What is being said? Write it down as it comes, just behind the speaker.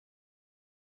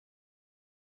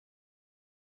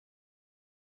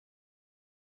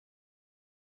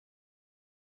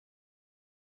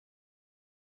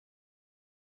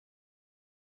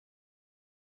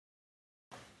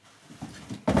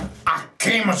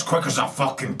came as quick as I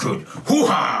fucking could.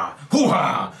 Hoo-ha!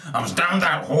 Hoo-ha! I was down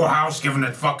that whorehouse giving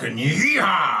it fucking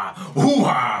yee-ha!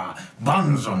 Hoo-ha!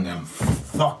 Buns on them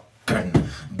fucking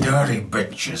dirty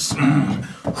bitches.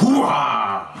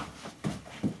 Hoo-ha!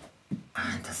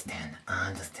 I understand.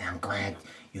 I'm glad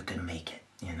you can make it.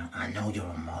 You know, I know you're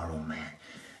a moral man.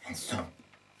 And so,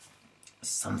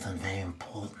 something very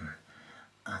important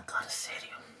I gotta say to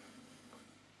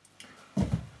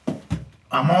you.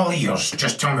 I'm all ears.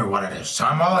 Just tell me what it is.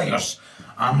 I'm all ears.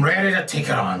 I'm ready to take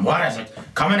it on. What is it?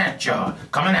 Coming at ya.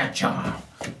 Coming at ya.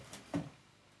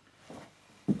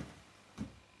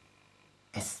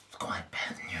 It's quite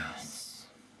bad news.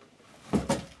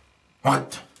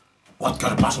 What? What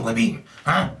could it possibly be?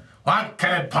 Huh? What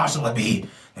could it possibly be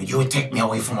that you would take me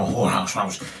away from a whorehouse when I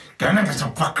was getting into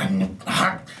some fucking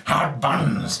hard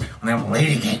buns and them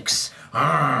lady cakes?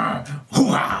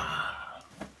 Hoo-ha!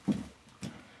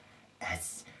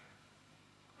 That's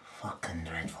fucking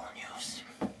dreadful news.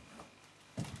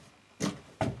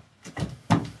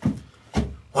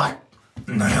 What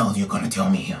in the hell are you gonna tell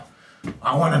me here?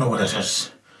 I wanna know what this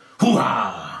is.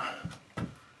 Hoo-ha!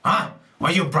 Huh?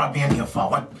 What you brought me in here for?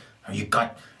 What have you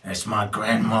got? As my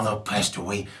grandmother passed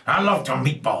away, I loved her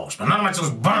meatballs, but not much those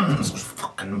buns, those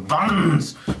fucking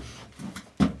buns.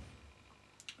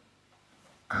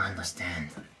 I understand.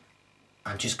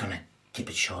 I'm just gonna keep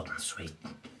it short and sweet.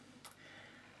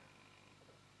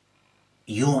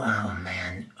 You are a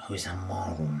man who's a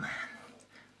moral man,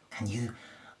 and you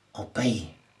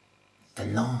obey the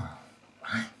law,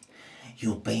 right?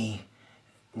 You obey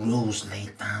rules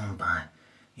laid down by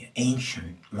your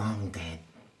ancient, long-dead.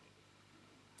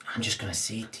 I'm just gonna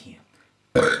say it to you.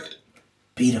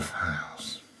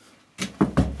 Paedophiles.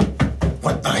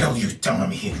 What the hell are you telling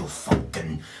me here,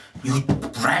 you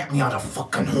dragged me out of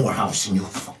fucking whorehouse and you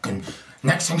fucking,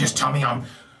 next thing just tell me I'm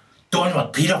doing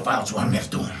what pedophiles want me to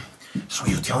do. So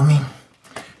you tell me,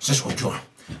 is this what you're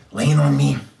laying on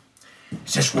me?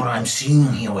 Is this what I'm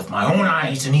seeing here with my own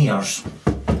eyes and ears?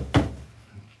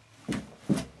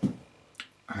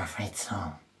 I'm afraid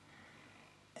so.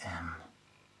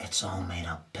 It's all made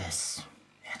up piss.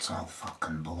 It's all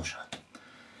fucking bullshit.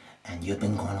 And you've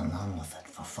been going along with it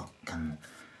for fucking,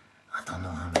 I don't know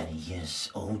how many years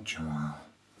old you are.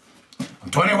 I'm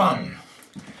 21.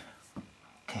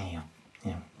 Okay,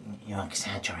 you're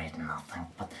exaggerating, I think,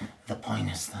 but the point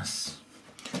is this.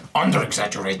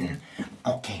 Under-exaggerating.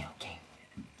 Okay.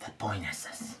 The point is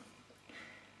this.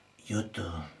 You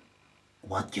do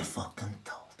what you're fucking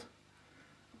told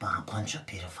by a bunch of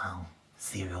pedophile,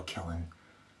 serial killing,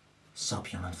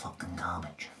 subhuman fucking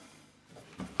garbage.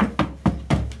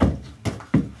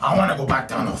 I want to go back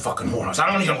down to the fucking whorehouse.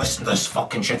 I don't need to listen to this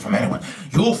fucking shit from anyone.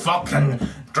 You fucking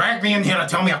dragged me in here to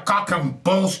tell me a cock and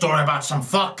bull story about some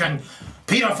fucking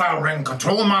pedophile ring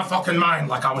controlling my fucking mind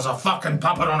like I was a fucking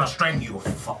puppet on a string. You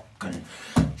fucking...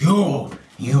 You...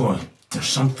 There's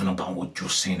something about what you're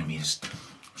saying to me is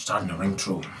starting to ring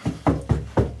true.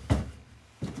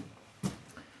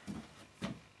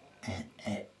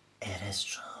 It is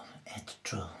true. It's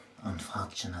true.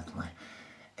 Unfortunately,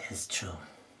 it's true.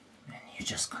 And you're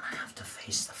just gonna have to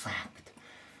face the fact.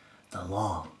 The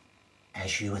law,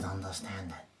 as you would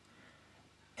understand it,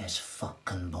 is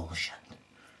fucking bullshit.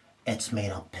 It's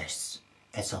made up piss.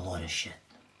 It's a load of shit.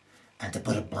 And to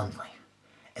put it bluntly,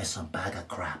 it's a bag of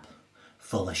crap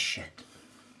full of shit.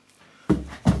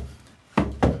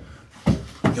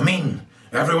 You mean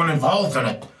everyone involved in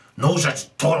it knows it's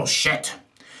total shit?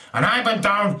 And I've been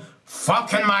down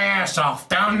fucking my ass off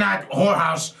down that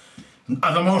whorehouse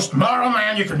of the most moral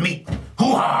man you could meet.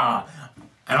 Hoo-ha!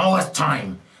 And all this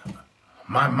time,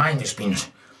 my mind has been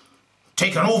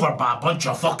taken over by a bunch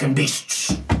of fucking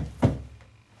beasts.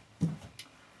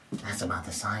 That's about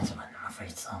the size of it, I'm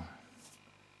afraid so.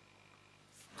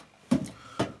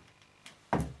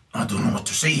 I don't know what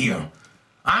to say here.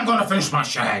 I'm gonna finish my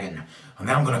shagging, and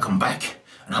then I'm gonna come back,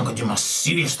 and I'm gonna do my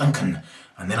serious thinking,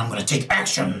 and then I'm gonna take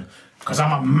action, because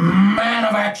I'm a man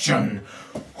of action.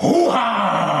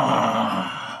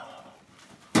 Hoo-ha!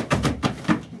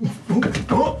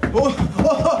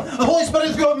 The Holy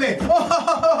Spirit's got me!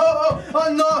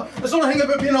 Oh no! It's only thing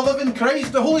about being a living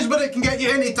Christ. The Holy Spirit can get you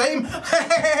any time.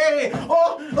 Hey!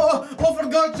 Oh, for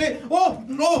God's sake! Oh,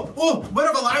 where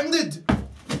have I landed?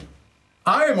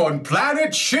 I am on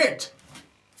planet shit!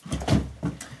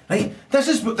 Right, this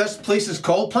is what this place is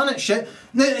called, planet shit.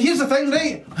 Now, here's the thing,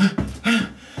 right?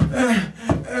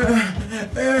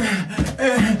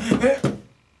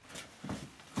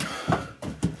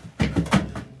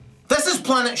 This is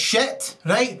planet shit,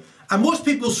 right? And most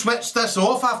people switch this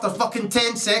off after fucking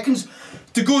 10 seconds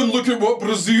to go and look at what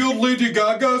brassiere Lady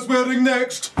Gaga's wearing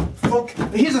next. Fuck.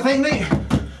 Here's the thing, right?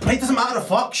 Right, doesn't matter a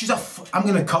fuck, she's I'm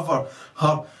gonna cover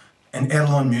her in Erol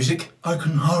On music. I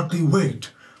can hardly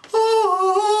wait.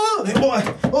 Oh,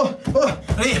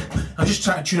 right, I'm just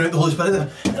trying to tune out the Holy Spirit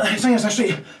there. Sing us this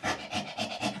right.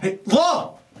 Right,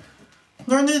 Law!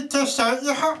 You need to shout,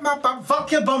 you hurt my bum.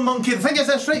 Fuck your bum monkey, the thing is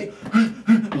this, right?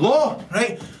 Law,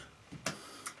 right?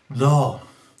 Law.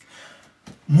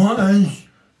 What is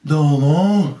the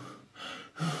law?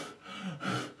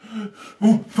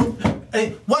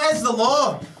 Hey, what is the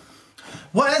law?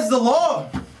 What is the law?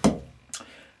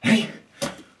 Hey,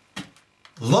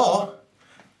 law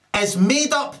is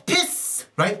made up piss,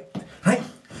 right? Right?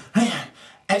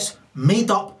 It's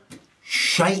made up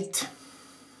shite.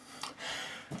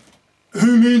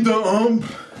 Who made that up?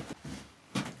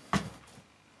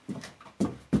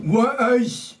 What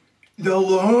is the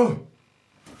law?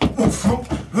 Oh fuck.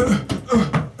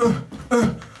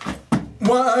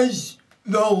 What is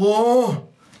the law?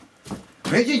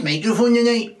 Where's his microphone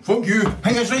tonight? Fuck you.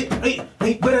 Hang on, right,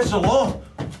 where is the law?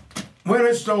 Where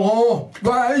is the law?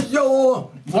 What is the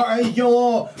law? What is the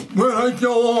law? Where is the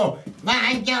law?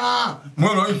 What is the law?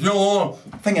 Where is the law?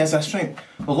 Thing is this, right?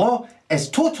 The law is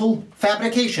total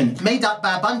fabrication, made up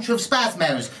by a bunch of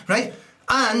spasmos, right?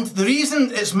 And the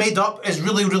reason it's made up is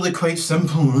really, really quite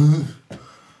simple,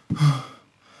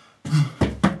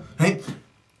 right?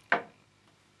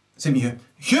 Same here.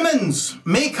 Humans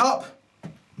make up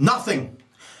nothing.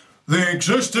 They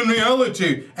exist in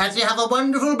reality as they have a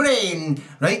wonderful brain,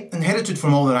 right? Inherited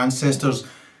from all their ancestors.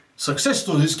 Success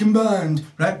stories combined,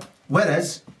 right?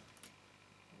 Whereas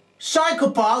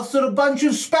psychopaths are a bunch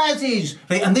of spazies,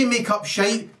 right? And they make up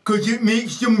shite because it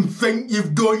makes them think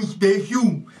you've gone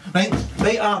special, right?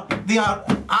 They are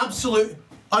absolute,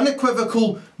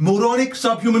 unequivocal, moronic,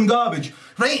 subhuman garbage,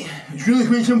 right? It's really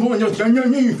quite simple.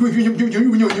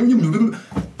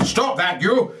 Stop that,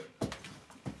 you!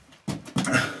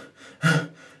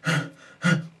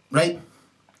 Right?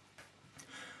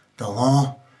 The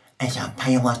law is a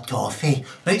pile of toffee.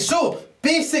 Right, so,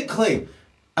 basically,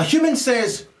 a human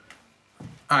says,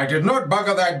 I did not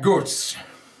bugger that goose.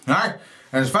 Right?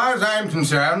 As far as I'm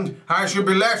concerned, I should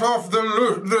be let off the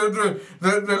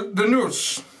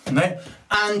noose. Right?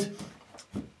 And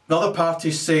the other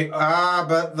parties say,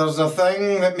 but there's a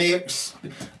thing that makes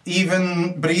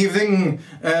even breathing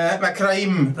a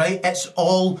crime, right? It's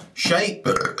all shite.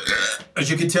 As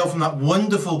you can tell from that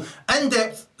wonderful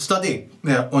in-depth study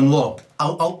on law.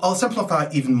 I'll simplify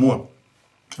it even more,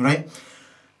 right?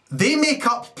 They make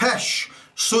up pish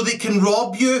so they can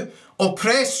rob you,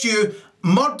 oppress you,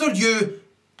 murder you,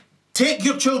 take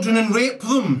your children and rape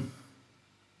them.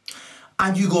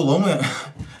 And you go along with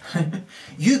it.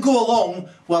 You go along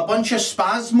with a bunch of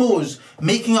spasmos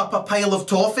making up a pile of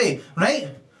toffee, right?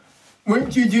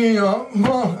 What you doing that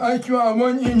for? That's what I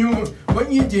want to know.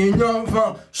 What you doing that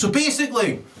for? So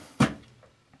basically,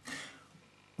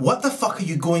 what the fuck are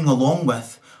you going along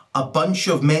with? A bunch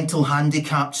of mental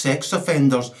handicapped sex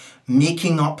offenders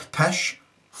making up pish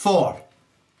for?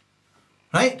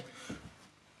 Right?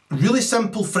 Really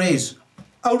simple phrase.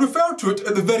 I'll refer to it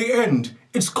at the very end.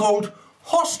 It's called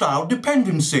hostile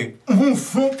dependency. Oh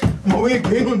fuck, I'm away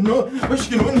again. Oh no, what's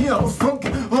going on here? Oh fuck.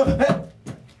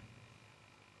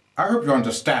 I hope you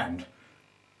understand.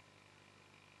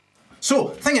 So,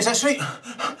 thing is this, right?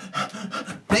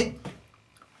 Right?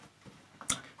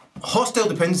 Hostile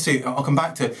dependency, I'll come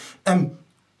back to it.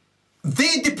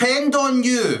 They depend on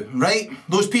you, right?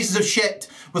 Those pieces of shit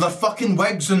with their fucking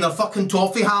wigs and their fucking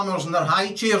toffee hammers and their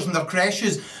high chairs and their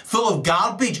creches full of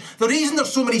garbage. The reason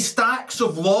there's so many stacks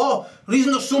of law, the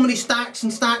reason there's so many stacks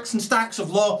and stacks and stacks of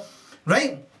law,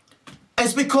 right,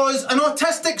 is because an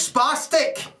autistic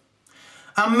spastic,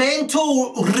 a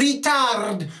mental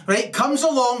retard, right, comes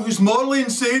along who's morally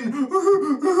insane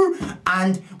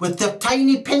and with their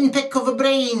tiny pinprick of a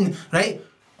brain, right,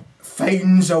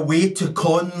 finds a way to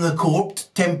con the court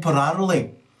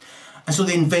temporarily. And so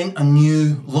they invent a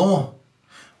new law,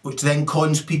 which then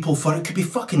cons people for, it could be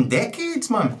fucking decades,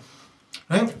 man.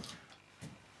 Right?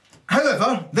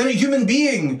 However, then a human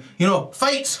being, you know,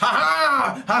 fights,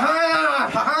 ha-ha, ha-ha,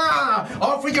 ha-ha,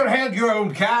 off with your head, you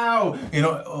old cow, you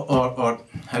know, or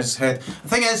his head. The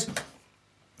thing is,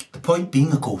 the point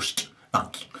being a ghost,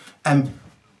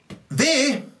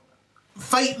 they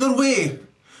fight their way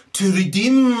to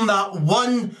redeem that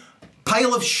one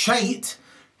pile of shite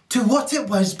to what it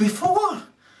was before.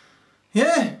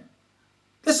 Yeah.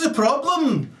 This is a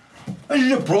problem. This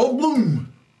is a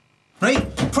problem.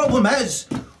 Right? The problem is,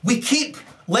 we keep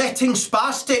letting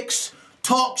spastics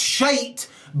talk shite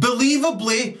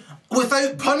believably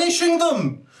without punishing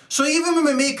them. So even when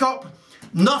we make up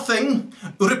nothing,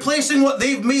 replacing what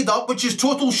they've made up, which is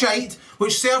total shite,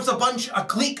 which serves a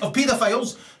clique of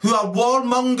paedophiles who are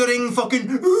warmongering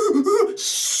fucking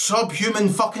subhuman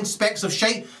fucking specks of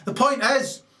shite. The point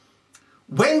is,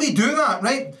 when we do that,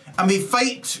 right, and we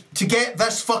fight to get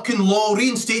this fucking law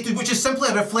reinstated, which is simply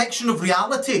a reflection of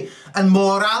reality and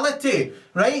morality,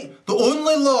 right? The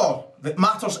only law that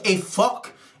matters a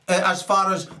fuck as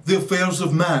far as the affairs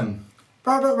of man.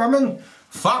 But women,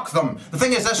 fuck them. The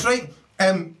thing is this, right?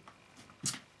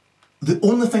 The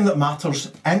only thing that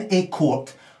matters in a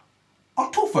court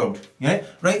are twofold, yeah?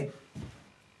 Right?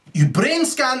 You brain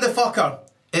scan the fucker.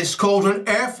 It's called an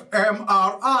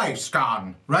fMRI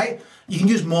scan, right? You can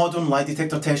use modern lie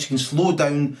detector tests. You can slow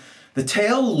down the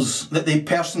tells that the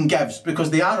person gives because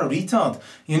they are a retard,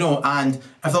 you know, and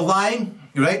if they're lying,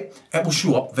 right, it will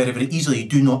show up very, very easily. You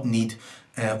do not need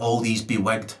all these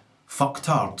bewigged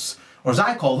fucktards, or as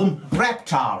I call them,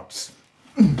 reptards.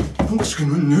 What's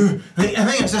going on now? Right, I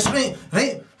think it's this,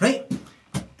 right?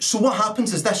 So what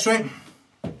happens is this, right?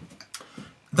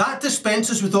 That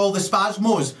dispenses with all the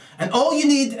spasmos, and all you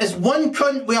need is one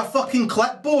cunt with a fucking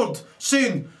clipboard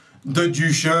saying, "Did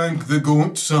you shank the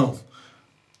goat, sir?"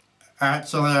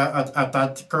 Actually, I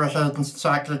did go ahead and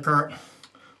sack the goat.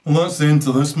 Well, that's the end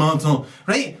of this matter.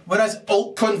 Right? Whereas,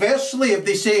 conversely, if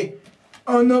they say,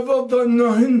 "I never done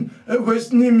nothing, it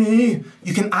wasn't me,"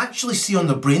 you can actually see on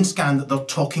the brain scan that they're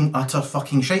talking utter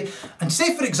fucking shite. And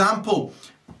say, for example,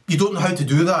 you don't know how to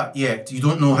do that yet. You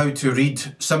don't know how to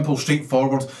read simple,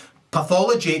 straightforward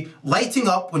pathology, lighting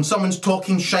up when someone's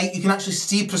talking shite. You can actually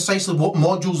see precisely what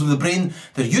modules of the brain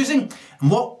they're using and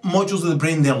what modules of the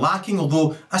brain they're lacking,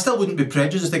 although I still wouldn't be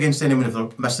prejudiced against anyone if they're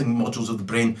missing modules of the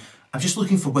brain. I'm just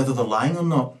looking for whether they're lying or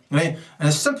not, right? And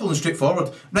it's simple and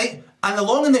straightforward, right? And the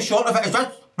long and the short of it is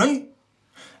that, right?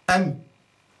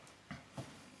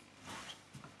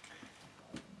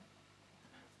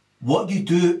 What you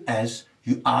do is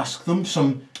you ask them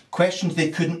some questions they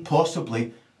couldn't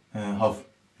possibly have,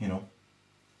 you know,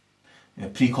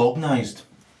 precognised,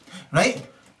 right?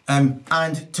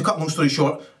 And to cut long story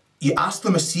short, you ask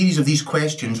them a series of these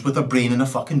questions with a brain in a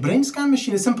fucking brain scan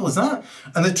machine, as simple as that.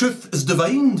 And the truth is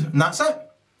divined, and that's it.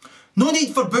 No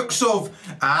need for books of,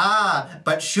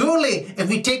 but surely if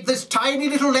we take this tiny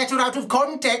little letter out of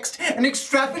context and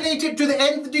extrapolate it to the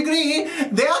nth degree,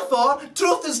 therefore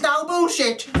truth is now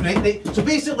bullshit. Right? So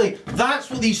basically, that's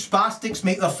what these spastics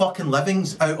make their fucking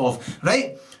livings out of,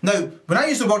 right? Now, when I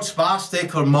use the word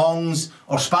spastic or mongs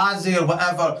or spazzy or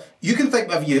whatever, you can think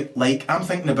whatever you like. I'm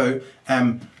thinking about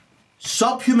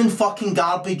subhuman fucking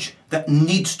garbage that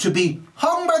needs to be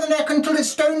hung by the neck until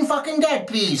it's stone fucking dead,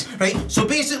 please. Right? So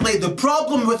basically, the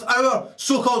problem with our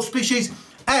so-called species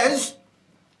is,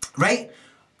 right,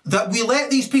 that we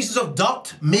let these pieces of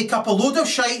dirt make up a load of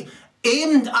shite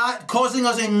aimed at causing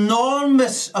us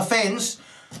enormous offence,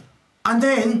 and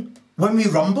then, when we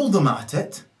rumble them at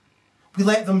it, we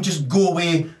let them just go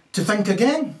away to think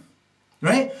again,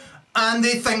 right? And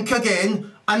they think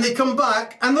again, and they come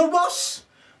back, and they're worse.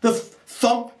 They've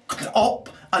thumped up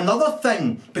another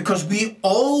thing, because we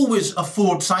always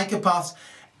afford psychopaths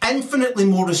infinitely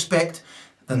more respect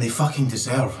than they fucking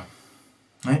deserve,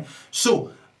 right?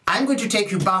 So, I'm going to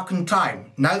take you back in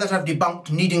time, now that I've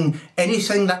debunked needing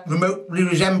anything that remotely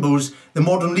resembles the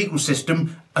modern legal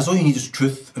system, as all you need is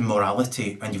truth and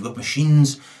morality, and you've got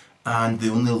machines and the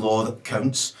only law that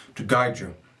counts to guide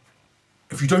you.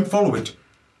 If you don't follow it,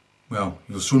 well,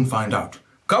 you'll soon find out.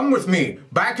 Come with me,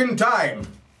 back in time,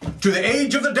 to the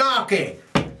age of the darky.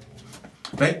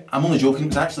 Right, I'm only joking,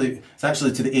 it's actually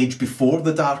to the age before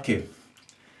the darky.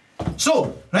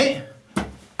 So, right,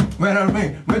 where are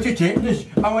we? Where to take this?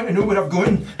 I want to know where I'm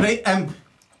going. Right,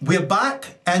 we're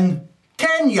back in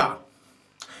Kenya.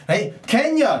 Right,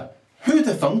 Kenya, who'd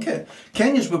have thunk it?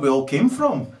 Kenya's where we all came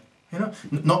from. You know,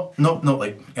 not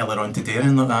like earlier on today or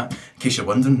anything like that, in case you're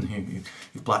wondering,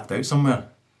 you've blacked out somewhere.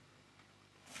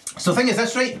 So the thing is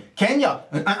this, right, Kenya,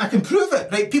 I can prove it,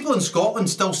 right, people in Scotland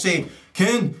still say,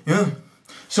 Ken, yeah.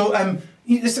 So,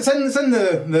 it's in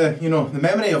the you know, the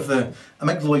memory of the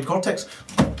amygdaloid cortex.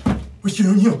 What's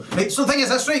going on here? Right, so the thing is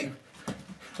this, right,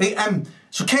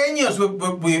 so Kenya is where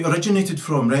we originated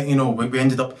from, right, you know, we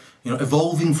ended up, you know,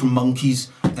 evolving from monkeys,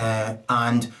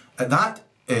 and at that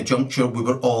juncture we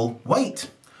were all white.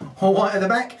 All white at the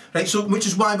back, right, so, which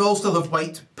is why we all still have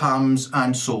white palms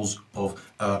and soles of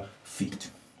our feet.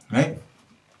 Right?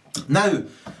 Now,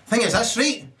 thing is this,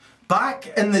 right? Back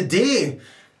in the day,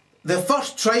 the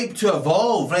first tribe to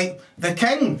evolve, right? The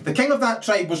king of that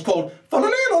tribe was called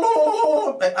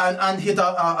and he had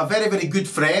a very, very good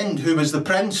friend who was the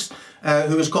prince,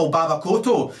 who was called Baba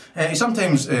Koto. He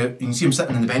sometimes, you can see him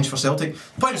sitting on the bench for Celtic.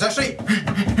 Point was this, right?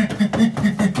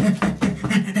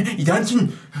 You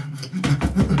dancing?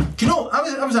 Do you know,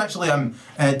 I was actually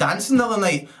dancing the other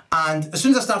night, and as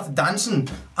soon as I started dancing,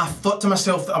 I thought to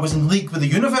myself that I was in league with the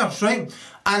universe, right?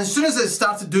 And as soon as I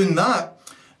started doing that,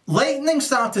 lightning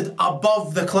started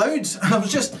above the clouds, and I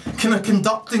was just kind of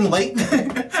conducting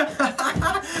lightning.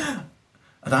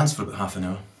 I danced for about half an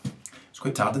hour. It was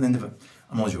quite tired at the end of it.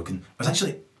 I'm all joking. I was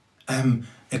actually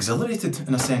exhilarated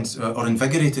in a sense, or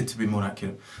invigorated to be more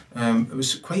accurate. It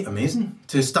was quite amazing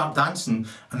to start dancing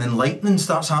and then lightning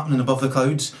starts happening above the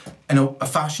clouds in a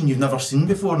fashion you've never seen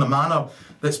before, in a manner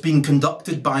that's being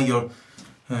conducted by your...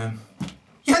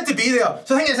 You had to be there.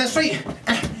 So the thing is, that's right.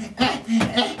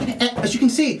 As you can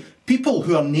see, people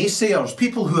who are naysayers,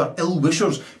 people who are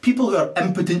ill-wishers, people who are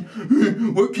impotent.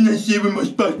 What can I say with my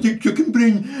spastic chicken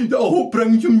brain that I hope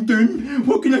brings him down?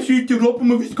 What can I say to rob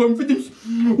him of his confidence?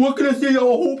 What can I say that I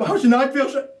hope has an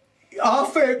adverse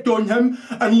effect on him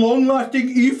and long-lasting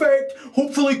effect,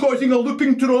 hopefully causing a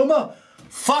looping trauma?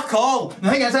 Fuck all. The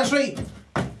thing is, that's right.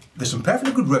 There's some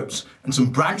perfectly good roots and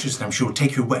some branches that I'm sure will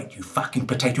take you wet, you fucking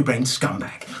potato brain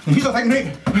scumbag. And here's the thing,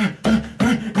 right?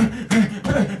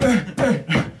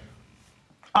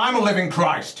 I'm a living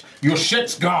Christ. Your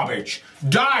shit's garbage.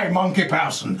 Die, monkey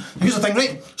person. Here's the thing,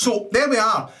 right? So there we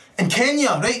are in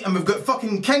Kenya, right? And we've got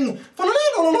fucking King,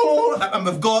 and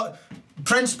we've got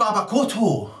Prince Baba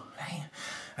Koto, right?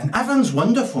 And everyone's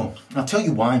wonderful. I'll tell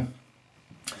you why.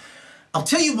 I'll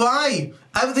tell you why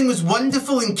everything was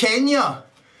wonderful in Kenya.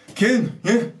 Ken,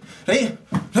 yeah, right.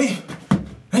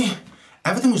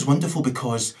 Everything was wonderful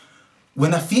because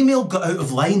when a female got out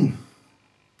of line,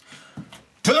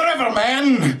 to the river,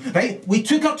 men! Right, we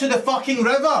took her to the fucking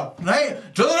river, right?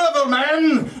 To the river,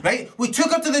 men! Right, we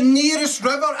took her to the nearest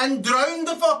river and drowned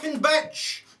the fucking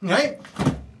bitch, right?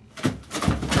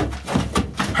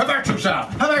 How about you, sir?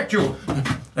 How about you?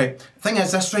 Right, thing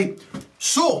is this, right?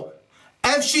 So,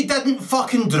 if she didn't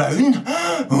fucking drown,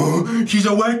 oh, she's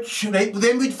a witch, right?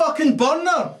 Then we'd fucking burn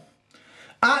her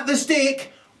at the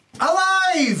stake,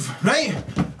 alive, right?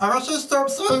 I should stop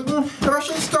shouting, I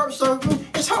should stop shouting,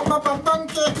 it's hot my bum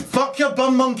monkey. Fuck your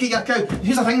bum monkey, you cow.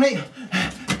 Here's the thing, right?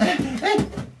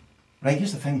 Right,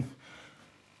 here's the thing.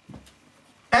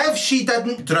 If she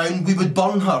didn't drown, we would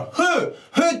burn her. Who?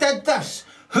 Who did this?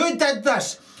 Who did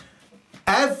this?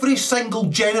 Every single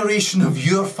generation of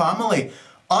your family.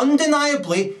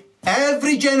 Undeniably,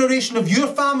 every generation of your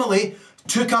family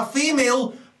took a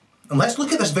female, and let's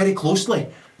look at this very closely.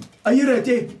 Are you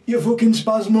ready, you fucking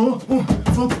spasmo? Oh,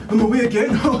 fuck, I'm away again.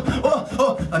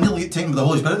 Oh, I nearly get taken with the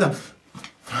Holy Spirit there.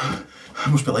 I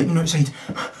must be lightning outside.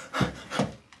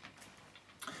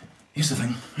 Here's the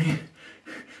thing,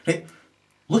 right?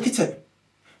 Look at it.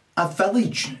 A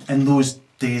village in those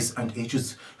days and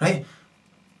ages, right?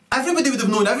 Everybody would have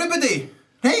known everybody,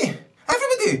 right?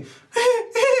 Everybody.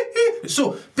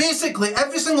 So basically,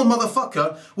 every single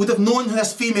motherfucker would have known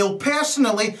this female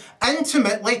personally,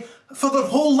 intimately, for their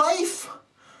whole life.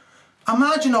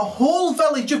 Imagine a whole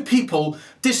village of people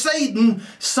deciding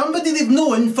somebody they've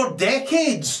known for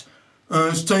decades.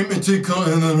 It's time to take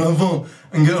her in the river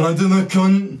and get rid of the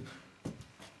cunt.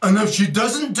 And if she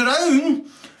doesn't drown,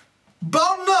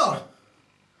 burn her.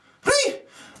 Right?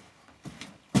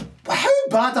 How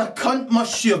bad a cunt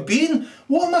must she have been?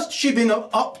 What must she have been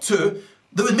up to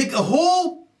that would make the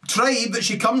whole tribe that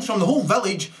she comes from, the whole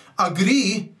village,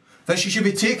 agree that she should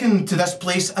be taken to this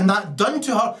place and that done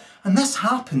to her? And this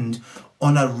happened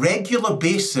on a regular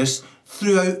basis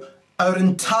throughout our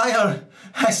entire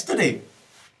history.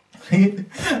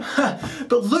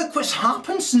 But look what's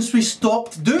happened since we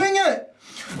stopped doing it.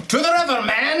 To the river,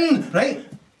 men! Right?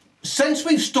 Since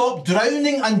we've stopped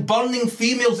drowning and burning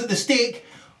females at the stake,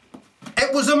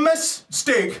 it was a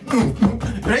mistake,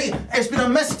 right? It's been a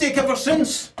mistake ever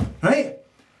since, right?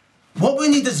 What we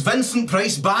need is Vincent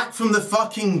Price back from the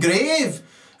fucking grave,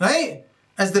 right?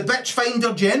 As the bitch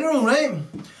finder general, right?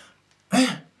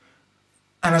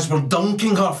 And as we're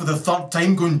dunking her for the third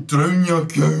time, going, drown you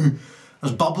cow,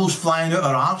 there's bubbles flying out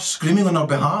her arse, screaming on her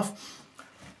behalf.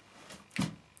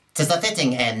 'Tis a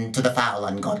fitting end to the foul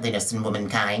ungodliness in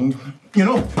womankind. You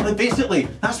know, like basically,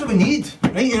 that's what we need,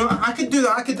 right? You know, I could do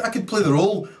that, I could play the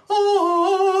role.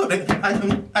 Oh, right?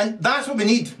 And that's what we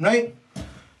need, right?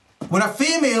 When a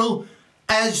female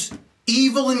is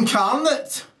evil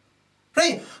incarnate,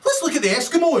 right? Let's look at the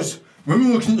Eskimos. When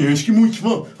we look at the Eskimos,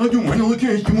 I don't want to look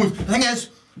at Eskimos. The thing is,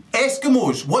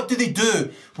 Eskimos, what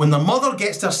do? When their mother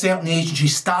gets to a certain age and she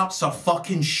starts her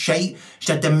fucking shite,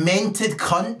 she's a demented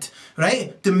cunt,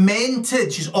 right?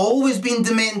 Demented, she's always been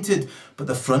demented. But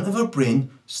the front of her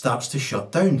brain starts to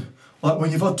shut down. Like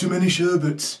when you've had too many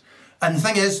sherbets. And the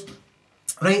thing is,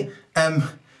 right, and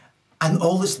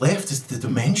all that's left is the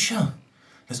dementia.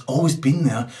 It's always been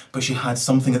there, but she had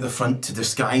something at the front to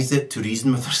disguise it, to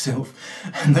reason with herself.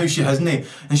 And now she hasn't,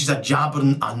 and she's a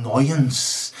jabbering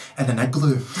annoyance in an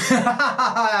igloo.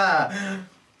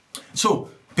 So,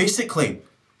 basically,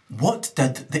 what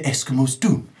did the Eskimos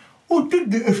do? What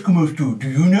did the Eskimos do? Do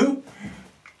you know?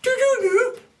 Do you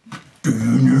know? Do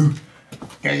you know?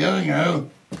 Do you know?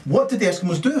 What did the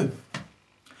Eskimos do?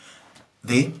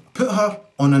 They put her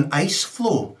on an ice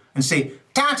floe and say,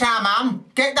 "Ta-ta, ma'am,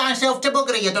 get thyself to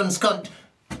buggery, you dunce cunt."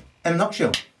 In a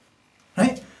nutshell,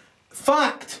 right?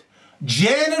 Fact,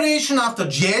 generation after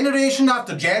generation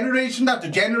after generation after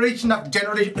generation after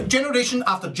generation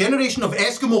after generation of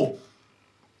Eskimo,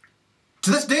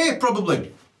 to this day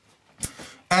probably,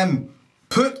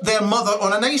 put their mother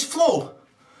on an ice floe.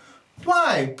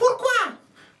 Why? Pourquoi?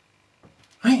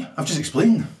 Right, I've just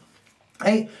explained.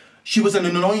 Right? She was an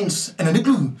annoyance in an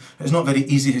igloo. It's not very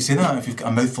easy to say that if you've got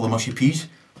a mouthful of mushy peas.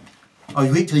 Oh,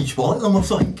 you wait till you swallow them or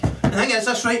something. And I guess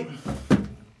that's right.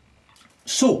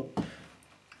 So,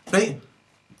 right,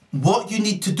 what you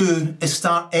need to do is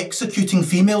start executing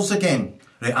females again.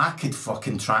 Right, I could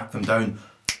fucking track them down.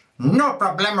 No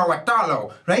problemo at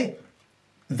all, right?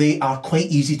 They are quite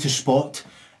easy to spot.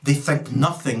 They think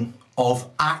nothing of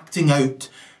acting out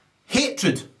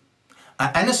hatred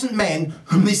at innocent men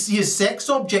whom they see as sex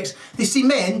objects. They see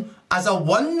men as a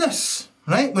oneness,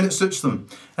 right, when it suits them,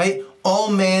 right?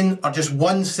 All men are just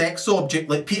one sex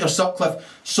object, like Peter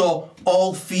Sutcliffe saw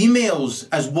all females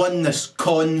as oneness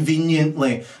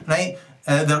conveniently, right?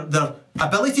 Their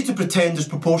ability to pretend is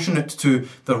proportionate to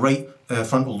the right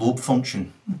frontal lobe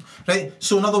function, right?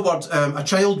 So in other words, a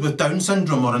child with Down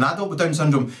syndrome or an adult with Down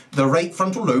syndrome, the right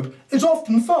frontal lobe is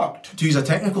often fucked, to use a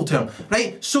technical term,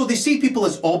 right? So they see people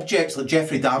as objects like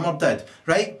Jeffrey Dahmer did,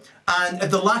 right? And if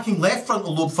they're lacking left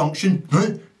frontal lobe function,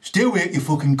 stay away, you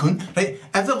fucking cunt, right?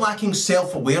 If they're lacking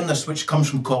self-awareness, which comes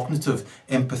from cognitive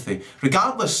empathy,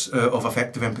 regardless of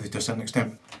effective empathy to a certain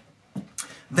extent,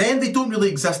 then they don't really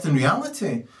exist in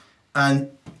reality.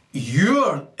 And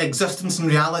your existence in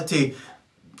reality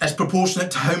is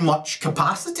proportionate to how much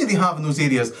capacity they have in those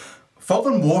areas.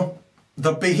 Furthermore,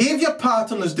 their behaviour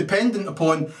pattern is dependent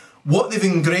upon what they've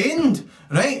ingrained,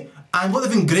 right? And what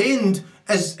they've ingrained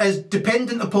is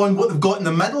dependent upon what they've got in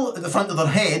the middle, at the front of their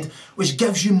head, which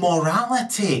gives you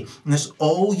morality. And that's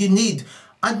all you need.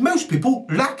 And most people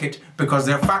lack it because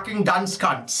they're fucking dance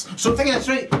cunts. So the thing is,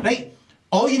 right?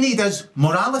 All you need is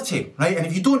morality, right? And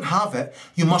if you don't have it,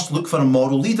 you must look for a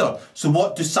moral leader. So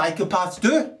what do psychopaths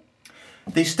do?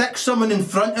 They stick someone in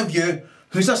front of you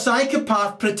who's a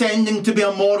psychopath pretending to be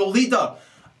a moral leader,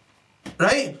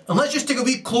 right? And let's just take a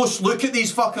wee close look at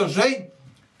these fuckers, right?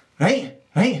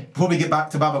 Right? Before we get back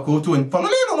to Babakoto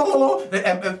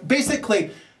and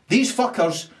basically, these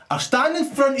fuckers are standing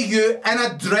in front of you in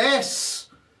a dress,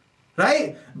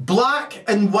 right? Black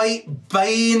and white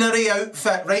binary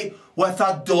outfit, right? With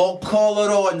a dog collar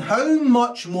on. How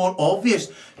much more obvious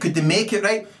could they make it,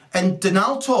 right? In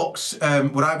Denal Talks,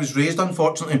 where I was raised,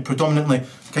 unfortunately, predominantly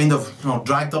kind of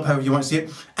dragged up, however you want to see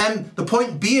it. The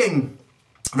point being,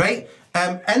 right,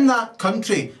 in that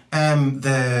country,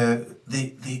 there's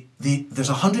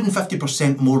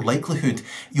 150% more likelihood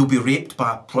you'll be raped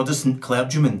by a Protestant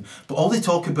clergyman. But all they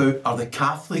talk about are the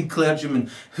Catholic clergymen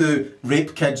who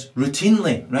rape kids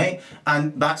routinely, right?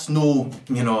 And that's no,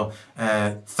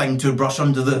 thing to brush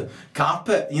under the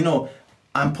carpet,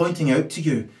 I'm pointing out to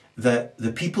you that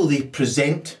the people they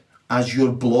present as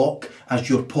your block, as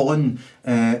your pawn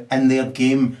in their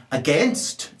game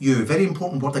against you, very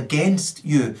important word, against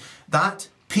you, that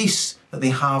piece that they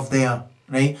have there,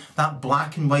 right, that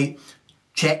black and white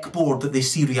checkboard that they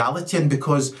see reality in,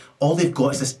 because all they've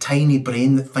got is this tiny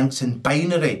brain that thinks in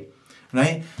binary,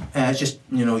 right? It's just,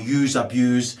 use,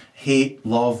 abuse, hate,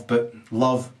 love, but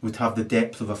love would have the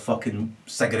depth of a fucking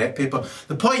cigarette paper.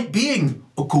 The point being,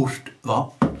 of course,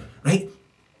 that, right?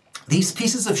 These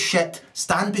pieces of shit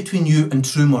stand between you and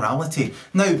true morality.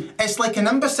 Now, it's like an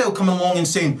imbecile coming along and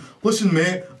saying, listen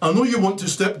mate, I know you want to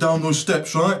step down those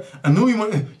steps, right? I know you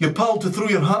want your pal to throw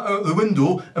your hat out the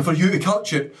window and for you to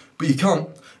catch it, but you can't,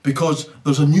 because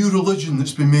there's a new religion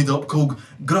that's been made up called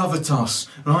gravitas,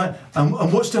 right?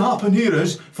 And what's to happen here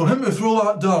is, for him to throw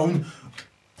that down,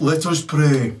 let us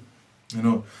pray,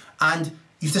 And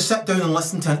you have to sit down and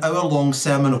listen to an hour-long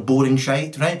sermon of boring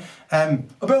shite, right? A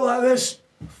bit like this.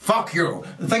 Fuck you.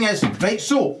 The thing is, right,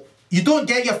 so, You don't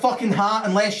get your fucking hat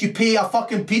unless you pay a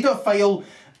fucking paedophile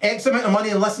X amount of money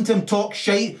and listen to him talk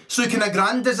shite so he can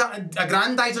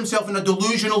aggrandise himself in a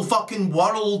delusional fucking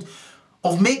world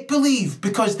of make-believe,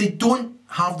 because they don't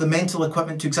have the mental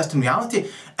equipment to exist in reality.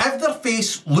 If their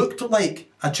face looked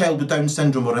like a child with Down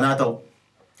syndrome or an adult,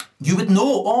 you would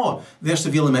know, oh, they're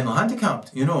severely mental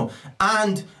handicapped, you know.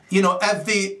 And, you know, if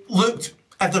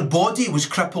their body was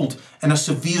crippled in a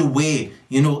severe way,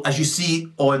 you know, as you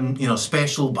see on, you know,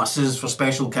 special buses for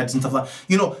special kids and stuff like that,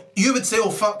 you know, you would say, oh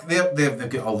fuck, they've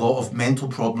got a lot of mental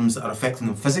problems that are affecting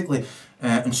them physically,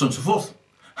 and so on and so forth.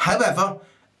 However,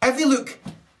 if they look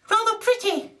rather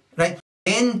pretty, right,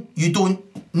 then you don't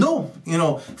know, you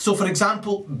know. So for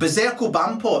example, Berserko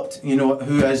Bampot, you know,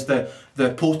 who is the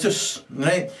POTUS,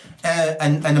 right,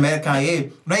 in America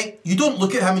IA, right, you don't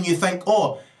look at him and you think,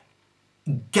 oh,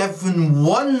 given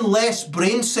one less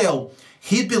brain cell,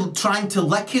 he'd be trying to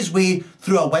lick his way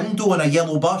through a window in a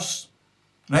yellow bus,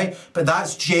 right? But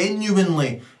that's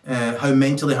genuinely how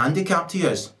mentally handicapped he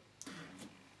is.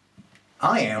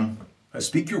 I am a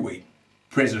Speak Your Way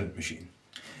President Machine,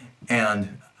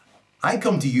 and I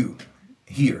come to you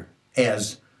here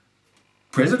as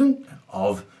President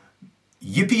of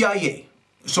Yippee-IA,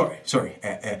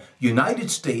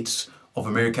 United States of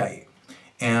America.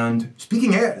 And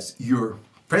speaking as your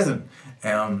president,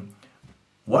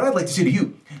 what I'd like to say to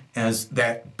you is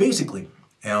that basically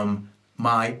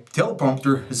my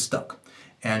teleprompter has stuck.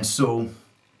 And so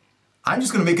I'm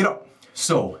just going to make it up.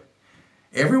 So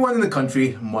everyone in the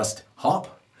country must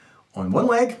hop on one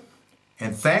leg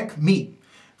and thank me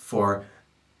for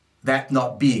that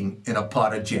not being in a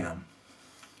pot of jam.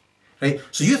 Right?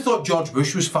 So you thought George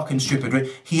Bush was fucking stupid, right?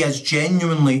 He is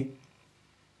genuinely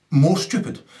more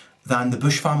stupid than the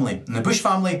Bush family. And the Bush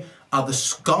family are the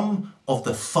scum of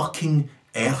the fucking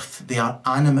earth. They are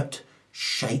animate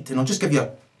shite. And I'll just give you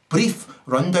a brief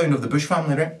rundown of the Bush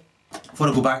family, right? Before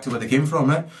I go back to where they came from,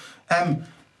 right?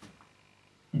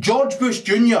 George Bush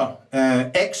Jr.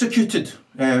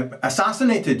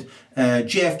 Assassinated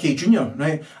JFK Jr.,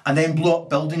 right? And then blew up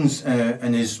buildings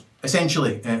and is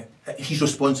essentially, he's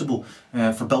responsible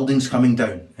for buildings coming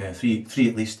down, three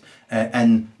at least,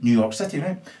 in New York City,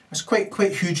 right? It's quite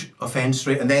huge offence,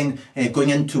 right? And then going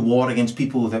into war against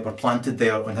people that were planted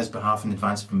there on his behalf in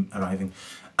advance of him arriving.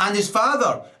 And his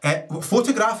father,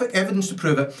 photographic evidence to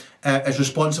prove it, is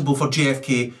responsible for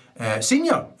JFK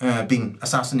Senior being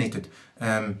assassinated.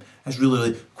 It's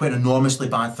really quite an enormously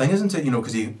bad thing, isn't it? You know,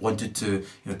 because he wanted to,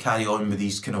 you know, carry on with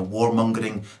these kind of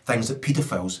warmongering things that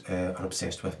paedophiles are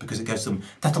obsessed with, because it gives them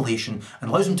titillation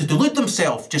and allows them to delude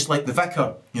themselves, just like the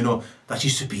vicar, you know, that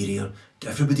he's superior to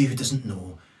everybody who doesn't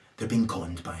know they're being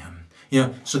conned by him. You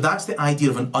know, so that's the idea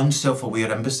of an unself-aware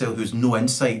imbecile who has no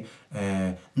insight.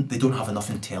 They don't have enough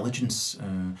intelligence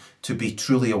to be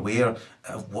truly aware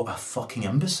of what a fucking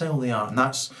imbecile they are. And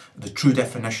that's the true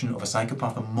definition of a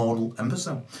psychopath, a moral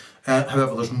imbecile.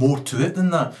 However, there's more to it than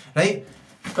that, right?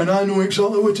 And I know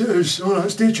exactly what it is. All right,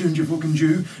 stay tuned, you fucking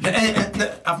Jew.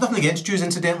 I've nothing against Jews,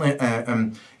 incidentally.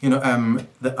 You know,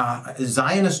 the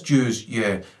Zionist Jews,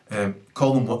 yeah,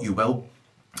 call them what you will.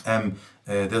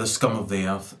 They're the scum of the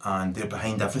earth, and they're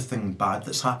behind everything bad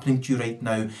that's happening to you right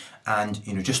now. And,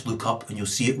 you know, just look up and you'll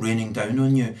see it raining down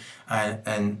on you.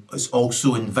 And it's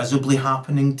also invisibly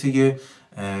happening to you.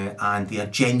 And they are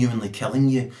genuinely killing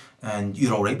you. And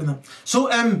you're all right with that. So,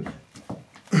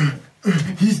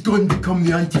 he's going to become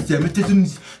the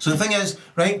anti-Semitisms. So the thing is,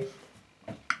 right.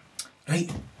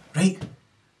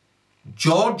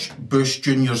 George Bush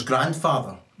Jr.'s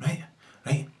grandfather, right.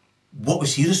 What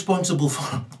was he responsible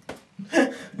for?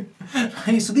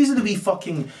 Right, so these are the wee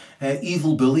fucking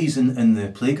evil bullies in the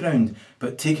playground,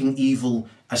 but taking evil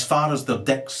as far as their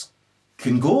dicks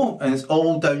can go, and it's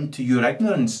all down to your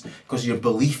ignorance, because your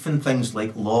belief in things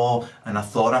like law and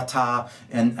AUTHORITAAAH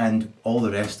and all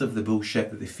the rest of the bullshit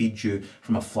that they feed you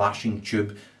from a flashing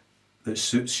tube that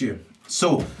suits you.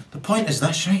 So the point is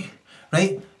this,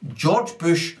 right? George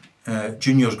Bush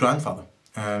Jr.'s grandfather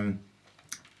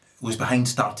was behind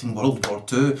starting World War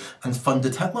II and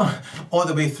funded Hitler all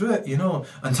the way through it, you know,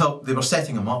 until they were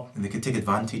setting him up and they could take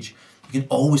advantage. You can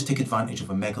always take advantage of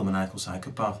a megalomaniacal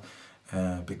psychopath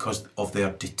because of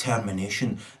their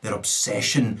determination, their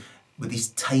obsession with these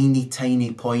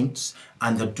tiny points,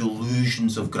 and their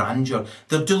delusions of grandeur,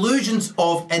 their delusions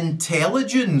of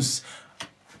intelligence,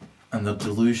 and their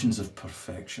delusions of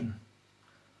perfection.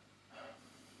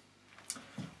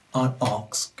 I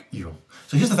ask you.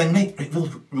 So here's the thing, right,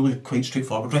 really quite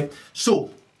straightforward, right?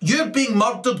 So, you're being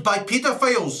murdered by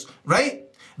paedophiles, right?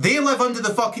 They live under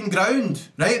the fucking ground,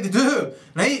 right? They do,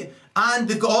 right? and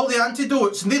they've got all the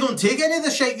antidotes, and they don't take any of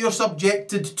the shit you're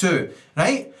subjected to,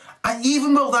 right? And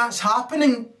even while that's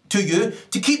happening to you,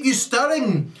 to keep you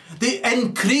stirring, they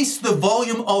increase the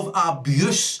volume of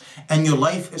abuse in your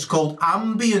life. It's called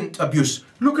ambient abuse.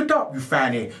 Look it up, you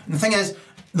fanny. And the thing is,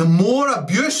 the more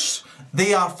abuse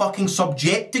they are fucking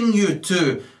subjecting you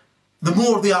to, the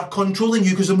more they are controlling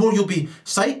you, because the more you'll be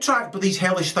sidetracked by these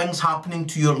hellish things happening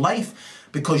to your life,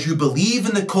 because you believe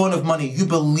in the con of money, you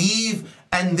believe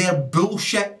in their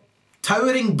bullshit,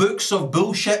 towering books of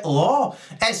bullshit law.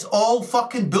 It's all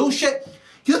fucking bullshit.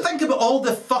 You think about all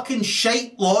the fucking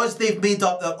shite laws they've made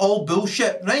up, they're all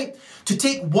bullshit, right? To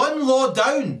take one law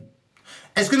down,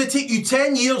 it's going to take you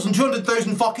 10 years and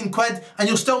 200,000 fucking quid, and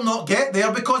you'll still not get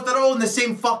there because they're all in the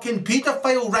same fucking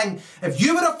paedophile ring. If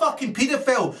you were a fucking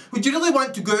paedophile, would you really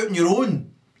want to go out on your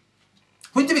own?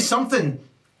 Wouldn't it be something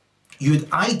you'd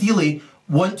ideally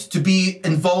want to be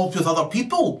involved with other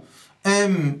people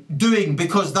doing,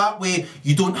 because that way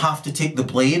you don't have to take the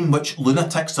blame, which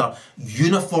lunatics are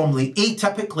uniformly,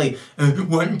 atypically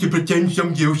wanting to pretend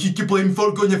somebody else is to blame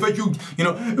for going official. You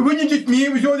know, it wasn't just me,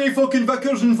 it was all the fucking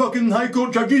vicars and fucking high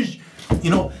court judges.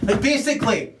 You know, like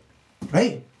basically,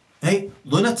 right,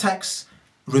 lunatics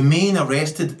remain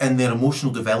arrested in their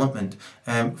emotional development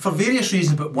for various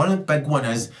reasons, but one big one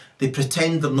is they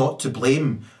pretend they're not to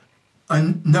blame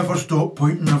and never stop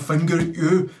pointing their finger at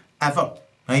you, ever,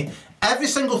 right? Every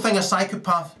single thing a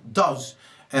psychopath does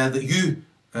that you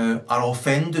are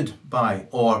offended by,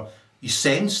 or you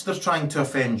sense they're trying to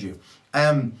offend you,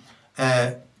 can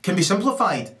be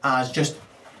simplified as just,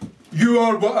 you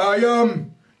are what I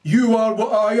am, you are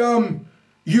what I am,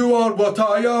 you are what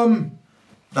I am.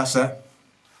 That's it,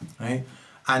 right?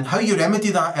 And how you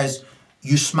remedy that is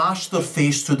you smash their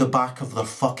face through the back of their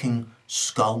fucking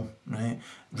skull, right?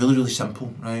 Really, really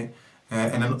simple, right?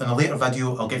 In a later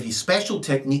video, I'll give you special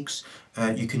techniques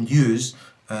you can use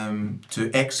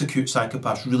to execute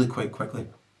psychopaths really quite quickly.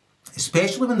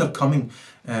 Especially when they're coming,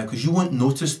 because you won't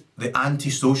notice the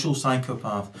antisocial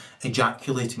psychopath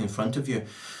ejaculating in front of you.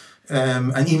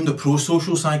 And even the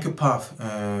pro-social psychopath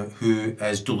who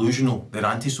is delusional, they're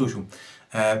antisocial,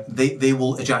 they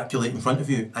will ejaculate in front of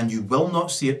you and you will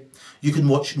not see it. You can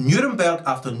watch Nuremberg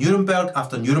after Nuremberg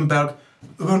after Nuremberg.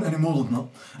 There weren't any more than that.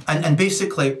 And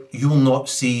basically, you will not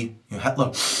see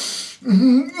Hitler.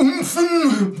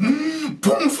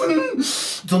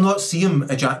 You'll not see him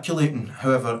ejaculating.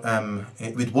 However,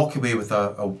 we'd walk away with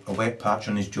a wet patch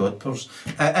on his jodhpurs.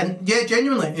 And yeah,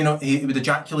 genuinely, you know, he would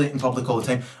ejaculate in public all the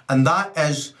time. And that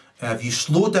is, if you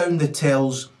slow down the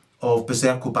tells of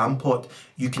Berserko Bampot,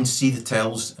 you can see the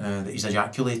tells that he's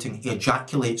ejaculating. He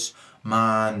ejaculates,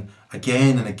 man,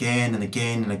 again and again and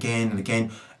again and again and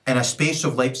again. In a space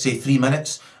of, like, say, 3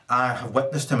 minutes, I have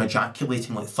witnessed him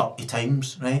ejaculating like 30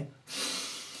 times, right?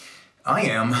 I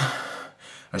am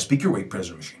a speaker weight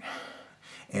pressure machine.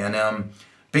 And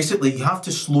basically, you have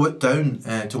to slow it down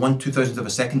to 1/2000th of a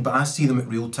second, but I see them at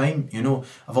real time, you know.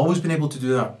 I've always been able to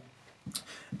do that.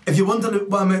 If you're wondering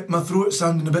why my throat's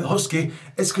sounding a bit husky,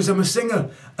 it's because I'm a singer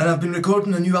and I've been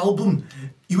recording a new album.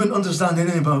 You wouldn't understand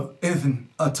anything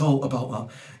at all about that,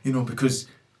 you know, because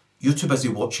you're too busy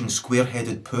watching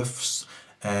square-headed poofs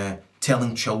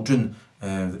telling children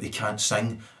that they can't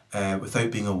sing without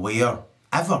being aware,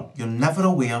 ever. You're never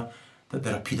aware that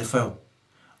they're a paedophile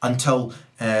until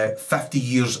 50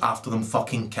 years after them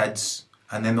fucking kids.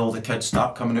 And then all the kids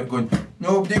start coming out going,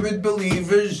 nobody would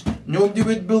believe us, nobody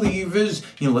would believe us.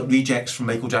 You know, like rejects from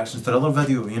Michael Jackson's Thriller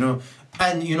video, you know.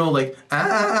 And, you know, like,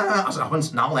 that's what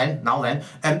happens, now then.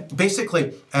 And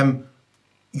basically,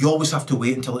 you always have to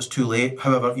wait until it's too late.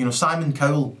 However, you know, Simon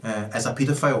Cowell is a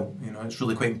paedophile. You know, it's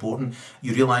really quite important.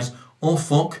 You realise, oh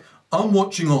fuck, I'm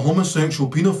watching a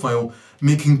homosexual paedophile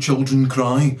making children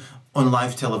cry on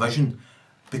live television.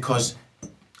 Because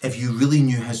if you really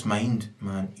knew his mind,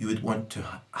 man, you would want to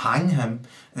hang him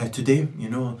today, you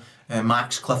know.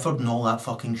 Max Clifford and all that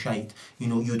fucking shite. You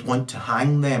know, you'd want to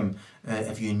hang them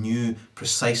if you knew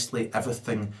precisely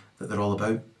everything that they're all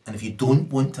about. And if you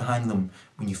don't want to hang them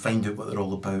when you find out what they're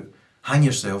all about, hang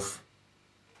yourself.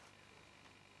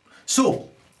 So,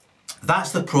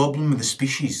 that's the problem with the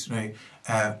species, right?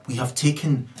 We have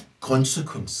taken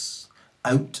consequence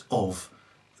out of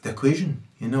the equation,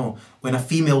 you know. When a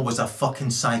female was a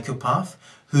fucking psychopath,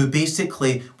 who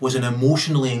basically was an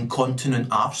emotionally incontinent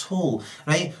arsehole,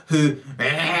 right? Who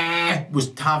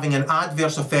was having an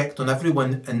adverse effect on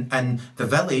everyone in the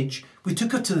village, we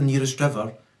took her to the nearest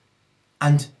river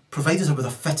and provided her with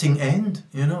a fitting end,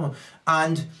 you know.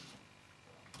 And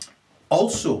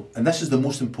also, and this is the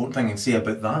most important thing I can say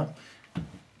about that,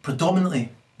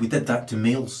 predominantly we did that to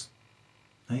males,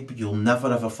 right? But you'll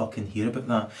never ever fucking hear about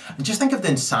that. And just think of the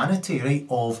insanity, right,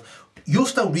 of, you'll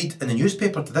still read in the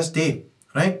newspaper to this day,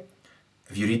 right?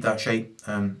 If you read that shite,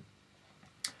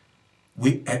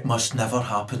 it must never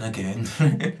happen again.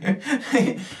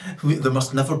 There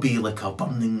must never be like a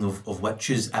burning of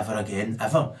witches ever again,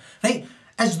 ever, right?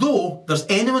 As though there's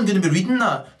anyone going to be reading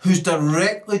that who's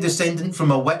directly descendant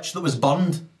from a witch that was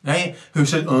burned, right? Who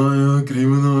said, oh, I agree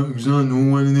with that, because I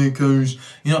know one of the cows.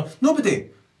 You know, nobody.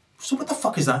 So what the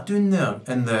fuck is that doing there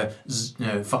in the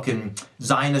fucking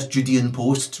Zionist Judean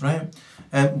Post, right?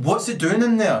 What's it doing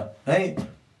in there, right?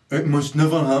 It must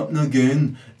never happen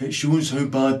again. It shows how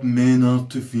bad men are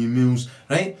to females,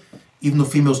 right? Even though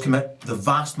females commit the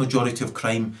vast majority of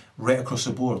crime right across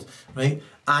the board, right?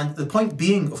 And the point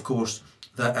being, of course,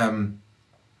 that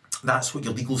that's what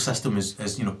your legal system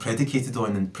is you know, predicated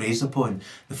on and praised upon.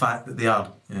 The fact that they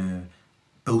are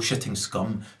bullshitting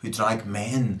scum who drag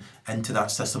men into that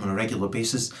system on a regular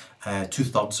basis.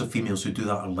 2/3 of females who do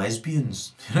that are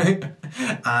lesbians, right?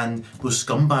 And those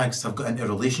scumbags have got into a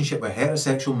relationship with a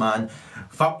heterosexual man,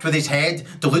 fucked with his head,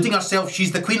 deluding herself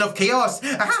she's the queen of chaos.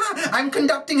 I'm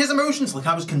conducting his emotions like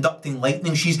I was conducting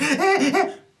lightning. She's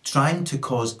trying to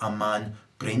cause a man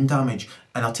brain damage.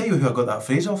 And I'll tell you who I got that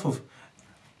phrase off of.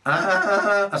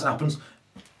 As it happens,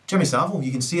 Jimmy Savile.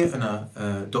 You can see it in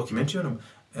a documentary on him.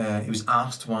 He was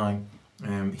asked why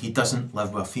he doesn't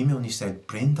live with a female, and he said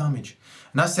brain damage.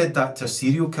 And I said that to a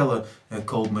serial killer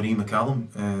called Marie McCallum,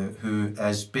 who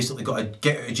has basically got a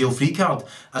get out of jail free card,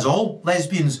 as all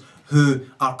lesbians who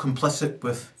are complicit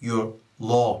with your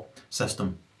law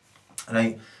system,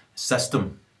 right?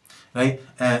 Right?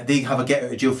 They have a get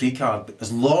out of jail free card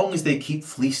as long as they keep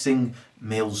fleecing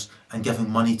males and giving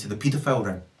money to the paedophile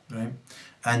ring, right?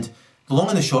 And the long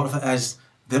and the short of it is,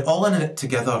 they're all in it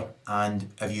together, and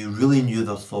if you really knew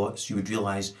their thoughts, you would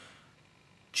realise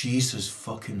Jesus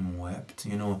fucking wept,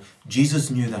 you know. Jesus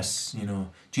knew this, you know.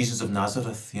 Jesus of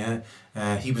Nazareth, yeah.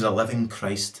 He was a living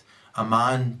Christ, a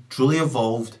man truly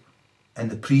evolved in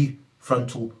the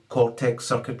prefrontal cortex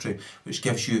circuitry, which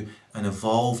gives you an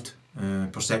evolved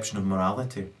perception of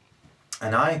morality.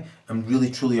 And I am really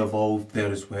truly evolved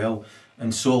there as well.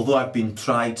 And so although I've been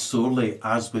tried sorely,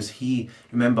 as was he,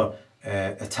 remember,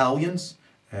 Italians,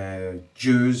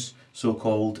 Jews,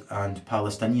 so-called, and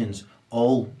Palestinians,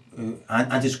 all,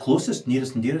 and his closest,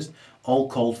 nearest and dearest, all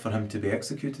called for him to be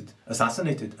executed,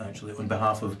 assassinated actually, on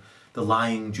behalf of the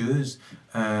lying Jews.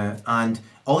 And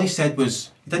all he said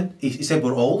was, he said,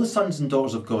 we're all the sons and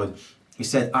daughters of God. He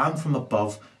said, I'm from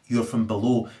above, you're from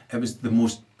below. It was the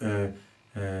most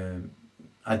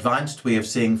advanced way of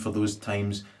saying for those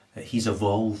times that he's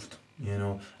evolved, you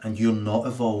know, and you're not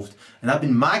evolved. And I've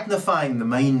been magnifying the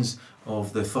minds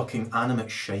of the fucking animate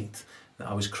shite that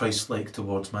I was Christ-like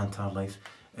towards my entire life,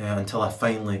 until I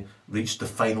finally reached the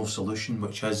final solution,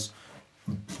 which is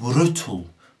brutal,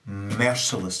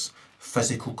 merciless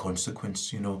physical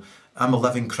consequence. You know, I'm a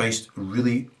living Christ,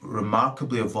 really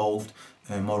remarkably evolved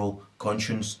moral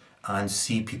conscience, and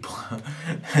see people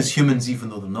as humans even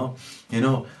though they're not, you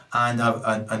know, and have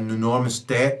an enormous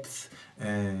depth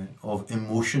of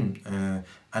emotion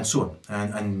and so on,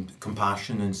 and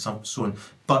compassion and so on.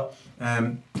 But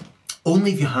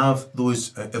only if you have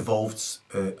those evolved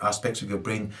aspects of your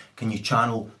brain can you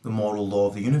channel the moral law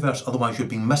of the universe. Otherwise you're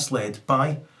being misled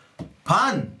by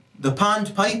Pan, the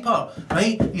Panned Piper,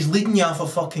 right? He's leading you off a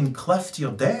fucking cliff to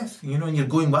your death, you know, and you're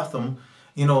going with him,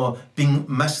 you know, being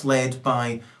misled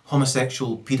by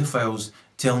homosexual paedophiles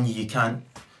telling you can't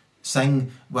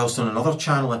sing, whilst on another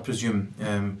channel, I presume,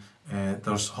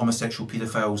 there's homosexual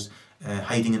paedophiles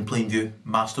hiding in plain view,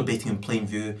 masturbating in plain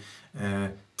view,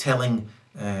 telling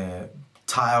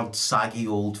tired, saggy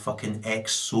old fucking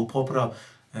ex-soap opera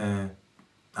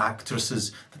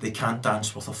actresses that they can't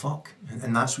dance worth a fuck.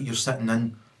 And that's what you're sitting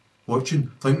in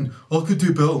watching, thinking, I could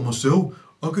do better myself,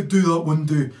 I could do that one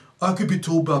day. I could be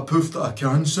told by a poof that I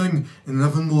can sing, and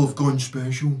everyone will have gone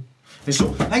special. And so,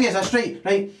 the thing is, that's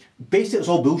right? Basically it's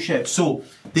all bullshit. So,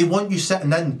 they want you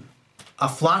sitting in a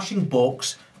flashing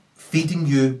box, feeding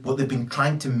you what they've been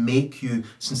trying to make you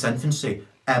since infancy,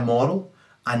 immoral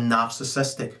and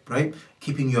narcissistic, right?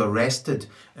 Keeping you arrested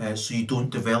so you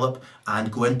don't develop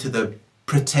and go into the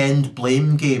pretend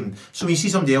blame game. So when you see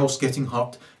somebody else getting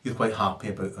hurt, you're quite happy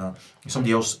about that. If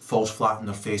somebody else falls flat on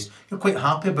their face, you're quite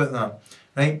happy about that.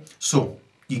 Right? So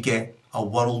you get a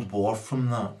world war from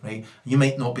that, right? You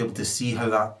might not be able to see how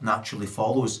that naturally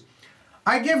follows.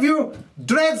 I give you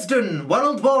Dresden,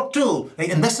 World War II. Right?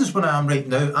 And this is where I am right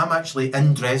now. I'm actually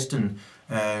in Dresden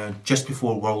just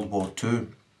before World War II,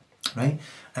 right?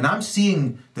 And I'm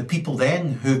seeing the people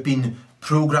then who've been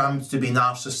programmed to be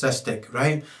narcissistic,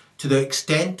 right? to the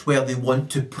extent where they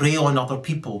want to prey on other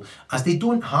people, as they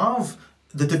don't have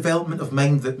the development of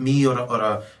mind that me or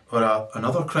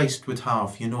another Christ would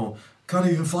have, you know. Can't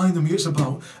even find them, it's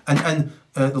about. And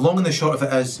the long and the short of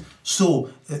it is, so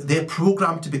they're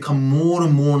programmed to become more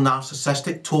and more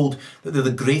narcissistic, told that they're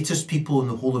the greatest people in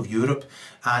the whole of Europe,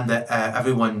 and that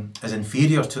everyone is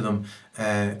inferior to them,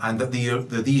 and that they're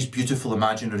these beautiful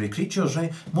imaginary creatures,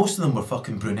 right? Most of them were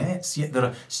fucking brunettes, yet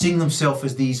they're seeing themselves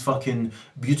as these fucking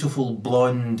beautiful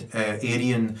blonde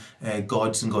Aryan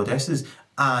gods and goddesses,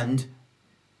 and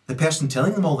the person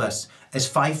telling them all this is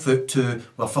 5'2" with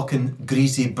a fucking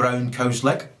greasy brown cow's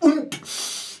lick,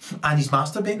 and he's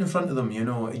masturbating in front of them, you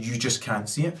know, you just can't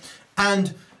see it.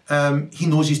 And he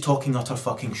knows he's talking utter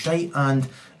fucking shite, and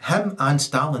him and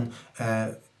Stalin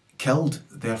killed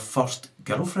their first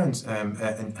girlfriends.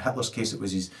 In Hitler's case, I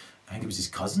think it was his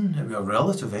cousin, a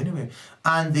relative anyway,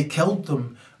 and they killed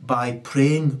them by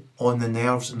preying on the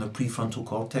nerves in the prefrontal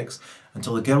cortex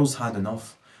until the girls had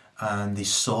enough, and they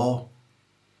saw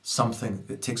something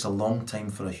that takes a long time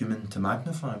for a human to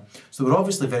magnify. So they were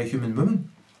obviously very human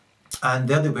women, and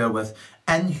there they were with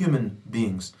inhuman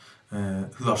beings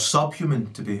who are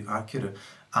subhuman, to be accurate,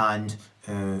 and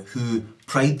who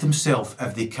pride themselves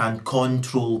if they can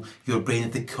control your brain,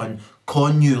 if they can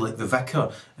con you like the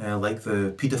vicar, like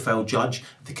the paedophile judge,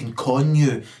 if they can con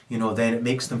you, you know, then it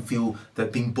makes them feel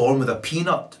that being born with a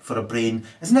peanut for a brain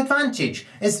is an advantage,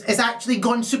 is actually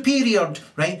gone superior,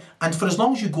 right? And for as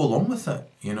long as you go along with it,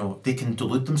 you know, they can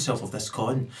delude themselves of this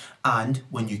con, and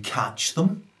when you catch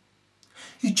them,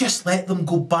 you just let them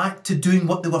go back to doing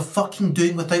what they were fucking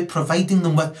doing without providing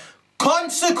them with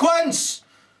consequence!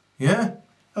 Yeah?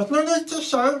 I've no need to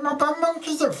shout, my bum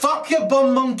monkey's there. Fuck your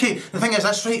bum monkey! The thing is,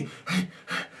 that's right.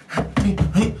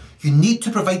 Right. You need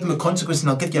to provide them with consequence, and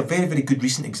I'll give you a very, very good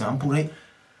recent example, right?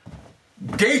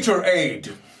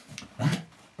 Gatorade.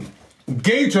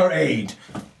 Gatorade.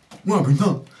 What have we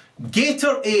done?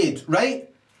 Gatorade, right?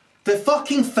 The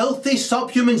fucking filthy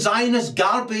subhuman Zionist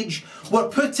garbage, we're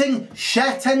putting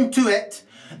shit into it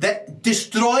that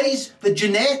destroys the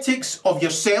genetics of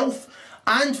yourself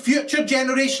and future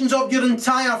generations of your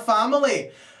entire family.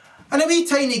 And a wee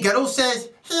tiny girl says,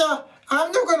 "Here,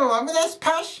 I'm not going along with this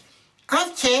pish.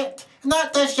 I've checked, and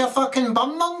that does your fucking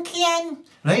bum monkey in."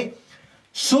 Right?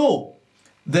 So,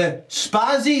 the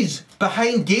spazies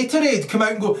behind Gatorade come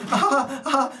out and go, "Ah,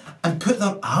 ah," and put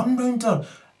their arm round her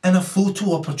in a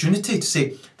photo opportunity to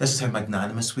say, this is how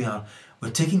magnanimous we are. We're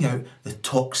taking out the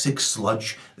toxic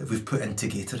sludge that we've put into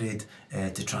Gatorade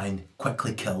to try and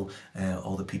quickly kill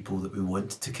all the people that we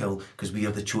want to kill, because we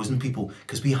are the chosen people,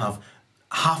 because we have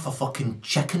half a fucking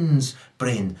chicken's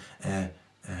brain,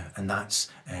 and that's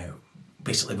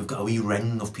basically we've got a wee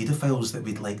ring of paedophiles that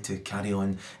we'd like to carry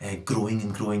on growing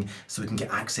and growing so we can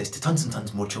get access to tons and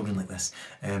tons more children like this.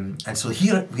 And so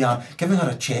here we are giving her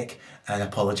a check and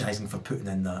apologising for putting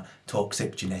in that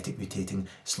toxic, genetic mutating,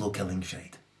 slow killing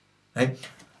shite. Right?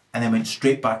 And then went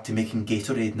straight back to making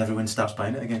Gatorade and everyone starts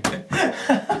buying it again.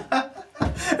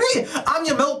 Right, I'm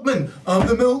your milkman. I'm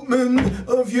the milkman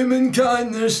of human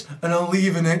kindness, and I'll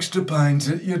leave an extra pint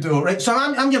at your door. Right, so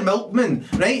I'm your milkman,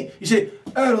 right? You say,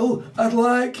 "Erol, I'd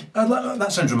like,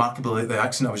 that sounds remarkable, like the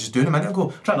accent I was just doing a minute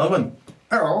ago. Try another one.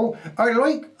 "Erol, I'd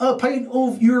like a pint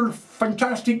of your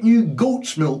fantastic new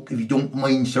goat's milk, if you don't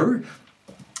mind, sir."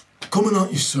 "Coming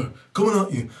at you, sir, coming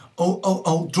at you.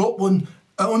 I'll drop one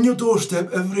on your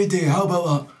doorstep every day, how about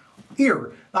that?"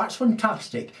 "Here, that's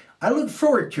fantastic. I look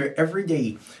forward to it every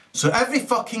day." So every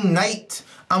fucking night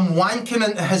I'm wanking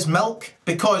into his milk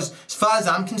because, as far as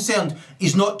I'm concerned,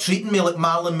 he's not treating me like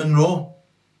Marilyn Monroe.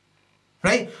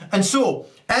 Right? And so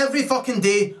every fucking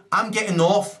day I'm getting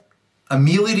off,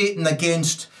 ameliorating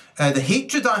against the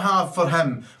hatred I have for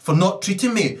him for not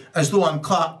treating me as though I'm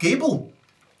Clark Gable.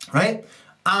 Right?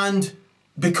 And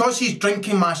because he's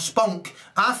drinking my spunk,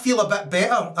 I feel a bit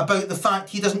better about the fact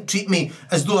he doesn't treat me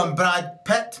as though I'm Brad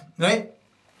Pitt, right?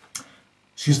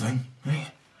 She's thing, right?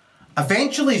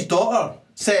 Eventually his daughter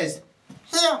says,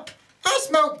 "Here, this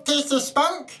milk tastes of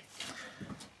spunk."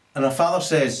 And her father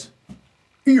says,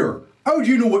 "Here, how do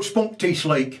you know what spunk tastes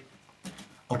like?"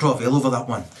 I'll draw a veil over that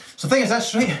one. So the thing is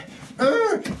this, right?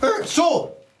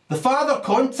 So, the father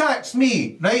contacts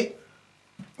me, right?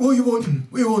 "What are you wanting?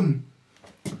 What are you wanting?"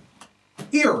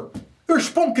 "Here, there's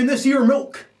spunk in this here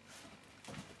milk."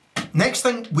 Next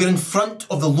thing, we're in front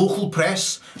of the local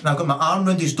press, and I've got my arm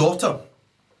around his daughter,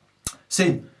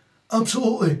 saying,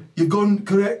 "Absolutely, you've gone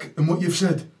correct in what you've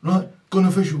said, right? Gone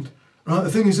official, right?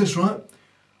 The thing is this, right?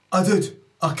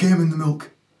 I came in the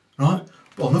milk, right?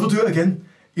 But I'll never do it again.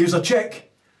 Here's a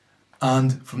cheque,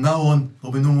 and from now on,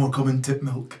 there'll be no more come in tip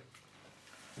milk."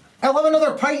 I'll have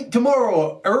another pint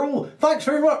tomorrow, Erol. Thanks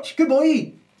very much.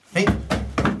 Goodbye. Right?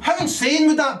 How insane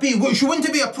would that be? Wouldn't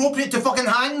it be appropriate to fucking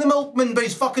hang the milkman by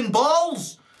his fucking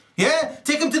balls? Yeah?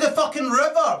 Take him to the fucking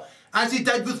river, as he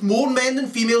did with more men than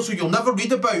females who you'll never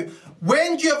read about.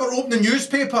 When do you ever open the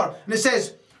newspaper and it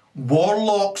says,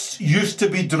 warlocks used to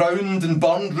be drowned and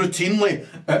burned routinely.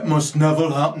 It must never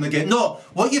happen again. No,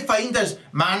 what you find is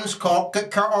man's cock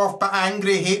got cut off by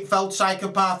angry, hate-filled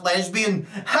psychopath lesbian.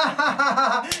 Ha ha ha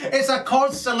ha! It's a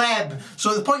cause celeb.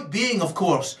 So the point being, of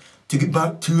course, to get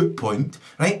back to it point,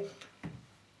 right?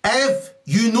 If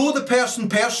you know the person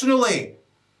personally,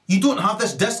 you don't have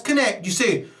this disconnect. You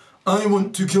say, I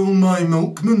want to kill my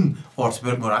milkman. Or to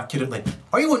put it more accurately,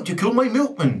 I want to kill my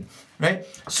milkman. Right?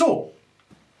 So,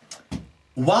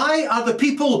 why are the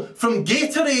people from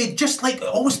Gatorade just like, it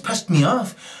always pissed me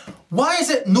off. Why is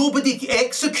it nobody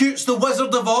executes the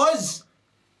Wizard of Oz?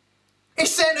 He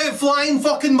sent out flying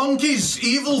fucking monkeys,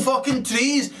 evil fucking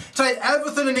trees, tried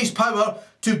everything in his power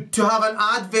to have an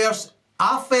adverse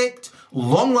affect,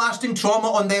 long-lasting trauma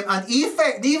on them, and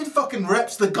effect, he even fucking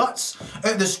rips the guts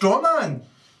out of the straw man.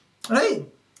 Right?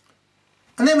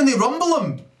 And then when they rumble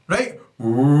him, right?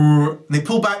 And they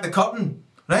pull back the curtain,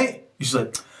 right? He's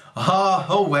like,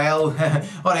 oh well,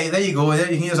 alright, there you go,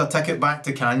 here's a ticket back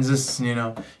to Kansas, you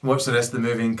know, watch the rest of the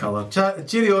movie in colour.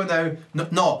 Cheerio now.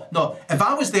 No, if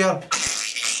I was there,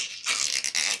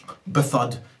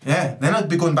 bethud, yeah, then I'd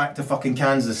be going back to fucking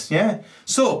Kansas, yeah?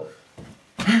 So,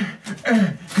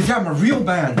 because I'm a real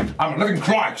man, I'm a living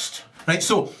Christ. Right,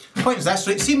 so, the point is this,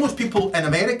 right, see most people in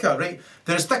America, right,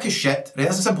 they're as thick as shit, right,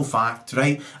 that's a simple fact,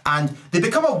 right, and they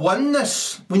become a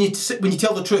oneness when you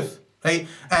tell the truth. Right,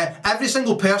 every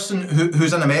single person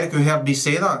who's in America who heard me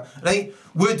say that, right,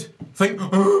 would think,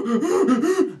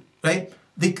 right,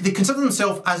 they consider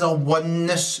themselves as a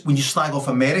oneness when you slag off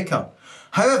America.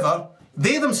 However,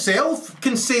 they themselves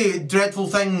can say dreadful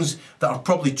things that are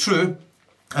probably true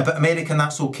about America, and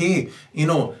that's okay, you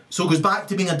know. So it goes back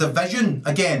to being a division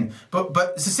again. But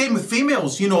it's the same with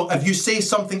females, you know. If you say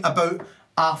something about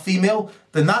a female,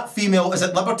 then that female is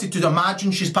at liberty to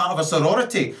imagine she's part of a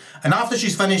sorority. And after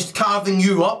she's finished carving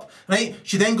you up, right,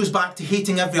 she then goes back to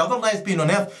hating every other lesbian on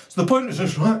earth. So the point is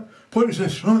this,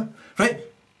 right? Right?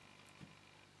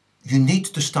 You need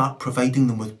to start providing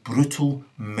them with brutal,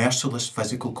 merciless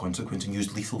physical consequence and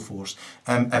use lethal force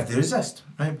if they resist,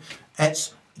 right?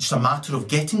 It's just a matter of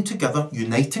getting together,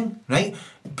 uniting, right?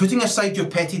 Putting aside your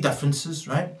petty differences,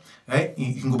 right? Right?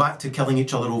 You can go back to killing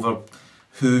each other over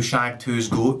who shagged whose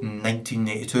goat in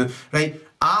 1982, right?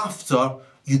 After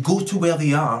you go to where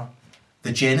they are, the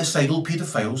genocidal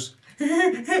paedophiles,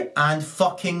 and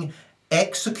fucking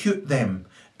execute them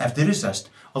if they resist.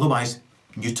 Otherwise,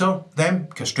 neuter them,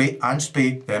 castrate and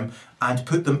spay them, and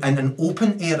put them in an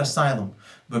open-air asylum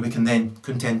where we can then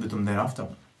contend with them thereafter.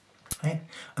 Right?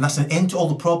 And that's an end to all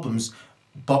the problems.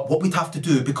 But what we'd have to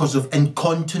do, because of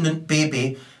incontinent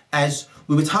baby, is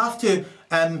we would have to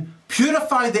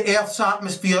purify the Earth's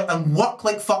atmosphere and work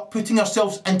like fuck, putting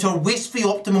ourselves into a waste-free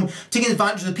optimum, taking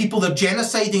advantage of the people that are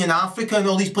genociding in Africa and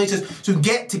all these places, so we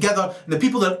get together, and the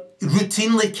people that are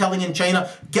routinely killing in China,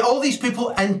 get all these people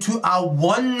into a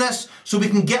oneness so we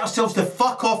can get ourselves to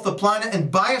fuck off the planet in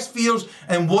biospheres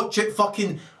and watch it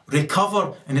fucking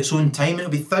recover in its own time.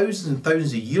 It'll be thousands and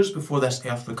thousands of years before this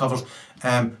Earth recovers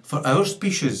for our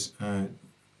species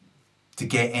to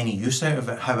get any use out of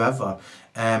it. However,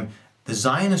 the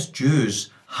Zionist Jews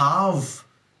have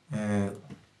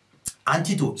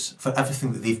antidotes for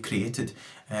everything that they've created.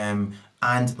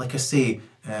 And like I say,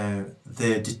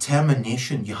 the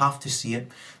determination, you have to see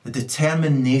it, the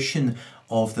determination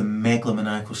of the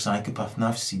megalomaniacal psychopath, and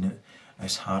I've seen it,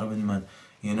 it's harrowing, man.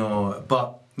 You know,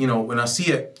 but, you know, when I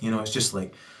see it, you know, it's just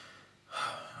like,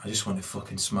 I just want to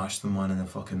fucking smash them one in the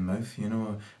fucking mouth, you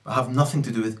know. I have nothing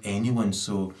to do with anyone,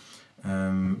 so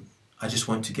I just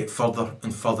want to get further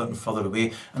and further and further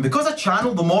away. And because I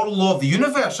channel the moral law of the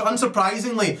universe,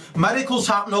 unsurprisingly, miracles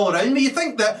happen all around me. You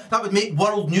think that that would make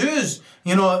world news,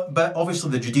 you know, but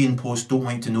obviously the Judean Post don't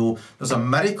want to know there's a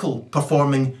miracle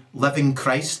performing living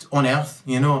Christ on earth,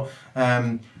 you know.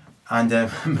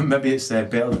 Maybe it's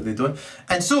better that they don't.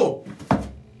 And so,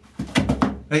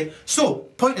 right, so,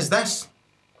 point is this.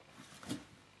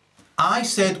 I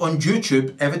said on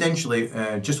Jewtube,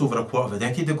 evidentially, just over a quarter of a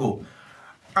decade ago,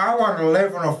 I want to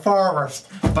live in a forest,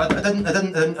 but I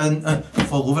didn't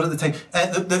fall over at the time.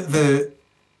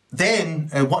 Then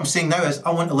what I'm saying now is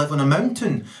I want to live on a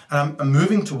mountain, and I'm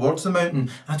moving towards the mountain.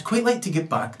 I'd quite like to get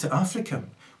back to Africa,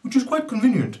 which is quite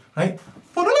convenient, right?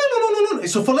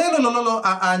 So Folelo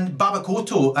and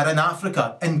Babakoto are in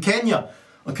Africa, in Kenya.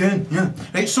 Okay, yeah.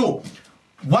 Right, so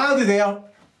while they're there,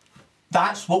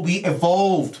 That's what we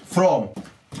evolved from.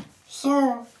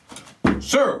 Sir,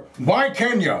 why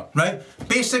Kenya? Right?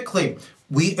 Basically,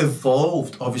 we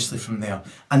evolved, obviously, from there.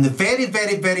 And the very,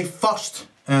 very, very first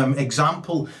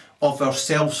example of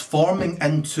ourselves forming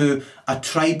into a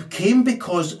tribe came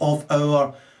because of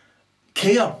our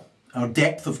care, our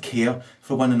depth of care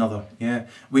for one another. Yeah,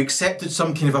 we accepted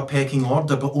some kind of a pecking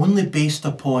order, but only based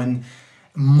upon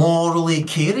morally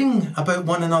caring about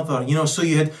one another. You know, so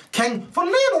you had King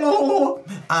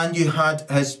and you had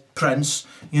his prince,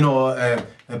 you know,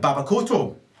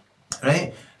 Babakoto,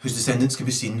 right? Whose descendants can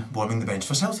be seen warming the bench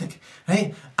for Celtic,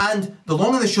 right? And the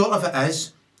long and the short of it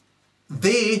is,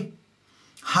 they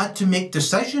had to make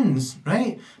decisions,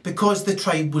 right? Because the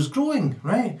tribe was growing,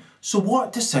 right? So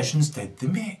what decisions did they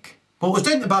make? Well, it was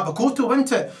down to Babakoto,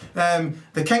 wasn't it?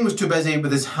 The king was too busy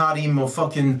with his harem of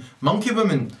fucking monkey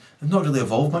women. They've not really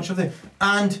evolved much, have they?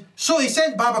 And so he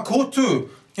sent Babakoto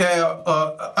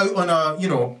out on a, you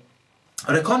know,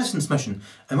 a reconnaissance mission.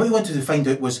 And what he wanted to find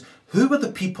out was, who were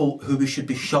the people who we should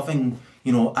be shoving,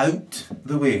 you know, out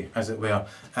the way, as it were,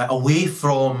 away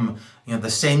from, you know,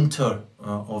 the centre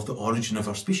of the origin of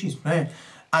our species, right?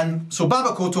 And so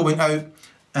Babakoto went out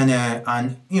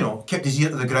and you know, kept his ear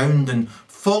to the ground and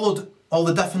followed all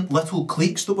the different little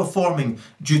cliques that were forming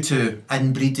due to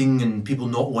inbreeding and people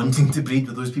not wanting to breed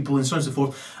with those people and so on and so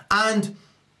forth. And,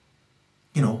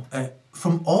 you know,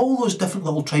 from all those different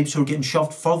little tribes who were getting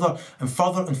shoved further and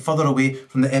further and further away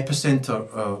from the epicentre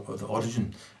of the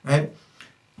origin, right,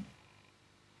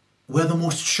 were the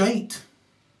most shite.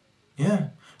 Yeah.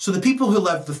 So the people who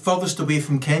live the furthest away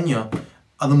from Kenya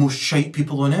are the most shite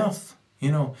people on earth,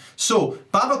 you know. So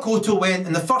Babakoto went,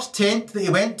 in the first tent that he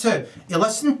went to, he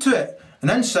listened to it,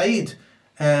 and inside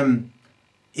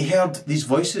he heard these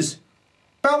voices.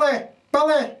 Billy,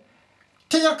 Billy,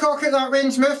 take your cock out that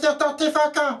range mouth, you dirty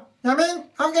fucker. You know what I mean?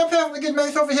 I've got a perfectly good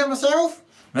mouth over here myself.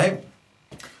 Right?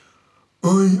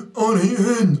 Aye, alright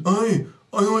then, aye.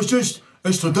 I know it's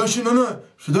tradition, innit?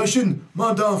 Tradition.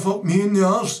 My dad fucked me in the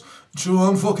arse, so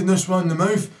I'm fucking this one in the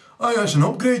mouth. Aye, that's an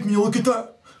upgrade when you look at it.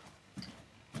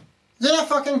 You're a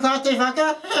fucking party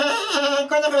fucker.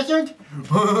 Got a vision.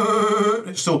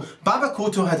 So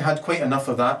Babakoto had had quite enough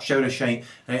of that shower of shite,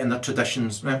 right, in their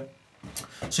traditions, right?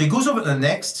 So he goes over to the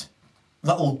next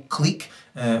little clique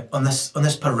on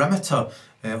this perimeter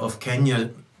of Kenya,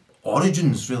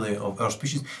 origins really of our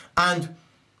species, and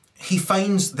he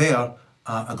finds there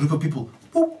a group of people.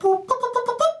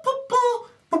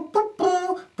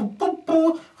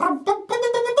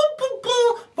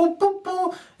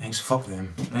 Thanks, fuck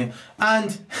them, right?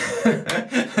 And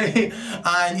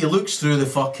and he looks through the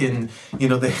fucking, you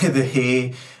know, the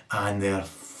hay, and they're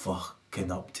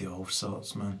fucking up to all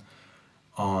sorts, man.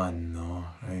 Oh no,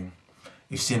 right?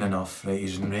 He's seen enough, right?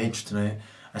 He's enraged, right?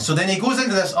 And so then he goes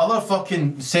into this other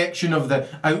fucking section of the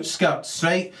outskirts,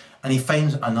 right? And he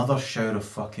finds another shower of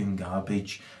fucking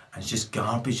garbage. And it's just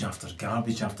garbage after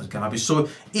garbage after garbage. So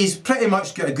he's pretty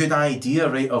much got a good idea,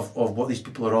 right, of what these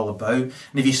people are all about. And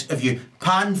if you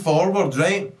pan forward,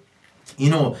 right, you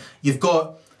know, you've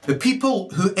got the people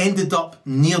who ended up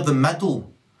near the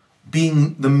middle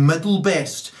being the middle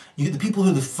best. You get the people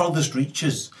who are the furthest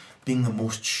reaches being the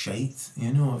most shite,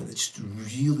 you know. It's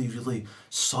really, really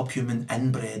subhuman,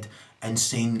 inbred,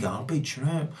 insane garbage,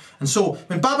 right? And so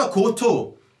when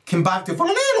Babakoto came back to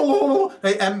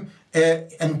right,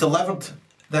 and delivered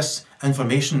this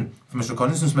information from his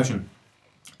reconnaissance mission,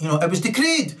 you know, it was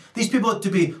decreed these people had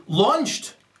to be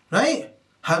launched, right?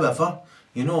 However,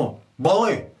 you know,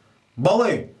 Bully,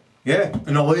 yeah,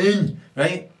 in a lane,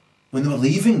 right? When they were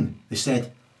leaving, they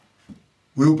said,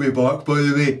 "We'll be back, by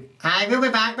the way." Aye, we'll be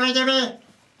back, by the way.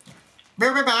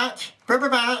 We'll be back. We'll be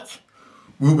back.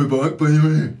 We'll be back, by the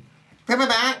way. We'll be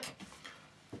back.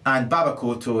 And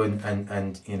Babakoto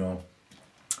and you know,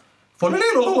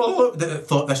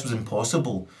 thought this was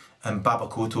impossible, and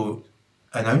Babakoto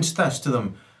announced this to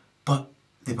them, but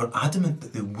they were adamant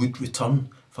that they would return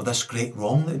for this great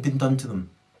wrong that had been done to them.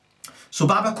 So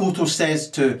Babakoto says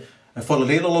to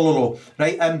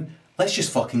right, let's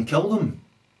just fucking kill them.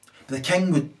 But the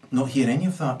king would not hear any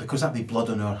of that, because that'd be blood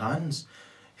on our hands.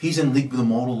 He's in league with the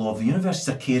moral law of the universe.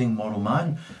 He's a caring moral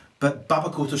man. But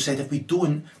Babakoto said, if we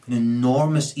don't, an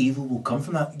enormous evil will come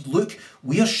from that. Look,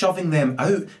 we are shoving them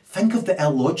out. Think of the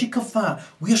illogic of that.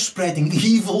 We are spreading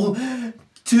evil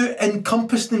to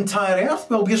encompass the entire earth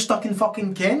while we're stuck in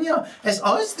fucking Kenya. It's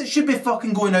us that should be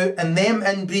fucking going out and them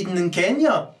inbreeding in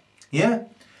Kenya. Yeah?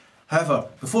 However,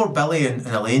 before Billy and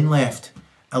Elaine left,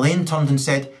 Elaine turned and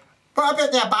said, "What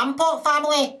about the Bampot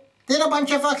family? They're a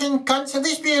bunch of fucking cunts. At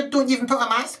least we don't even put a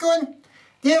mask on.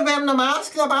 They're wearing a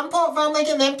mask, the Bampot family,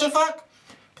 get them to fuck."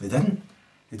 But they didn't.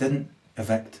 They didn't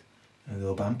evict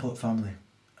the Obamplot family,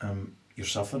 you're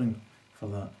suffering for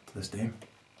that to this day.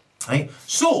 Right?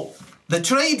 So, the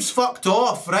tribe's fucked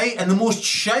off, right? And the most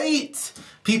shite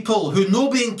people who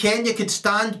nobody in Kenya could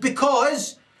stand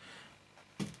because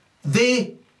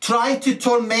they try to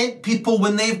torment people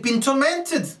when they've been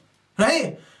tormented,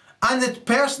 right? And the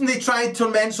person they try to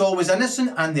torment's always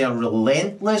innocent, and they're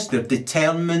relentless, they're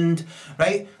determined,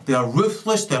 right? They're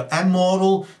ruthless, they're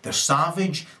immoral, they're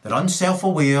savage, they're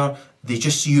unself-aware, they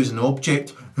just see you as an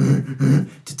object to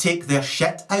take their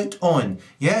shit out on,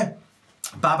 yeah?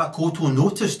 Baba Koto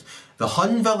noticed the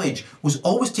Hun village was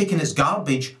always taking its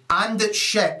garbage and its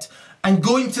shit and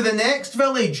going to the next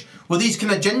village where these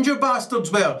kind of ginger bastards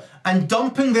were and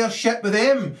dumping their shit with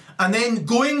them, and then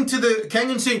going to the king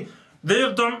and saying,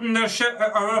 they're dumping their shit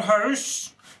at our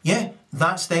house. Yeah,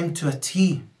 that's them to a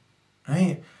T,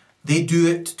 right? They do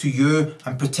it to you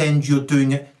and pretend you're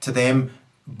doing it to them,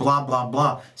 blah, blah,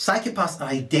 blah. Psychopaths are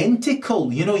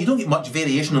identical, you know, you don't get much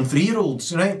variation on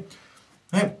 3-year-olds, right?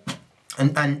 Right.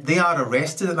 And they are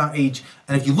arrested at that age.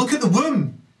 And if you look at the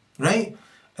womb, right,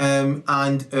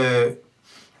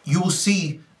 you will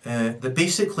see that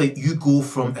basically you go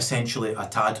from essentially a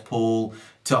tadpole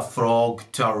to a frog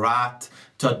to a rat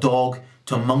to a dog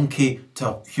to a monkey to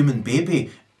a human baby.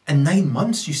 In 9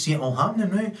 months you see it all happening,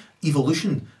 right?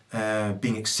 Evolution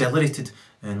being accelerated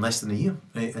in less than a year,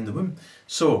 right, in the womb.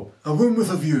 So, a womb with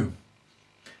a view,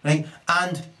 right?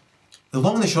 And the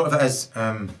long and the short of it is,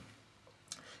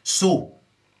 so,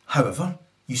 however,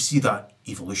 you see that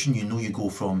evolution, you know you go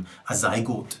from a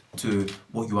zygote to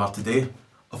what you are today.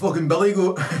 A fucking billy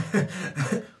goat.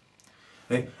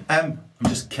 Right, I'm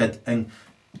just kidding.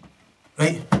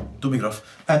 Right, don't be gruff.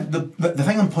 The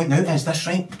thing I'm pointing out is this,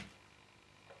 right?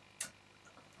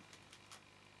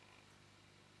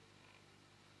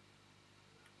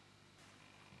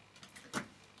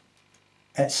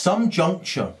 At some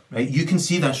juncture, right, you can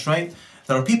see this, right?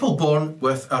 There are people born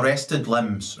with arrested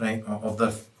limbs, right, of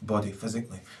their body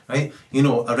physically, right? You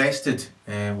know, arrested,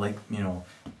 like, you know,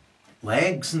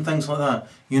 legs and things like that,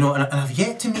 you know, and I've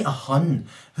yet to meet a Hun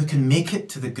who can make it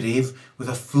to the grave with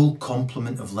a full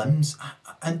complement of limbs.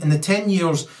 And in the 10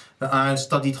 years that I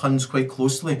studied Huns quite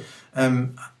closely,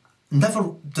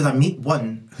 never did I meet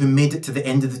one who made it to the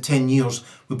end of the 10 years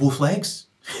with both legs.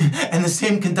 In the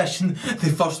same condition they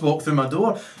first walked through my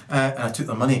door, and I took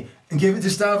their money and gave it to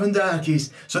starving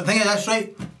darkies. So the thing is this,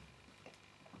 right?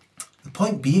 The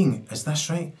point being is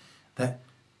this, right? That,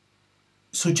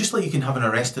 so just like you can have an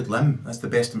arrested limb, that's the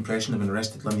best impression of an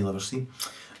arrested limb you'll ever see.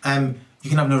 You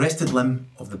can have an arrested limb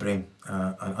of the brain,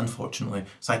 and unfortunately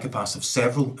psychopaths have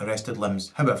several arrested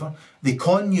limbs. However, they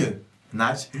con you, and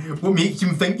that's what makes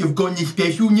them think you've got any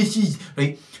specialnesses,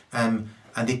 right? And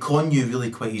they con you really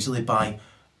quite easily by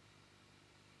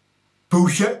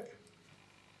bullshit.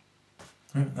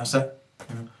 Right, that's it.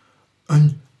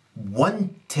 And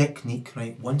one technique,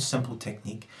 right, one simple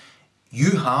technique,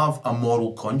 you have a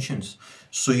moral conscience,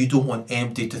 so you don't want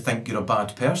anybody to think you're a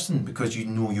bad person because you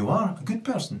know you are a good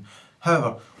person.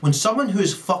 However, when someone who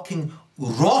is fucking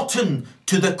rotten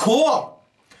to the core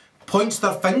points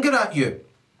their finger at you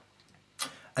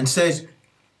and says,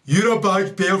 you're a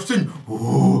bad person,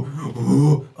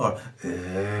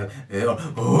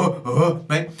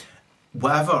 right?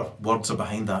 Whatever words are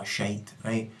behind that shite,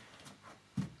 right?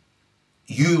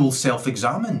 You will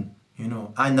self-examine, you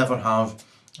know. I never have,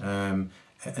 in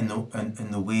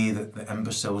the way that the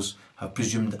imbeciles have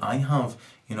presumed I have.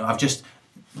 You know, I've just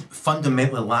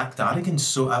fundamentally lacked arrogance,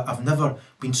 so I've never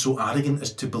been so arrogant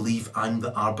as to believe I'm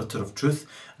the arbiter of truth,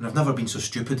 and I've never been so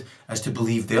stupid as to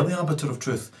believe they're the arbiter of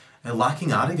truth.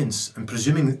 Lacking arrogance and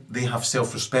presuming they have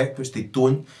self-respect, which they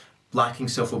don't, lacking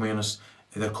self-awareness,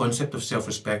 their concept of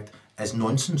self-respect is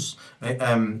nonsense, right?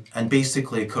 And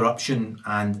basically corruption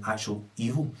and actual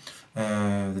evil,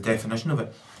 the definition of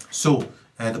it. So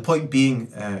the point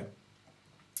being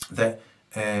that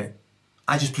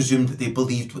I just presumed that they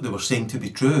believed what they were saying to be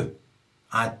true.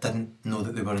 I didn't know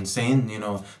that they were insane, you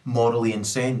know, morally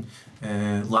insane,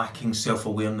 lacking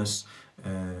self-awareness,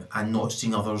 and not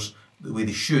seeing others the way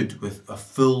they should, with a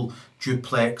full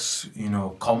duplex, you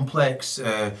know, complex,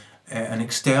 an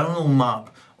external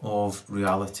map of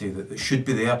reality that should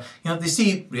be there. You know, they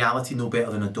see reality no better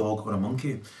than a dog or a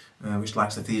monkey, which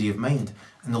lacks the theory of mind.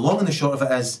 And the long and the short of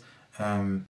it is,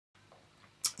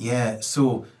 yeah,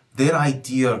 so their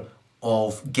idea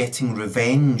of getting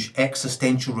revenge,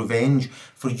 existential revenge,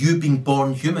 for you being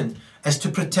born human, is to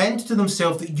pretend to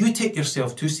themselves that you take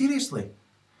yourself too seriously.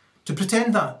 To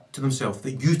pretend that to themselves,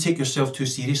 that you take yourself too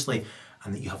seriously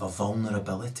and that you have a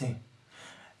vulnerability.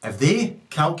 If they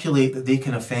calculate that they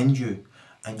can offend you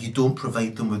and you don't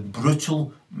provide them with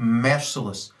brutal,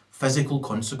 merciless, physical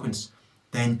consequence,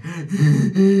 then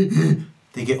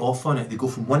they get off on it. They go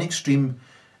from one extreme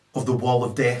of the wall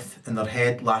of death in their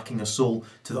head, lacking a soul,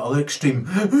 to the other extreme.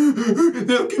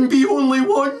 There can be only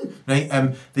one.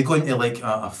 Right? They go into like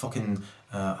a fucking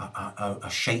a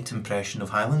shite impression of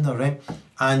Highlander, right?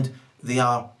 And they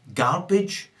are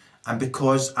garbage. And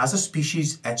because as a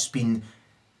species, it's been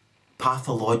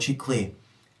pathologically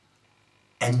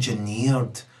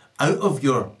engineered out of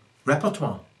your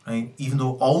repertoire, right? Even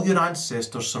though all your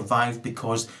ancestors survived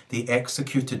because they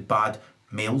executed bad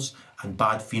males and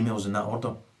bad females in that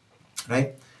order.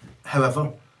 Right?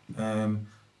 However,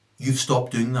 you've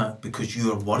stopped doing that because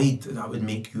you are worried that would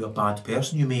make you a bad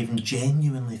person. You may even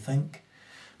genuinely think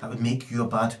that would make you a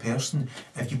bad person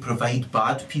if you provide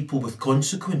bad people with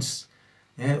consequence.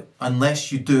 Yeah?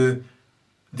 Unless you do,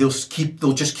 they'll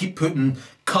just keep putting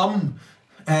cum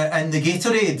in the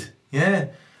Gatorade. Yeah?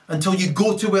 Until you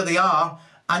go to where they are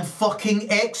and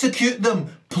fucking execute them,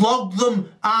 plug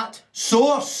them at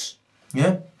source.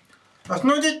 Yeah? That's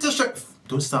not it.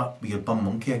 Don't start with your bum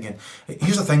monkey again.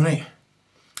 Here's the thing, right?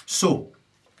 So,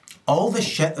 all the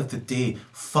shit of the day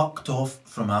fucked off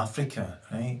from Africa,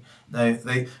 right? Now,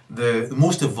 the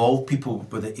most evolved people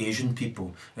were the Asian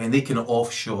people, and they can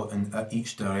offshot in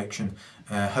each direction.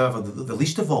 However, the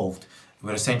least evolved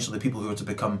were essentially the people who were to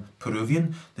become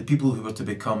Peruvian, the people who were to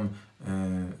become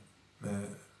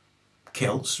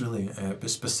Celts, really, but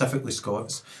specifically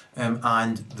Scots,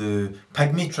 and the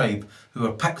Pygmy tribe, who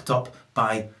were picked up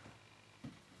by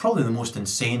probably the most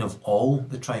insane of all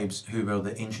the tribes, who were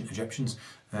the ancient Egyptians,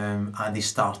 and they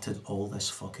started all this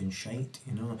fucking shite,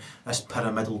 you know, this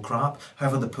pyramidal crap.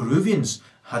 However, the Peruvians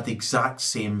had the exact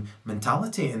same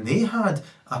mentality, and they had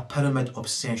a pyramid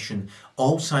obsession.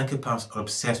 All psychopaths are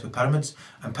obsessed with pyramids,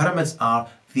 and pyramids are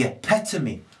the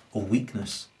epitome of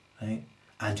weakness, right,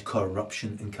 and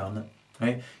corruption incarnate.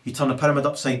 Right? You turn a pyramid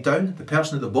upside down, the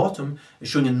person at the bottom is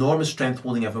showing enormous strength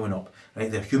holding everyone up.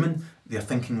 Right? They're human, they're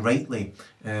thinking rightly,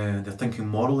 they're thinking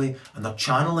morally, and they're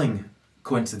channeling,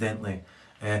 coincidentally,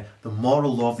 the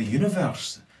moral law of the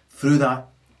universe through that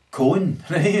cone,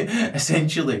 right?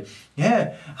 Essentially.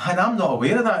 Yeah, and I'm not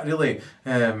aware of that really.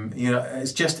 You know,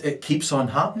 it's just, it keeps on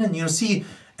happening. You know, see,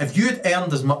 if you had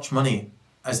earned as much money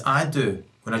as I do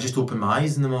when I just open my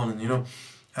eyes in the morning, you know,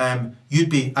 you'd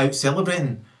be out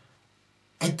celebrating.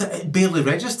 It barely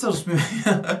registers.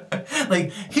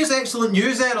 Like, here's excellent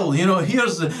news, Erol. You know,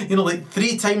 here's, you know, like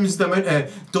 3 times the amount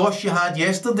of dosh you had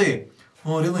yesterday.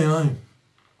 Oh, really? Aye.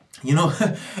 You know,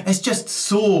 it's just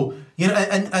so, you know,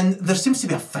 and there seems to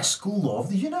be a fiscal law of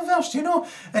the universe, you know,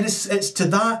 and it's to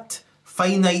that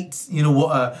finite, you know,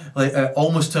 what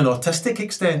almost to an autistic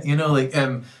extent, you know, like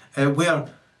where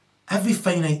every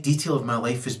finite detail of my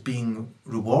life is being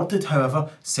rewarded. However,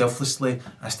 selflessly,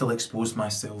 I still expose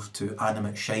myself to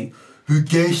animate shite who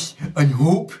guess and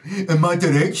hope in my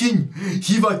direction.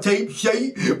 See if I type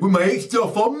shite with my extra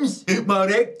thumbs, my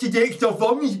erected extra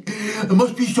thumbs. There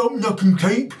must be something I can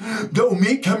type that'll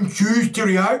make him choose to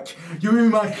react. You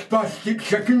with my spastic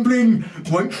chicken brain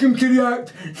wants him to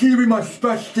react. See with my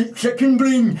spastic chicken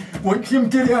brain wants him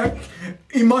to react.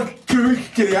 He must choose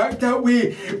to react that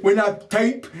way when I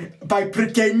type by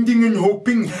pretending and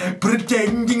hoping,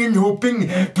 pretending and hoping,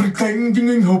 pretending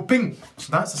and hoping.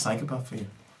 So that's a psychopath for you.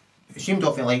 It seemed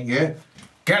awfully like you.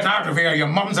 Get out of here, your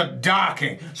mum's a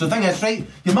darkie. So the thing is, right,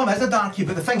 your mum is a darkie,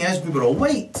 but the thing is, we were all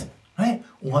white, right?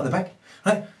 All at the back,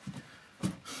 right?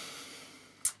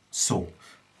 So,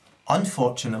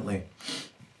 unfortunately,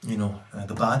 you know,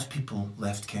 the bad people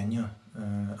left Kenya,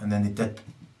 and then they did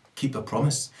keep their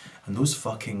promise, and those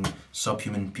fucking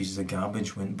subhuman pieces of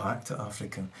garbage went back to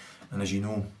Africa, and as you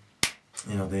know,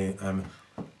 they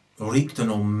wreaked an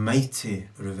almighty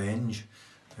revenge.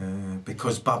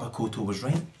 Because Baba Koto was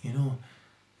right, you know.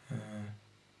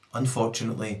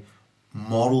 Unfortunately,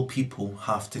 moral people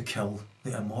have to kill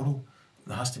the immoral.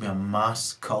 There has to be a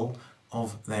mass cull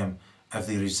of them if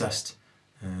they resist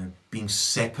being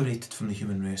separated from the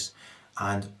human race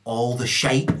and all the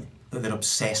shite that they're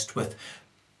obsessed with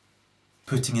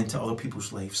putting into other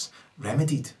people's lives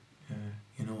remedied,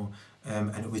 you know,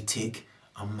 and it would take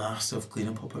a massive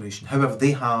clean-up operation. However,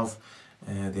 they have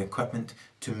the equipment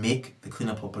to make the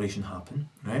clean-up operation happen,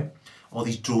 right? All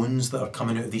these drones that are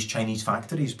coming out of these Chinese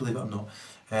factories, believe it or not,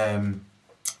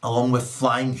 along with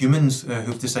flying humans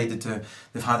who've decided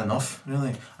they've had enough,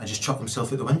 really, and just chuck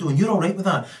themselves out the window, and you're alright with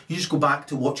that. You just go back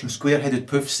to watching square-headed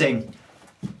poofs saying,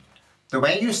 the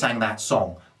way you sang that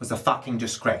song was a fucking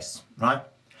disgrace, right?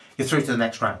 You're through to the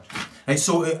next round. Right,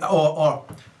 so, or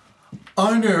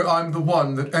I know I'm the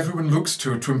one that everyone looks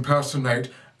to impersonate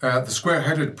the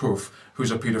square-headed poof who's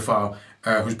a paedophile,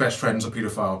 whose best friend's a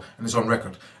paedophile, and is on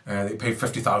record. They paid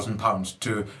 £50,000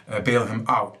 to bail him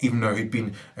out, even though he'd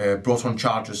been brought on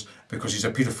charges because he's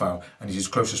a paedophile and he's his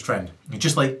closest friend.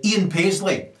 Just like Ian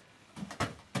Paisley.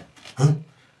 Huh?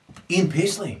 Ian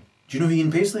Paisley. Do you know who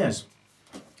Ian Paisley is?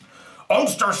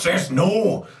 Ulster says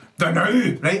no. The now.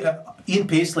 Right? Ian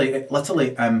Paisley,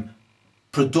 literally,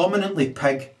 predominantly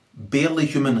pig, barely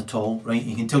human at all, right?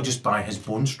 You can tell just by his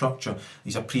bone structure.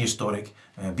 He's a prehistoric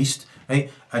beast, right?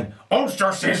 And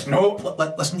Ulster says no.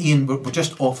 Listen, Ian, we're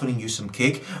just offering you some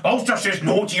cake. Ulster says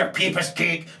no to your papist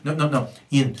cake. No,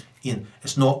 Ian,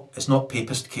 it's not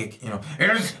papist cake, you know. It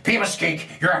is papist cake.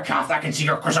 You're a Catholic, I can see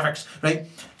your crucifix. Right?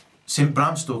 St.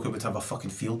 Bram Stoker would have a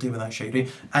fucking field day with that shit, right?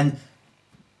 And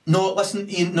no, listen,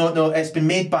 Ian, no, it's been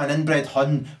made by an inbred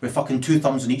Hun with fucking 2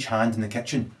 thumbs in each hand in the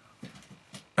kitchen.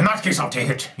 In that case, I'll take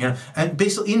it. You know, and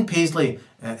basically Ian Paisley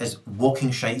is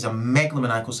walking shite. He's a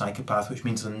megalomaniacal psychopath, which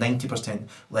means there's a 90%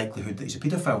 likelihood that he's a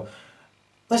paedophile.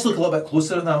 Let's look a little bit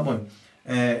closer at that one.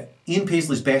 Ian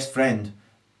Paisley's best friend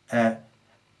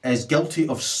is guilty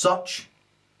of such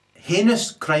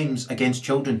heinous crimes against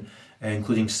children,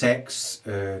 including sex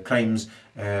crimes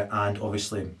and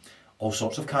obviously all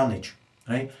sorts of carnage,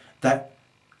 right? That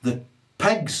the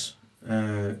pigs,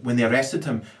 when they arrested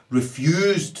him,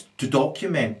 refused to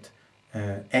document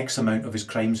X amount of his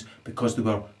crimes because they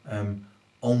were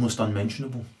almost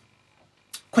unmentionable.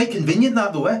 Quite convenient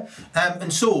that though, eh?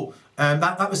 And so,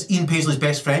 that was Ian Paisley's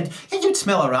best friend. Yeah, you'd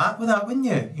smell a rat with that, wouldn't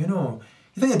you? You know,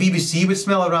 you think the BBC would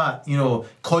smell a rat, you know,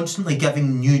 constantly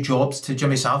giving new jobs to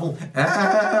Jimmy Savile?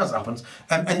 As happens.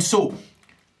 And so,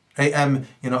 right,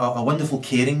 you know, a wonderful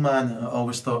caring man, I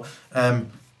always thought.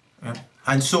 And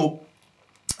so,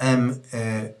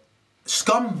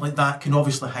 scum like that can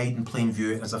obviously hide in plain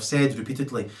view, as I've said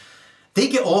repeatedly. They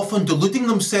get off on deluding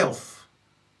themselves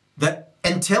that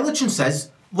intelligence is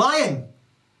lying,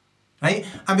 right?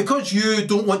 And because you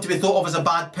don't want to be thought of as a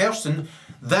bad person,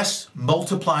 this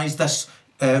multiplies this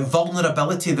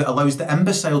vulnerability that allows the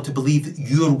imbecile to believe that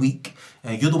you're weak.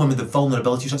 You're the one with the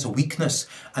vulnerability, so it's a weakness.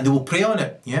 And they will prey on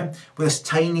it, yeah? With this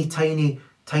tiny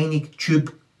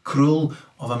tube cruel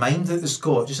of a mind that it's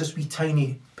got, just this wee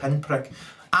tiny pinprick.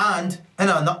 And in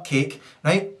a nutcake,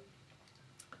 right,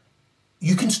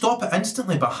 you can stop it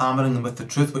instantly by hammering them with the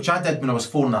truth, which I did when I was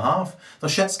 4.5. Their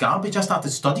shit's garbage. I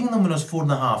started studying them when I was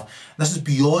 4.5. This is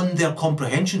beyond their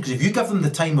comprehension, because if you give them the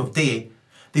time of day,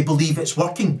 they believe it's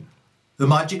working. The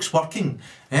magic's working.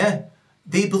 Yeah?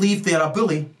 They believe they're a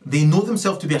bully. They know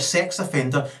themselves to be a sex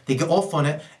offender. They get off on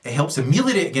it. It helps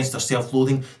ameliorate against their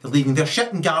self-loathing. They're leaving their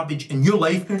shit and garbage in your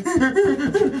life.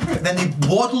 Then they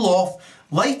waddle off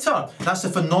lighter. That's the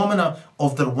phenomena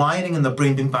of their wiring in their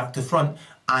brain being back to front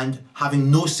and having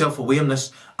no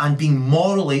self-awareness and being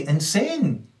morally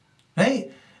insane.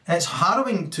 Right? And it's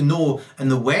harrowing to know in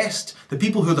the West, the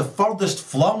people who are the furthest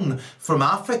flung from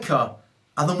Africa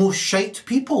are the most shite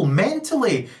people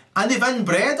mentally. And they've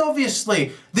inbred,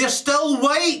 obviously. They're still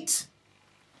white.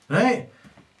 Right?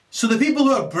 So the people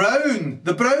who are brown,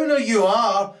 the browner you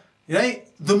are, right,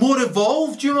 the more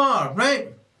evolved you are,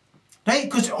 right? Right?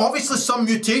 Because obviously some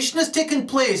mutation has taken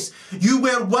place. You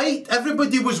were white,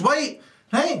 everybody was white,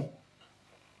 right?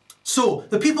 So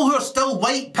the people who are still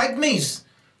white pygmies,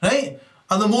 right,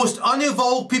 are the most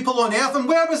unevolved people on earth. And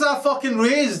where was I fucking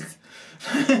raised?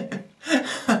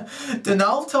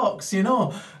 Denal talks, you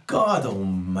know. God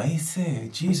almighty,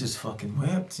 Jesus fucking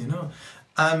wept, you know.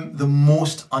 The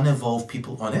most unevolved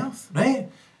people on earth, right?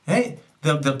 Right?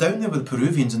 They're down there with the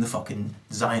Peruvians and the fucking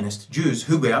Zionist Jews,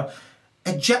 who were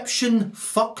Egyptian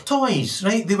fuck toys,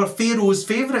 right? They were Pharaoh's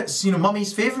favourites, you know,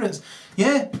 mummy's favourites.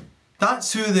 Yeah,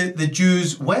 that's who the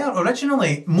Jews were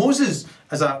originally. Moses,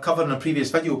 as I covered in a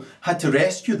previous video, had to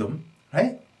rescue them,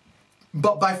 right?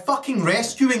 But by fucking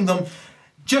rescuing them,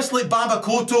 just like Baba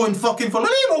Koto and fucking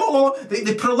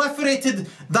they proliferated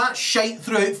that shite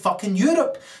throughout fucking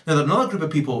Europe. Now there's another group of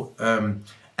people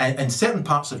in certain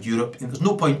parts of Europe, and there's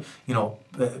no point, you know,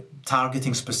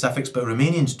 targeting specifics, but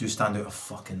Romanians do stand out a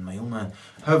fucking mile, man.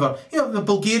 However, you know, the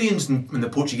Bulgarians and the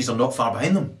Portuguese are not far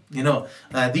behind them, you know.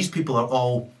 These people are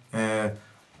all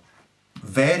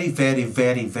very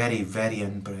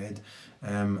inbred.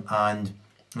 And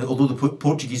although the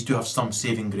Portuguese do have some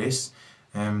saving grace,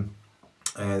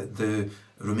 the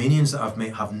Romanians that I've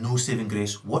met have no saving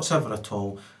grace whatsoever at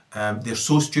all. They're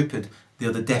so stupid,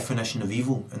 they're the definition of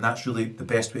evil, and that's really the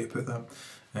best way to put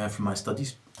that from my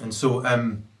studies. And so,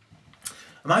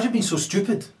 imagine being so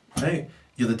stupid, right?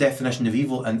 You're the definition of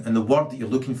evil, and the word that you're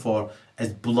looking for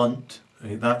is blunt,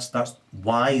 right? That's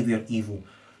why they're evil.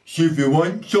 So if you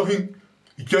want something,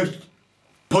 you just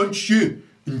punch you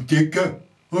and take it,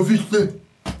 obviously.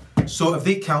 So if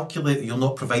they calculate that you'll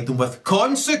not provide them with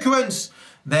consequence,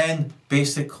 then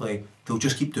basically they'll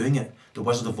just keep doing it. The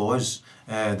Wizard of Oz,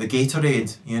 the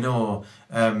Gatorade, you know,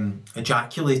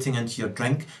 ejaculating into your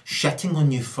drink, shitting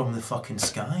on you from the fucking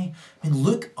sky. I mean,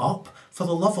 look up, for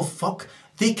the love of fuck.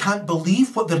 They can't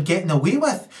believe what they're getting away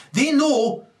with. They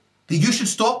know that you should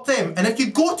stop them. And if you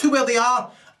go to where they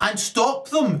are and stop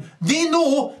them, they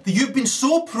know that you've been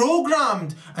so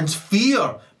programmed and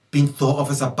fear being thought of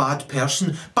as a bad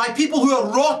person by people who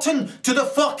are rotten to the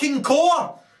fucking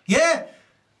core. Yeah?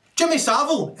 Jimmy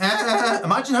Savile,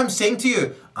 imagine him saying to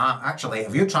you, actually,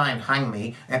 if you try and hang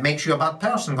me, it makes you a bad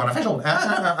person, gone official.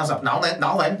 As a, now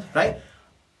then, right?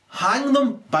 Hang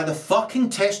them by the fucking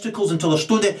testicles until they're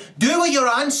stoned dead. Do what your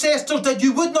ancestors did.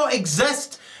 You would not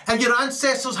exist if your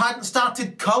ancestors hadn't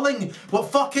started culling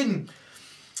what fucking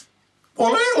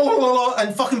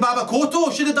and fucking Baba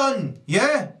Koto should have done.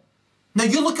 Yeah? Now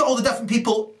you look at all the different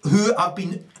people who have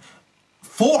been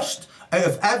forced out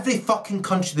of every fucking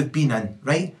country they've been in,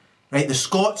 right? Right, the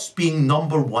Scots being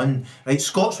 #1, right?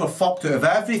 Scots were fucked out of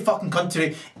every fucking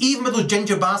country, even with those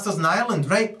ginger bastards in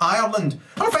Ireland, right? Ireland.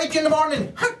 I'll fight you in the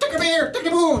morning. Tick a beer, tick a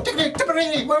boo, tick a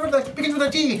tipperary, whatever that begins with a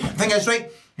T. Thing is,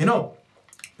 right, you know,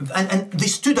 and they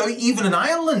stood out even in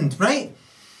Ireland, right?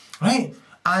 Right?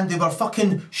 And they were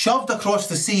fucking shoved across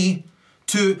the sea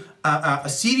to a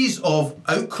series of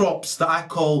outcrops that I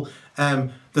call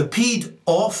the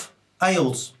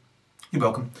paedophile-borne. You're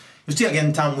welcome. You'll see it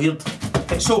again, damn weird.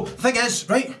 So, the thing is,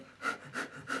 right,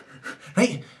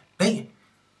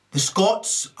 the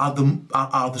Scots are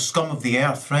the scum of the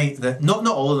earth, right? Not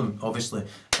all of them, obviously,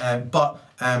 but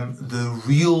the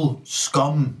real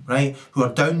scum, right, who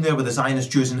are down there with the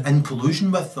Zionist Jews and in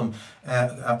collusion with them,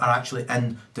 are actually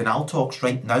in denial talks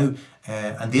right now.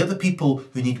 And they're the people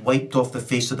who need wiped off the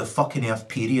face of the fucking earth,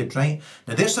 period, right?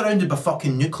 Now they're surrounded by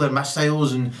fucking nuclear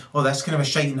missiles and all this kind of a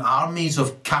shite, and armies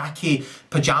of khaki,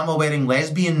 pyjama wearing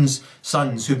lesbians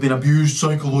sons who've been abused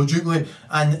psychologically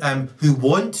and who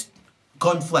want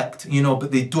conflict, you know,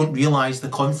 but they don't realise the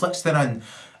conflicts they're in.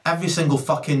 Every single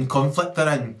fucking conflict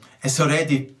they're in is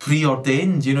already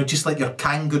preordained, you know, just like your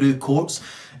kangaroo courts,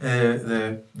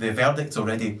 the verdict's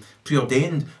already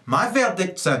preordained. My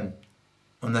verdict's in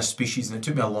on this species, and it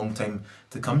took me a long time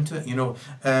to come to it, you know,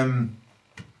 and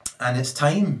it's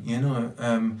time, you know,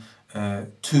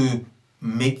 to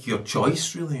make your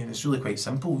choice, really, and it's really quite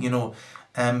simple, you know.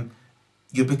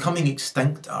 You're becoming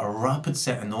extinct at a rapid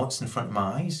set of knots in front of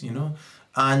my eyes, you know,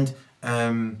 and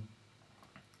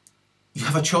you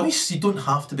have a choice. You don't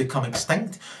have to become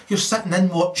extinct. You're sitting in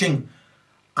watching.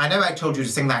 I know I told you to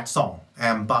sing that song,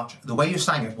 but the way you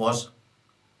sang it was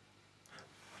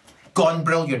gone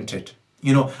brillianted.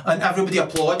 You know, and everybody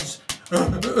applauds.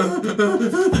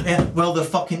 Yeah, well, they're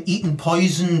fucking eating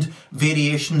poisoned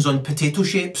variations on potato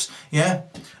shapes, yeah?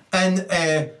 And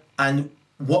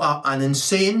what an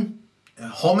insane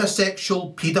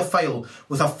homosexual paedophile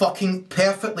with a fucking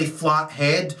perfectly flat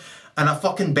head and a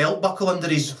fucking belt buckle under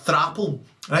his thrapple,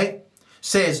 right?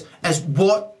 Says is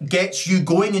what gets you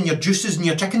going in your juices and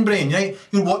your chicken brain, right?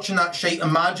 You're watching that shite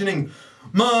imagining,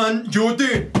 man,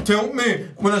 Jody, tell me,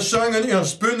 when I sang into a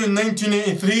spoon in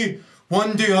 1983,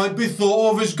 one day I'd be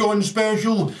thought of as gone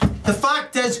special. The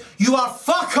fact is, you are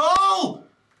fuck all!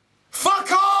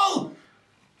 Fuck all!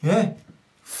 Yeah.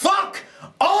 Fuck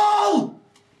all!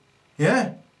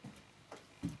 Yeah.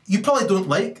 You probably don't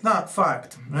like that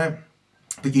fact, right?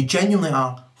 But you genuinely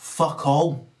are fuck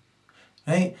all.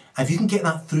 Right? If you can get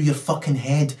that through your fucking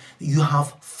head, that you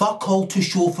have fuck all to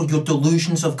show for your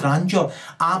delusions of grandeur,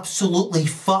 absolutely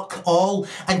fuck all,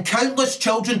 and countless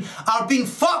children are being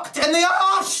fucked in the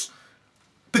arse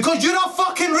because you're a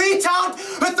fucking retard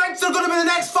who thinks they're going to be the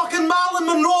next fucking Marilyn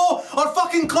Monroe or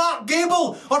fucking Clark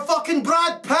Gable or fucking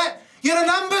Brad Pitt. You're an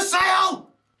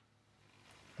imbecile!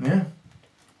 Yeah.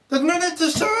 There's no need to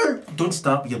sir. Don't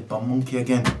start with your bum monkey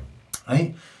again,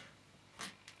 right?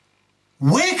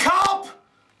 Wake up!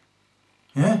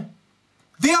 Yeah?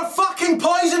 They are fucking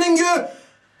poisoning you!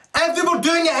 If they were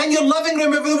doing it in your living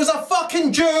room, if there was a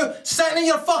fucking Jew sitting in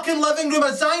your fucking living room,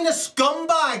 a Zionist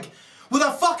scumbag with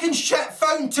a fucking shit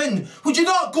fountain, would you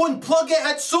not go and plug it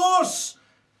at source?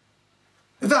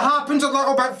 If it happens a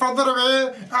little bit further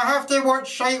away, I have to watch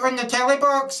shite on the telly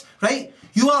box, right?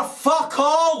 You are fuck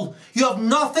all! You have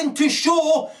nothing to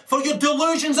show for your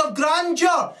delusions of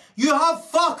grandeur! You have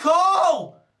fuck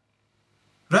all!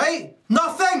 Right?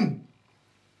 Nothing!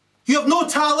 You have no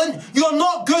talent, you're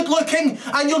not good looking,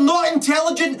 and you're not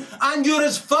intelligent, and you're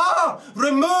as far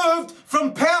removed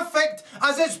from perfect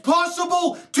as it's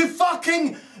possible to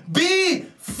fucking be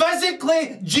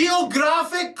physically,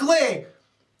 geographically,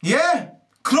 yeah?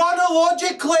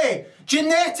 Chronologically,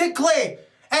 genetically,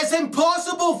 It's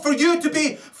impossible for you to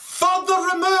be further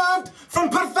removed from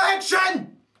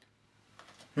perfection.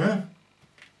 Yeah.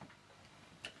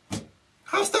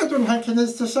 I still don't think it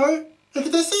is to show. You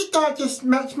could see that just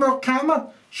much more calmer.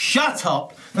 Shut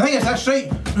up. The thing is, that's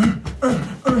right.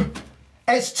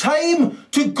 It's time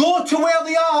to go to where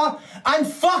they are and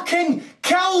fucking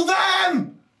kill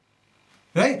them.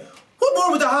 Right? What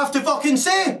more would I have to fucking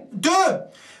say? Do?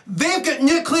 They've got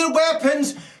nuclear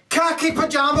weapons, khaki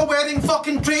pajama wearing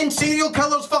fucking trained serial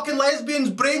killers, fucking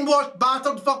lesbians, brainwashed,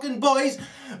 battered fucking boys,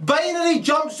 binary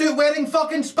jumpsuit wearing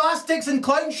fucking spastics and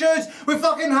clown shoes with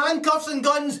fucking handcuffs and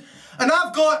guns, and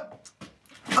I've not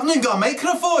even got a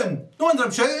microphone. No wonder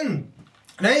I'm shouting.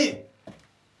 Right?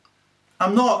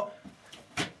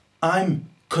 I'm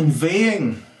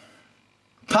conveying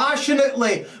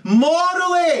passionately,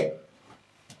 morally.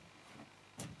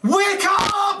 Wake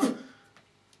up!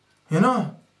 You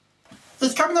know?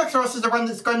 He's coming across as the one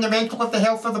that's going to mental if the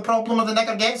health of the problem or the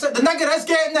nigger gets it. The nigger is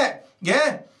getting it!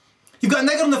 Yeah? You've got a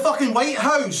nigger in the fucking White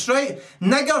House, right?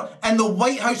 Nigger in the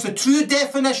White House, the true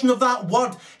definition of that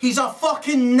word. He's a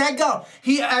fucking nigger.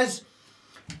 He is...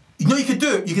 You know what you could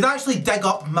do? You could actually dig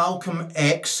up Malcolm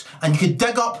X and you could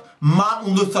dig up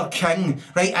Martin Luther King,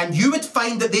 right? And you would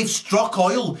find that they've struck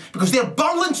oil because they're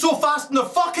burling so fast in their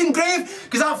fucking grave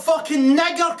because that fucking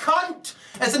nigger cunt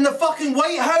is in the fucking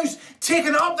White House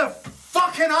taking up the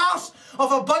fucking arse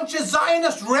of a bunch of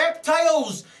Zionist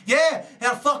reptiles. Yeah,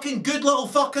 her fucking good little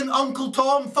fucking Uncle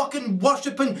Tom fucking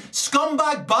worshipping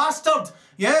scumbag bastard.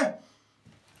 Yeah?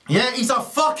 Yeah, he's a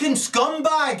fucking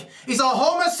scumbag. He's a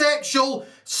homosexual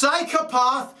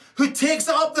psychopath who takes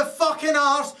it up the fucking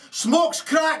arse, smokes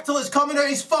crack till it's coming out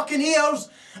his fucking ears,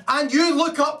 and you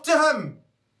look up to him.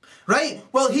 Right?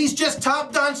 Well, he's just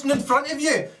tap dancing in front of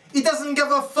you. He doesn't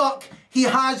give a fuck. He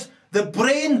has the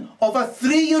brain of a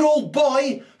 3-year-old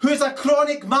boy who's a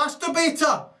chronic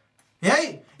masturbator.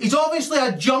 Right? He's obviously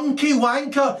a junkie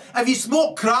wanker. If you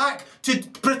smoke crack to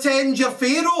pretend you're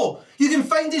Pharaoh, you can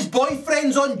find his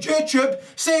boyfriends on Jewtube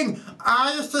saying,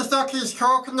 I used to suck his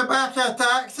cock in the back of a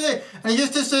taxi, and he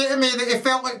used to say to me that he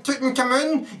felt like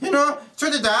Tutankhamun, you know, so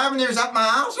did I when he was up my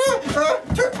arse.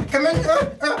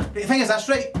 The thing is, that's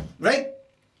right, right?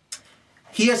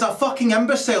 He is a fucking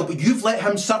imbecile, but you've let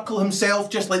him circle himself,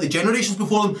 just like the generations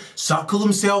before him, circle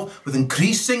himself with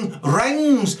increasing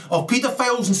rings of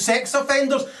paedophiles and sex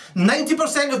offenders.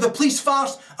 90% of the police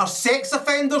farce are sex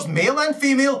offenders, male and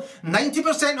female.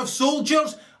 90% of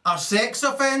soldiers are sex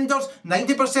offenders.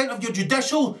 90% of your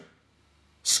judicial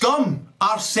scum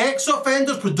are sex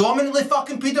offenders, predominantly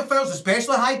fucking paedophiles,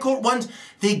 especially high court ones.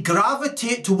 They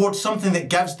gravitate towards something that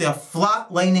gives their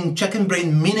flat-lining chicken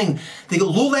brain meaning. They got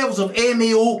low levels of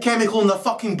MAO chemical in their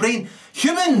fucking brain.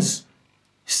 Humans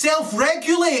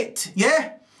self-regulate,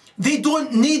 yeah? They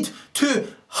don't need to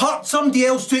hurt somebody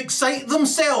else to excite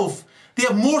themselves. They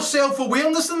have more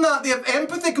self-awareness than that. They have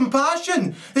empathy,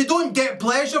 compassion. They don't get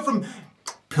pleasure from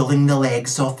pulling the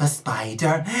legs off a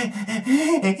spider.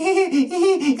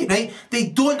 Right? They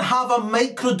don't have a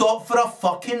microdot for a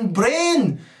fucking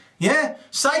brain. Yeah?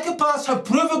 Psychopaths have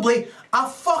provably a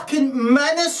fucking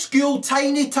minuscule,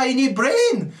 tiny, tiny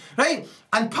brain. Right?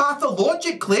 And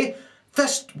pathologically,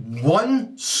 this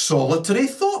one solitary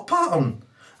thought pattern.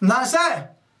 And that's it.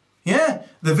 Yeah?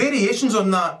 The variations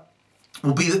on that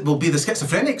will be the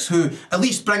schizophrenics who at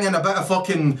least bring in a bit of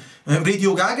fucking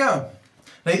Radio Gaga.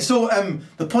 Right, so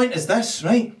the point is this,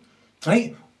 right?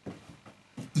 Right?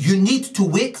 You need to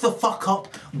wake the fuck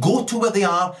up, go to where they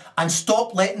are, and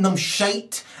stop letting them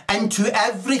shite into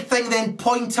everything, then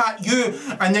point at you,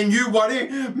 and then you worry,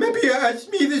 maybe it's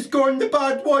me that's gone the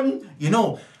bad one. You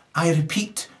know, I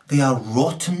repeat, they are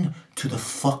rotten to the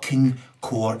fucking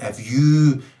core. If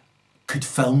you could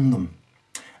film them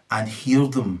and hear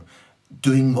them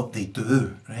doing what they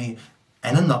do, right?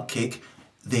 In a nutcake,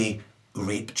 they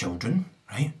rape children.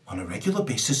 Right? On a regular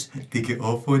basis, they get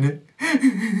off on it.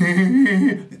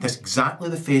 That's exactly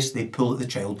the face they pull at the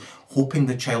child, hoping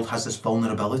the child has this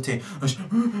vulnerability, this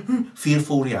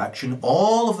fearful reaction.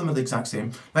 All of them are the exact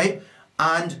same, right?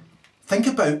 And think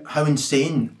about how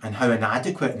insane and how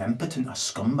inadequate and impotent a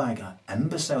scumbag, an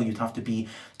imbecile you'd have to be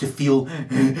to feel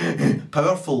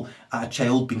powerful at a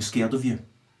child being scared of you.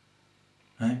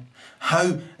 Right?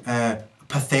 How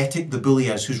pathetic the bully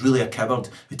is, who's really a coward,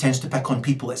 who tends to pick on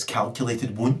people it's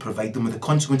calculated won't provide them with the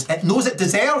consequence it knows it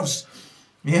deserves.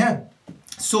 Yeah.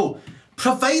 So,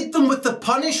 provide them with the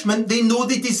punishment they know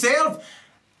they deserve.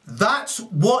 That's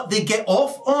what they get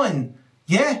off on.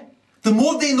 Yeah? The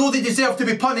more they know they deserve to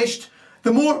be punished,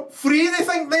 the more free they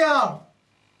think they are.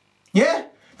 Yeah?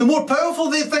 The more powerful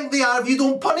they think they are if you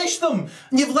don't punish them.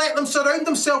 And you've let them surround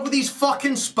themselves with these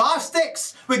fucking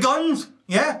spastics with guns.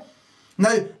 yeah?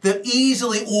 Now, they're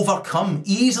easily overcome,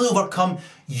 easily overcome.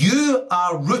 You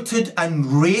are rooted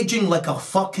and raging like a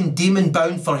fucking demon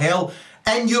bound for hell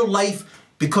in your life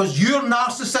because you're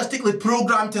narcissistically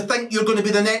programmed to think you're going to be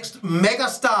the next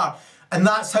megastar. And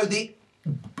that's how they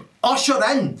usher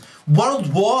in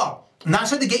world war. And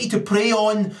that's how they get you to prey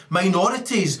on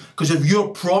minorities because of your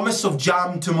promise of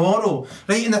jam tomorrow.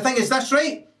 Right, and the thing is this,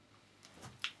 right?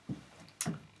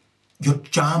 Your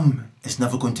jam is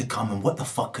never going to come, and what the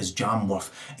fuck is jam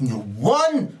worth? In your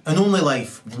one and only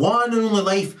life,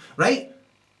 right?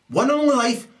 One and only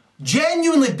life,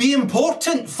 genuinely be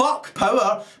important. Fuck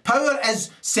power. Power is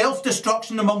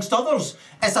self-destruction amongst others.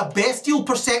 It's a bestial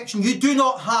perception you do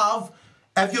not have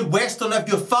if you're Western, if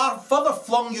you're further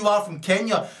flung you are from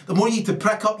Kenya, the more you need to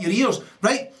prick up your ears,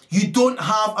 right? You don't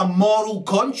have a moral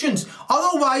conscience.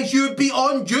 Otherwise you'd be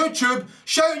on YouTube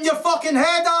shouting your fucking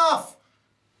head off.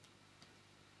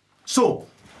 So,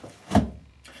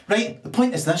 right, the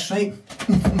point is this, right?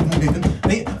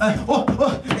 Right,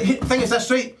 thing is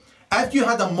this, right? If you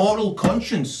had a moral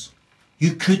conscience,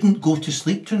 you couldn't go to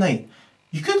sleep tonight.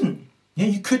 You couldn't. Yeah,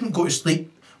 you couldn't go to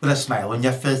sleep with a smile on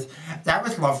your face. That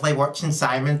was lovely watching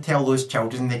Simon tell those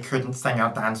children they couldn't sing or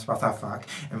dance with a fuck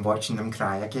and watching them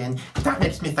cry again. That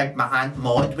makes me think my Aunt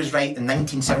Maud was right in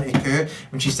 1972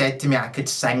 when she said to me I could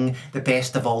sing the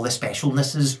best of all the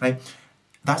specialnesses, right?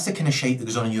 That's the kind of shite that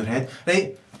goes on in your head,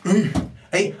 right?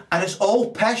 Right? And it's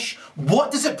all pish. What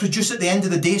does it produce at the end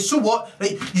of the day? So what?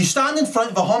 Right? You stand in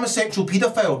front of a homosexual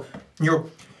paedophile and you're,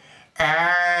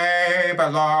 I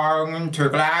belong to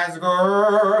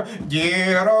Glasgow,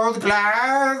 dear old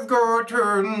Glasgow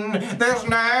town. There's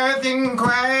nothing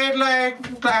quite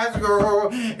like Glasgow,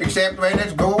 except when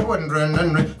it's going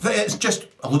running. It's just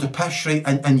a load of pish, right?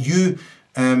 And you,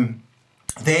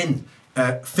 then,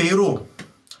 Pharaoh,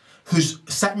 who's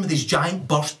sitting with his giant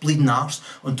burst bleeding arse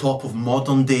on top of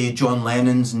modern day John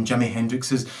Lennon's and Jimi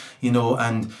Hendrix's, you know,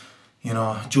 and, you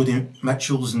know, Jodi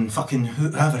Mitchell's and fucking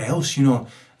whoever else, you know,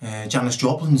 Janis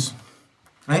Joplin's,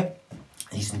 right?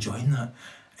 And he's enjoying that.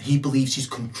 He believes he's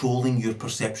controlling your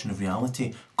perception of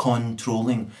reality.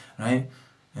 Controlling, right?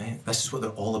 Right? This is what they're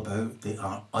all about. They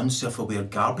are unself-aware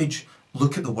garbage.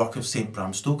 Look at the work of St.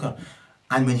 Bram Stoker.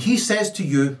 And when he says to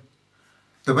you,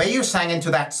 the way you sang into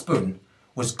that spoon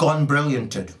was gone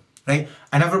brillianted, right?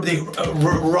 And everybody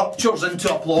ruptures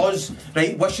into applause,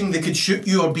 right? Wishing they could shoot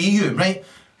you or be you, right?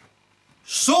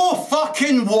 So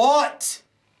fucking what?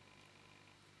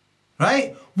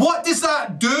 Right? What does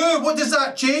that do? What does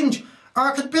that change?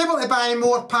 I could be able to buy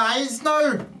more pies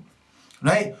now.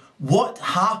 Right? What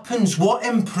happens? What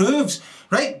improves?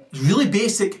 Right? It's really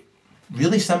basic,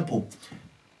 really simple.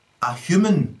 A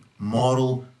human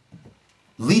moral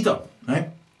leader,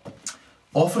 right,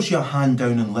 offers you a hand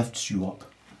down and lifts you up,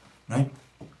 right?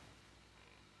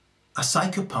 A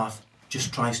psychopath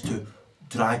just tries to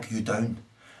drag you down.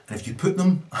 And if you put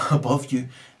them above you,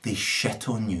 they shit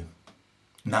on you.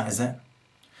 And that is it.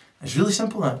 It's really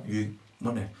simple, that. You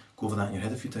want to go over that in your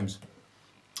head a few times.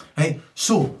 Right?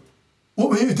 So, what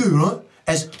we need to do, right,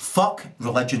 is fuck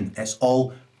religion. It's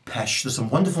all pish. There's some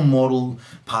wonderful moral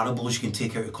parables you can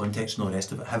take out of context and all the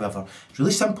rest of it. However, it's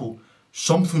really simple.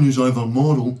 Something is either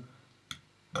moral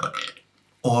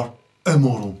or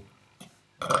immoral.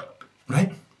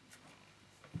 Right?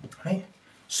 Right?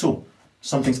 So,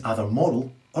 something's either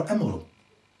moral or immoral.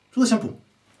 It's really simple.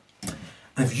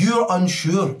 And if you're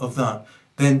unsure of that,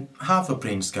 then have a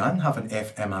brain scan, have an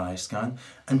fMRI scan,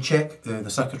 and check the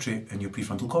circuitry in your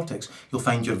prefrontal cortex. You'll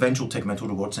find your ventral tegmental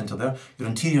reward centre there, your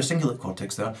anterior cingulate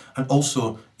cortex there, and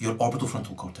also your orbital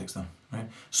frontal cortex there. Right?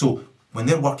 So when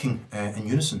they're working in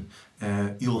unison,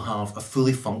 you'll have a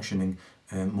fully functioning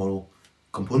moral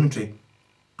componentry.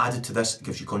 Added to this, it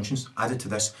gives you conscience. Added to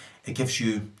this, it gives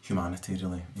you humanity,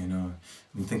 really. You know,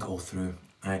 you can think it all through.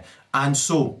 And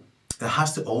so it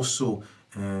has to also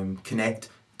connect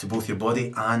to both your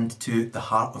body and to the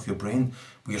heart of your brain,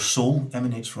 where your soul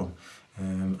emanates from.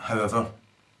 However,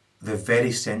 the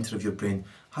very centre of your brain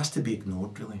has to be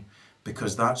ignored, really,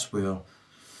 because that's where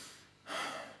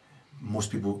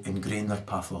most people ingrain their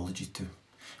pathology to.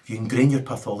 If you ingrain your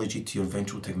pathology to your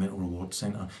ventral tegmental reward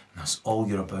centre, and that's all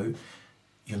you're about,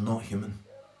 you're not human.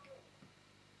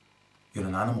 You're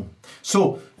an animal.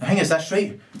 So, the thing is this,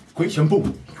 right? Quite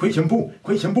simple, quite simple,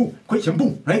 quite simple, quite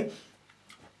simple, right?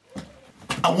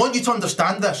 I want you to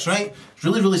understand this, right? It's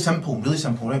really, really simple,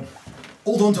 right?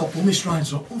 Hold on to a me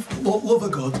strides up. Oh, for the love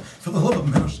of God, for the love of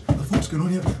mercy, the folks going on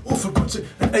here. Oh, for God's sake.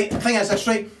 Right, the thing is this,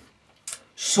 right?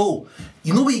 So,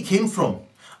 you know where you came from.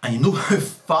 And you know how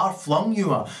far-flung you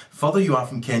are. The further you are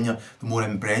from Kenya, the more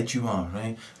inbred you are,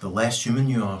 right? The less human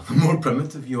you are, the more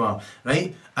primitive you are,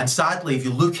 right? And sadly, if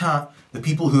you look at the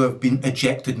people who have been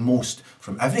ejected most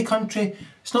from every country,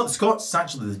 it's not the Scots, it's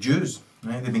actually the Jews,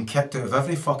 right? They've been kicked out of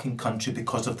every fucking country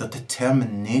because of their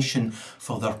determination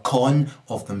for their con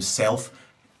of themselves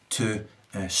to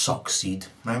succeed,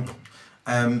 right?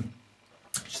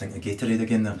 Just think of Gatorade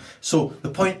again there. So the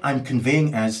point I'm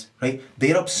conveying is, right,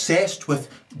 they're obsessed with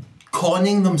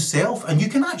conning themselves, and you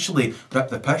can actually rip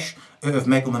the pish out of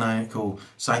megalomaniacal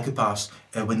psychopaths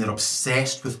when they're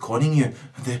obsessed with conning you.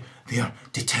 They are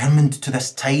determined to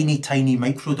this tiny, tiny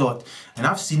microdot, and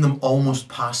I've seen them almost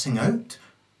passing out.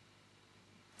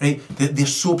 Right? They're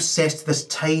so obsessed with this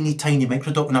tiny, tiny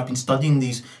microdot, and I've been studying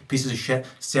these pieces of shit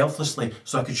selflessly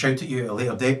so I could shout at you at a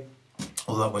later date.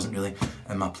 Although that wasn't really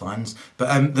in my plans.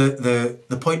 But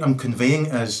the point I'm conveying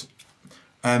is,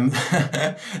 caught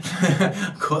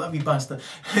that wee bastard.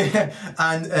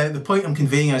 And the point I'm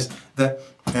conveying is that,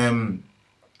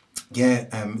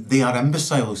 they are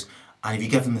imbeciles, and if you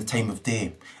give them the time of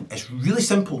day, it's really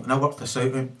simple, and I worked this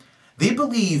out, right? They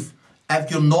believe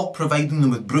if you're not providing them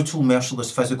with brutal,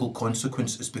 merciless physical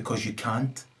consequences because you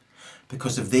can't.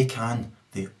 Because if they can,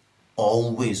 they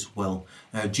always will.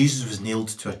 Jesus was nailed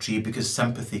to a tree because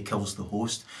sympathy kills the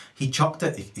host. He chucked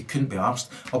it, he couldn't be arsed.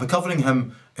 I'll be covering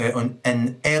him in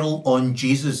Erol On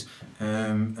Jesus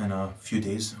in a few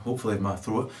days. Hopefully my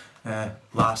throat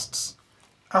lasts.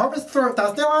 I hope his throat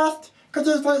doesn't last, because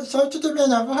he's like shouted at me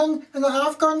and everything, and I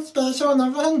have gone special and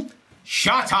everything.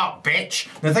 Shut up, bitch!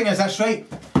 The thing is, that's right.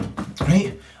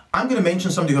 Right? I'm going to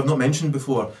mention somebody who I've not mentioned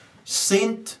before.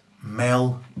 Saint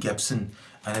Mel Gibson.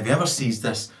 And if he ever sees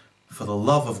this, for the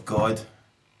love of God,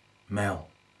 Mel,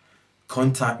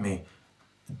 contact me.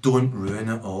 Don't ruin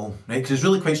it all, right? Because it's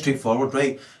really quite straightforward,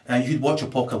 right? You'd watch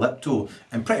Apocalypto,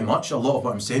 and pretty much a lot of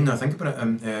what I'm saying now, think about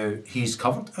it, he's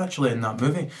covered actually in that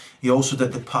movie. He also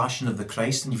did The Passion of the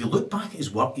Christ, and if you look back at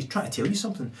his work, he's trying to tell you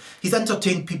something. He's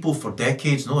entertained people for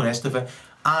decades and all the rest of it,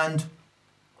 and,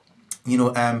 you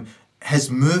know, his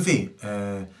movie,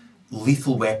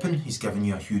 Lethal Weapon, he's given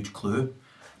you a huge clue.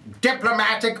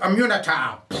 Diplomatic immunity!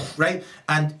 Right?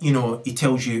 And, you know, he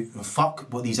tells you, fuck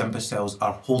what these imbeciles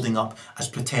are holding up as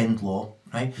pretend law,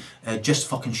 right? Just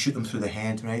fucking shoot them through the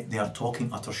head, right? They are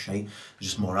talking utter shite.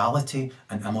 There's just morality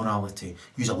and immorality.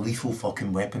 Use a lethal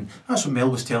fucking weapon. That's what Mel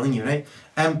was telling you, right?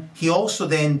 He also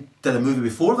then did a movie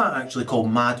before that actually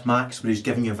called Mad Max, where he's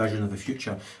giving you a vision of the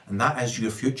future. And that is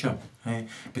your future, right?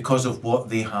 Because of what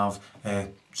they have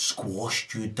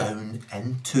squashed you down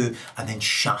into and then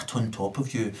shat on top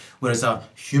of you. Whereas a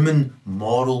human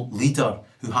moral leader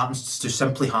who happens to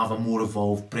simply have a more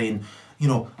evolved brain, you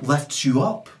know, lifts you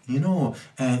up, you know,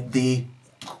 they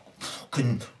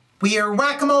can, we're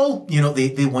whack-a-mole, you know,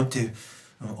 they want to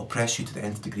oppress you to the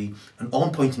nth degree. And all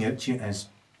I'm pointing out to you is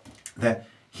that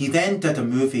he then did a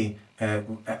movie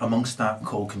amongst that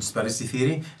called Conspiracy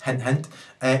Theory, hint hint.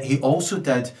 He also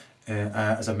did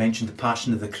as I mentioned, The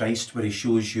Passion of the Christ, where he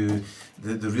shows you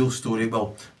the real story,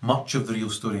 well, much of the real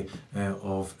story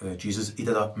of Jesus. He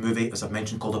did a movie, as I've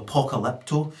mentioned, called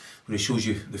Apocalypto, where he shows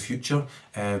you the future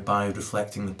by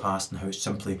reflecting the past and how it's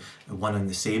simply one and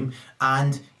the same.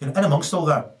 And, you know, in amongst all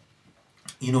that,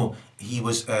 you know, he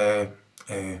was did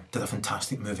a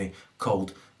fantastic movie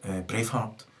called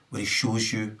Braveheart, where he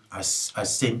shows you, as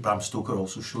St. Bram Stoker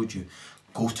also showed you,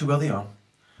 go to where they are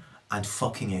and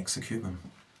fucking execute them.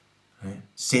 Right?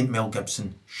 St. Mel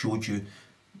Gibson showed you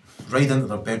right into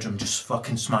their bedroom, just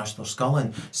fucking smash their skull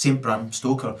in. St. Bram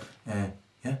Stoker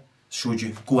showed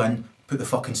you go in, put the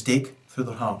fucking stake through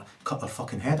their heart, cut their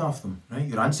fucking head off them. Right?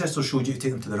 Your ancestors showed you to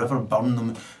take them to the river, burn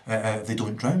them, they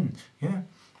don't drown. Yeah,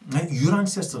 right? Your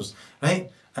ancestors,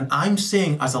 right? And I'm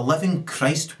saying, as a living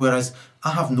Christ, whereas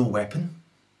I have no weapon,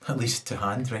 at least to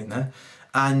hand right now,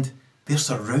 and they're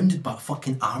surrounded by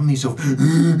fucking armies of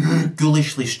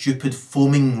ghoulishly stupid,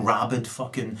 foaming, rabid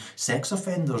fucking sex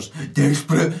offenders,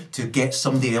 desperate to get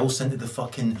somebody else into the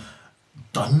fucking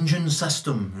dungeon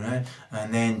system, right?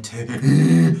 And then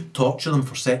to torture them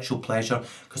for sexual pleasure,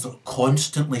 because they're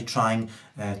constantly trying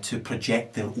to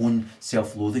project their own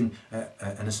self-loathing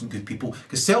at innocent good people.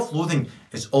 Because self-loathing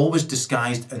is always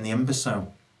disguised in the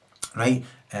imbecile, right?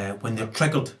 When they're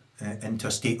triggered into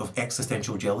a state of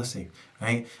existential jealousy,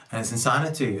 right? And it's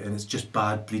insanity, and it's just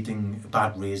bad breeding,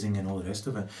 bad raising, and all the rest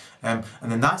of it. And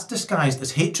then that's disguised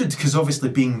as hatred, because obviously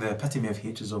being the epitome of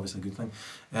hatred is obviously a good thing.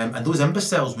 And those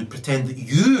imbeciles would pretend that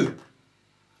you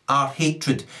are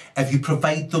hatred if you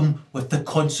provide them with the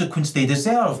consequence they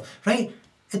deserve, right?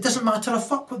 it doesn't matter a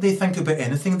fuck what they think about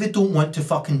anything. If they don't want to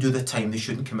fucking do the time, they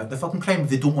shouldn't commit the fucking crime. If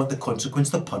they don't want the consequence,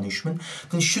 the punishment,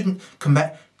 then they shouldn't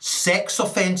commit sex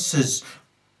offences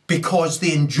because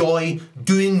they enjoy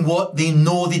doing what they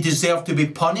know they deserve to be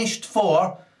punished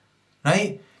for,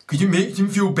 right? Because it makes them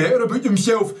feel better about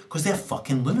themselves. Because they're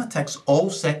fucking lunatics. All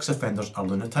sex offenders are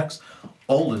lunatics.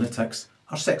 All lunatics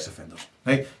are sex offenders,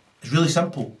 right? It's really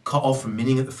simple. Cut off from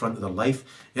meaning at the front of their life,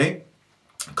 right?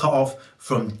 Cut off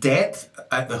from depth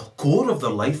at the core of their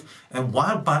life and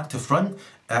wired back to front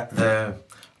at the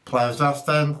pleasure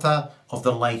centre of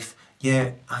their life.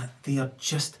 Yeah, they are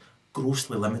just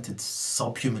grossly limited,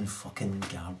 subhuman fucking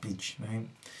garbage, right?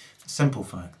 Simple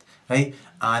fact, right?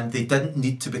 And they didn't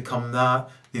need to become that.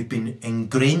 They've been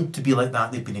ingrained to be like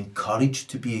that. They've been encouraged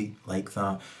to be like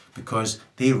that because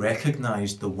they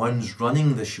recognise the ones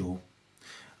running the show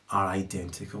are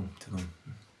identical to them,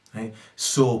 right?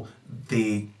 So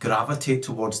they gravitate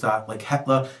towards that, like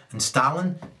Hitler and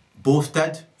Stalin both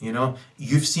did, you know.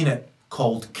 You've seen it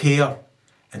called care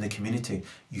in the community.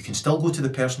 You can still go to the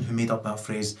person who made up that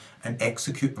phrase and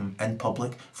execute them in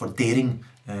public for daring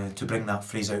to bring that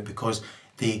phrase out because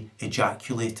they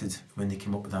ejaculated when they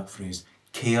came up with that phrase.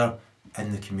 Care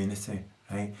in the community,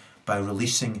 right? By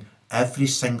releasing every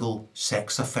single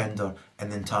sex offender in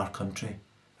the entire country,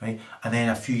 right? And then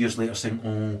a few years later saying,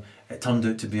 oh, it turned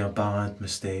out to be a bad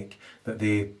mistake, that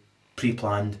they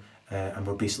pre-planned and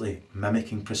were basically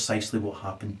mimicking precisely what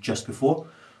happened just before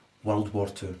World War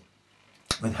II.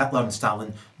 When Hitler and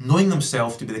Stalin, knowing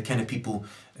themselves to be the kind of people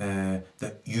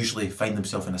that usually find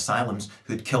themselves in asylums,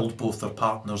 who'd killed both their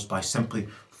partners by simply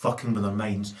fucking with their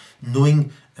minds,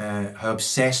 knowing how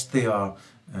obsessed they are,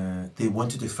 they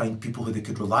wanted to find people who they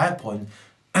could rely upon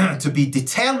to be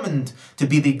determined to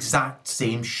be the exact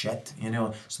same shit, you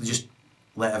know. So they just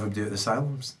let everybody out of the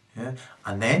asylums, yeah,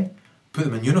 and then put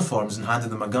them in uniforms and handed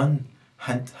them a gun,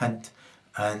 hint, hint,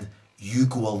 and you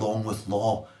go along with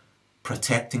law,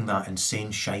 protecting that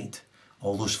insane shite.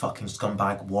 All those fucking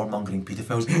scumbag, warmongering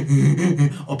paedophiles,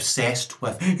 obsessed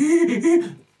with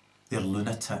their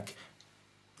lunatic,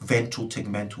 ventral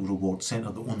tegmental reward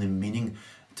centre, the only meaning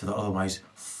to their otherwise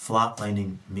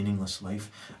flatlining, meaningless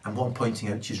life. And what I'm pointing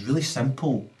out, which is really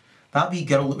simple, that wee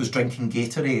girl that was drinking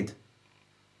Gatorade,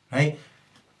 right?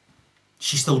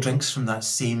 She still drinks from that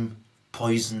same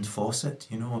poisoned faucet,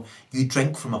 you know. You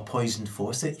drink from a poisoned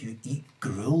faucet, you eat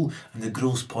gruel, and the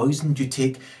gruel's poisoned, you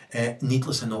take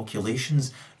needless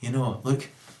inoculations, you know. Look,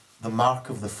 the mark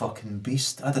of the fucking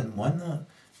beast. I didn't want that,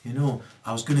 you know.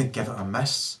 I was going to give it a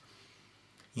miss.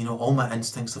 You know, all my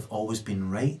instincts have always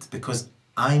been right, because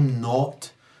I'm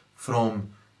not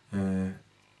from, you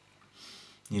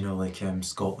know, like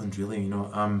Scotland, really, you know.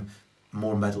 I'm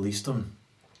more Middle Eastern.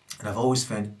 And I've always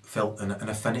felt an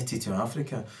affinity to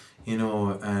Africa. You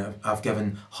know, I've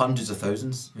given hundreds of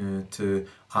thousands to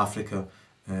Africa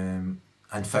and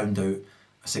found out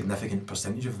a significant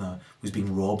percentage of that was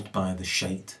being robbed by the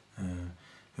shite whom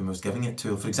I was giving it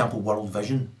to. For example, World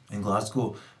Vision in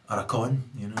Glasgow are a con,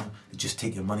 you know. They just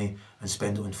take your money and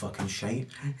spend it on fucking shite.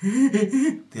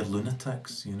 They're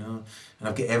lunatics, you know. And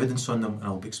I've got evidence on them and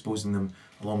I'll be exposing them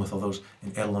along with others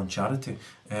in Erol On Charity.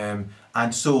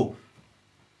 And so,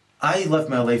 I live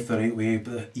my life the right way,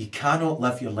 but you cannot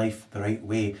live your life the right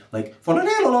way, like,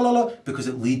 because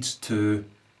it leads to,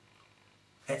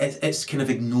 it's kind of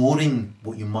ignoring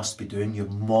what you must be doing, your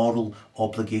moral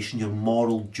obligation, your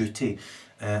moral duty.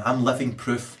 I'm living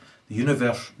proof. The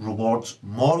universe rewards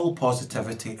moral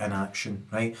positivity in action,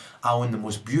 right? I own the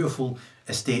most beautiful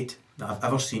estate that I've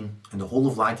ever seen in the whole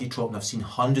of Laggytrop, and I've seen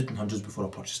hundreds and hundreds before I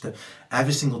purchased it.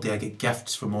 Every single day I get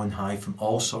gifts from on high from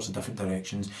all sorts of different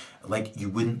directions. Like, you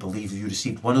wouldn't believe if you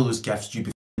received one of those gifts, you'd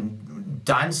be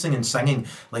dancing and singing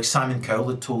like Simon Cowell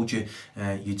had told you.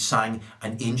 You'd sang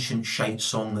an ancient shite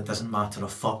song that doesn't matter a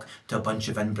fuck to a bunch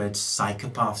of inbred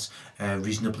psychopaths,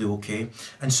 reasonably okay.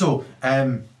 And so,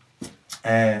 and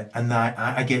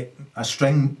I get a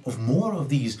string of more of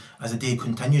these as the day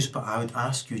continues, but I would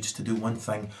ask you just to do one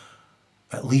thing.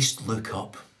 At least look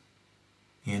up,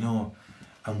 you know,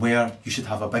 and where you should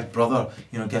have a big brother,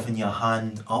 you know, giving you a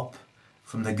hand up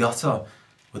from the gutter,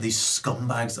 where these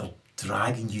scumbags are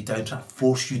dragging you down, trying to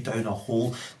force you down a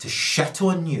hole to shit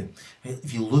on you. Right?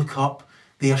 If you look up,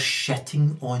 they are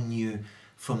shitting on you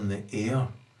from the air.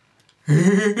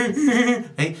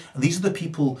 Right? And these are the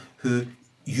people who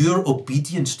your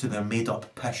obedience to their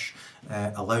made-up pish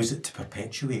allows it to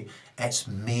perpetuate. It's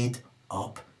made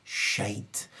up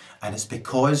shite. And it's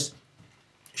because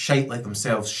shite like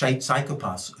themselves, shite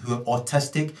psychopaths who are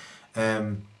autistic,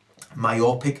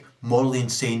 myopic, morally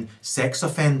insane sex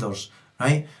offenders,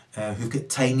 right? Who've got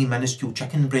tiny minuscule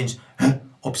chicken brains,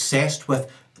 obsessed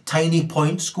with tiny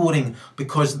point scoring,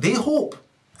 because they hope,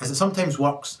 as it sometimes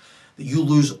works, that you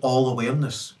lose all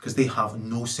awareness, because they have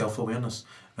no self-awareness,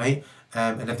 right?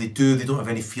 And if they do, they don't have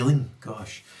any feeling,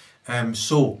 gosh.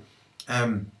 The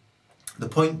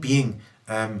point being,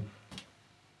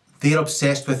 they're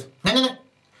obsessed with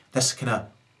this kind of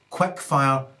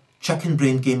quick-fire, chicken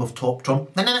brain game of top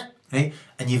trump, right?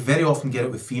 And you very often get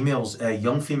it with females,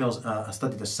 young females. I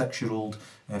studied a 6-year-old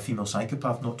female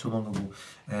psychopath not too long ago,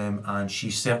 and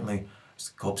she's certainly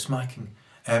gobsmacking.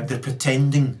 They're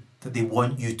pretending that they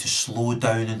want you to slow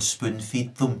down and spoon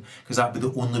feed them, because that would be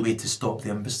the only way to stop the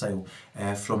imbecile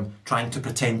from trying to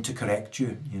pretend to correct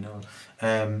you, you know.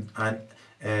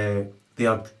 They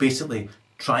are basically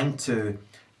trying to,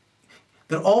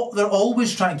 they're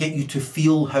always trying to get you to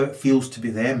feel how it feels to be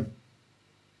them.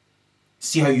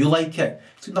 See how you like it.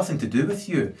 It's got nothing to do with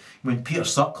you. When Peter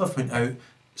Sutcliffe went out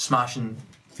smashing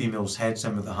females' heads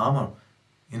in with a hammer,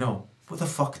 you know, what the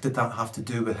fuck did that have to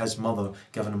do with his mother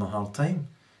giving him a hard time?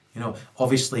 You know,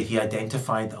 obviously he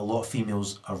identified that a lot of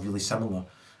females are really similar,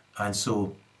 and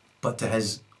so, but to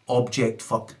his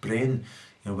object-fucked brain,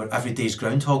 you know, where every day's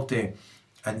Groundhog Day,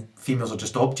 and females are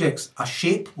just objects, a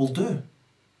shape will do.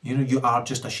 You know, you are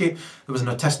just a shape. There was an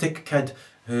autistic kid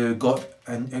who got,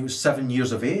 and it was 7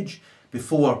 years of age,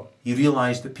 before he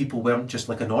realised that people weren't just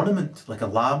like an ornament, like a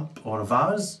lamp or a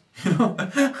vase, you know.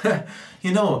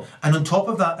 You know, and on top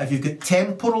of that, if you've got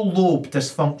temporal lobe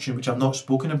dysfunction, which I've not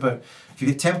spoken about, if you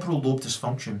get temporal lobe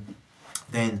dysfunction,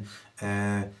 then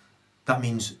that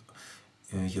means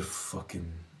you're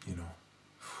fucking, you know,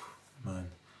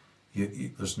 man,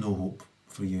 there's no hope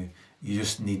for you. You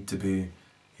just need to be,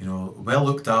 you know, well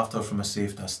looked after from a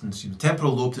safe distance. You know,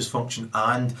 temporal lobe dysfunction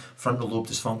and frontal lobe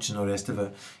dysfunction, or the rest of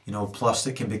it. You know, plus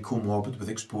it can be comorbid with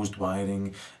exposed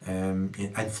wiring,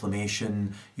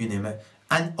 inflammation, you name it.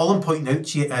 And all I'm pointing out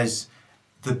to you is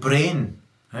the brain,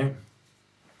 right?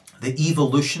 The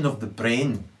evolution of the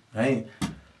brain, right?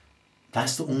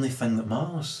 That's the only thing that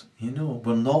matters. You know,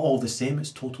 we're not all the same.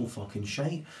 It's total fucking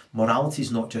shite. Morality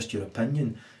is not just your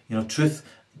opinion. You know, truth,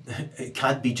 it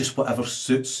can't be just whatever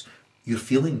suits your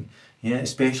feeling. Yeah,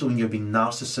 especially when you're being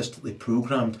narcissistically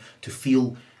programmed to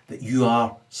feel that you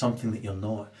are something that you're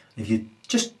not. If you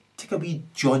just take a wee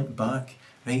jaunt back,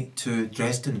 right, to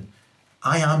Dresden,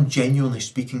 I am genuinely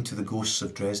speaking to the ghosts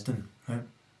of Dresden, right?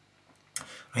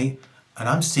 Right? And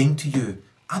I'm saying to you,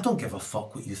 I don't give a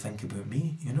fuck what you think about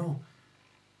me, you know.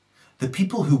 The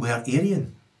people who were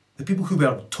Aryan, the people who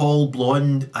were tall,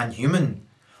 blonde and human,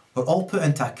 were all put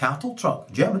into a cattle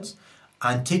truck, Germans,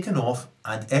 and taken off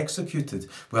and executed.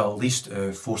 Well, at least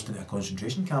forced into a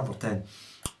concentration camp or 10.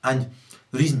 And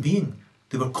the reason being,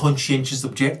 they were conscientious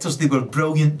objectors. They were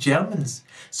brilliant Germans.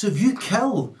 So if you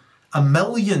kill 1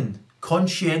 million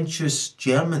conscientious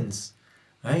Germans,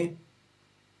 right,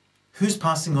 who's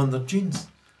passing on their genes?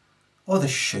 Oh, the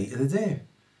shite of the day.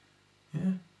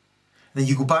 Yeah. Then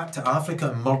you go back to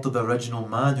Africa and murder the original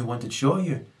man who wanted to show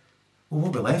you. Well,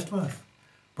 what are we left with?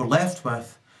 We're left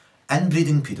with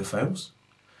inbreeding paedophiles,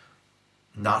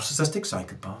 narcissistic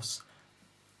psychopaths,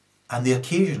 and the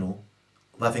occasional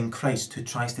Living Christ who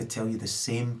tries to tell you the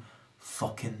same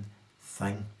fucking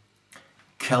thing.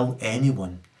 Kill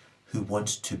anyone who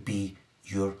wants to be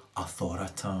your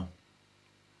AUTHORITAAAH.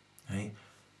 Right?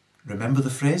 Remember the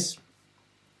phrase?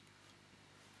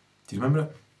 Do you remember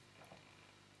it?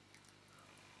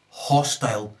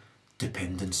 Hostile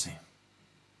dependency.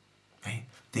 Right?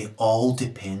 They all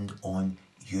depend on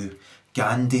you.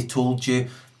 Gandhi told you,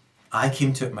 I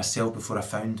came to it myself before I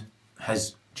found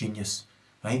his genius,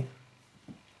 right?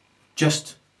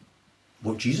 Just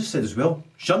what Jesus said as well,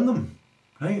 shun them,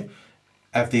 right?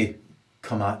 If they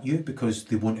come at you because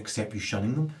they won't accept you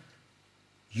shunning them,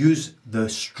 use the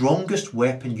strongest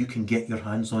weapon you can get your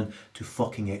hands on to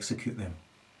fucking execute them,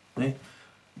 right?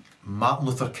 Martin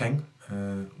Luther King,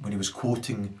 when he was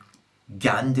quoting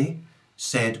Gandhi,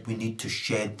 said we need to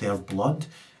shed their blood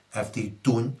if they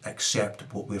don't accept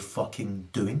what we're fucking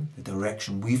doing, the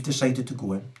direction we've decided to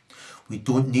go in. We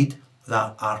don't need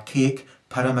that archaic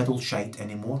pyramidal shite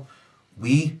anymore.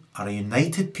 We are a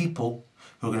united people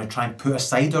who are going to try and put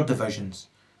aside our divisions,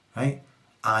 right,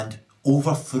 and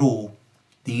overthrow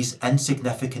these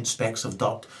insignificant specks of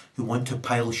dirt who want to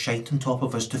pile shite on top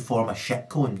of us to form a shit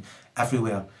cone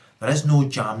everywhere. There is no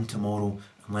jam tomorrow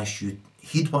unless you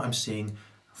heed what I'm saying,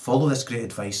 follow this great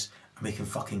advice, and we can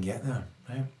fucking get there,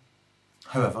 right?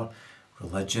 However,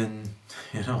 religion,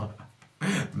 you know,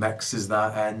 mixes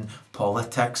that in.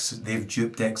 Politics, they've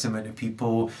duped X amount of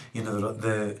people. You know,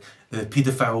 the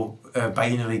paedophile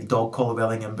binary dog collar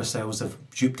welling imbeciles have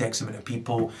duped X amount of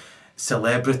people.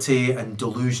 celebrity and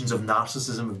delusions of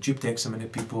narcissism have duped X amount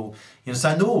of people. You know, so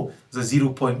I know there's a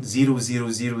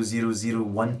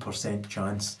 0.00001%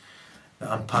 chance that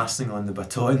I'm passing on the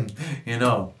baton, you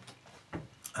know.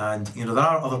 And, you know, there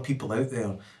are other people out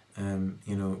there,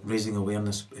 you know, raising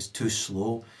awareness is too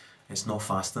slow. It's not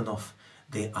fast enough.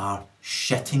 They are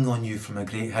shitting on you from a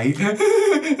great height.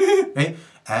 Right?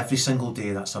 Every single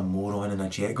day that's a moron in a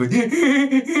jet going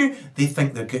they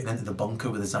think they're getting into the bunker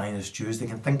with the Zionist Jews. They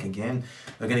can think again.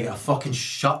 They're going to get a fucking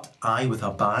shut eye with a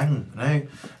bang, right?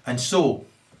 And so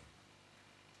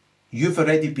you've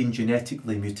already been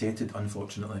genetically mutated,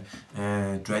 unfortunately,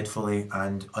 dreadfully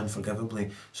and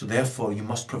unforgivably. So therefore you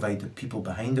must provide the people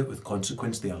behind it with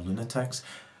consequence. They are lunatics.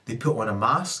 They put on a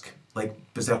mask like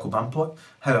Berserker Bampot.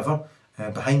 However,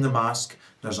 behind the mask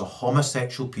there's a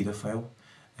homosexual paedophile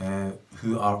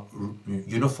who are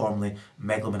uniformly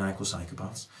megalomaniacal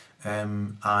psychopaths,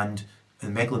 and the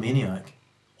megalomaniac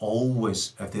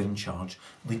always, if they're in charge,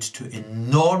 leads to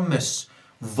enormous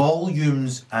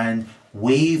volumes and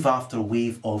wave after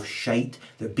wave of shite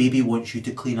that baby wants you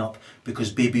to clean up,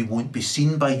 because baby won't be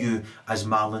seen by you as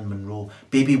Marilyn Monroe,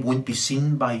 baby won't be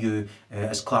seen by you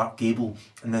as Clark Gable,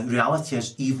 and the reality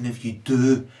is, even if you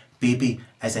do, baby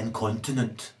is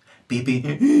incontinent. Baby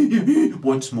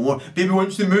wants more. Baby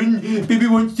wants the moon. Baby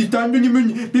wants to stand on the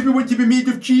moon. Baby wants to be made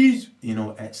of cheese. You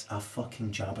know, it's a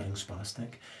fucking jabbering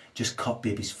spastic. Just cut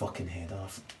baby's fucking head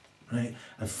off, right?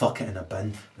 And fuck it in a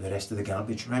bin with the rest of the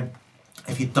garbage, right?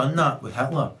 If you'd done that with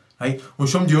Hitler, right? Well,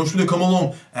 somebody else would have come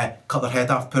along, cut their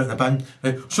head off, put it in the bin.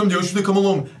 Right? Somebody else would have come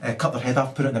along, cut their head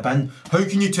off, put it in the bin. How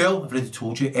can you tell? I've already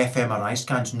told you, fMRI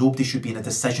scans. Nobody should be in a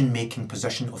decision-making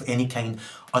position of any kind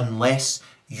unless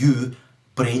you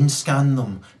brain scan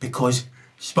them, because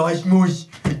spasmos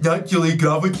naturally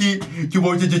gravitate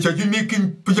towards a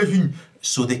decision-making position,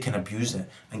 so they can abuse it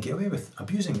and get away with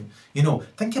abusing it. You know,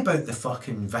 think about the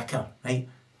fucking vicar, right?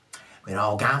 We're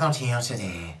all gathered here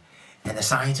today in the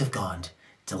sight of God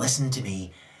to listen to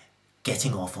me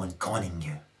getting off on conning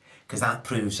you, because that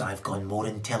proves I've gone more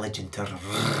intelligent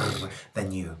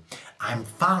than you. I'm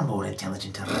far more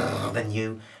intelligent than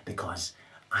you, because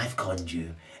I've conned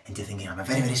you into thinking I'm a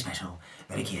very, very special,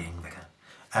 very caring vicar.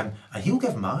 And he'll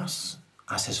give mass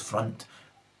as his front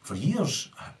for years,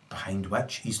 behind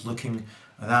which he's looking,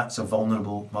 that's a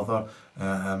vulnerable mother.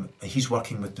 He's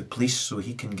working with the police so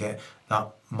he can get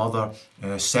that mother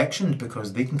sectioned,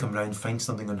 because they can come round, find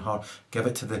something on her, give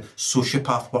it to the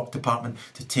sociopath work department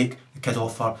to take the kid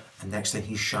off her, and next thing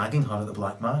he's shagging her at the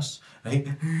Black Mass, right?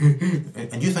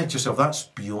 And you think to yourself, that's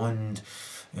beyond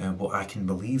what I can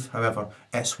believe. However,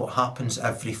 it's what happens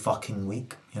every fucking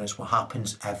week. You know, it's what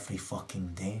happens every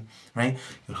fucking day, right?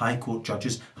 Your High Court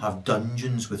judges have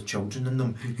dungeons with children in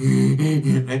them,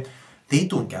 right? They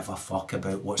don't give a fuck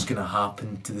about what's going to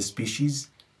happen to the species,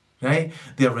 right?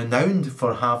 They're renowned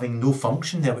for having no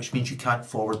function there, which means you can't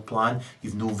forward plan,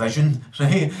 you've no vision,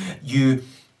 right? You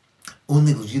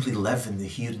only really live in the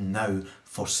here and now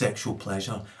for sexual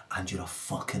pleasure, and you're a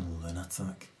fucking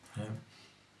lunatic, right?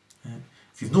 Right?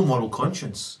 If you've no moral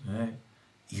conscience, right,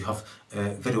 you have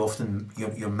very often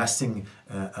you're missing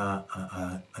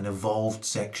an evolved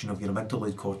section of your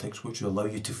amygdaloid cortex which will allow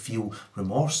you to feel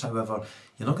remorse. However,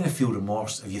 you're not going to feel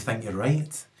remorse if you think you're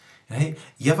right. Right?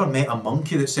 You ever met a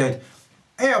monkey that said,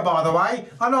 "Hey, by the way,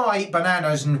 I know I eat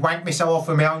bananas and wank myself off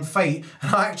with my own feet,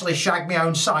 and I actually shag my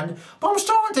own son, but I'm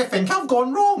starting to think I've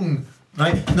gone wrong."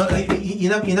 Right? No, you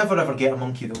never ever get a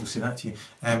monkey that will say that to you.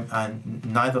 And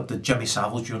neither did Jimmy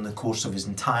Savile during the course of his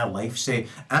entire life say,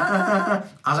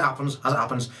 as it happens,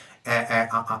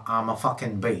 I'm a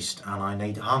fucking beast and I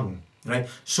need hung. Right?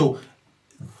 So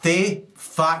they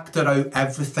factor out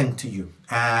everything to you.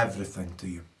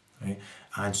 Right?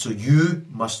 And so you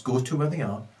must go to where they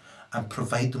are and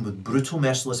provide them with brutal,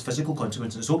 merciless physical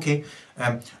consequences. Okay,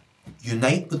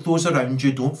 unite with those around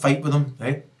you, don't fight with them,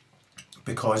 right?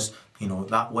 Because, you know,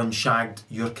 that one shagged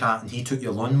your cat and he took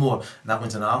your lawnmower, and that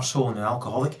one's an arsehole and an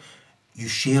alcoholic. You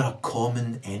share a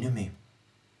common enemy,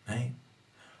 right?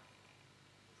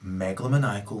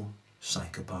 Megalomaniacal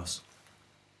psychopaths,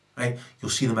 right? You'll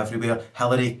see them everywhere.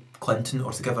 Hillary Clinton,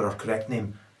 or to give her her correct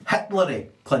name, Hitlery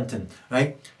Clinton,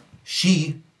 right?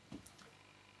 She,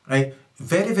 right,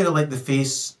 very, very like the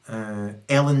face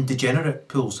Ellen DeGenerate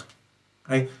pulls,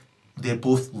 right? They're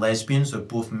both lesbians, they're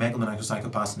both megalomaniacal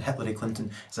psychopaths, and Hillary Clinton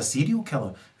is a serial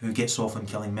killer who gets off on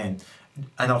killing men.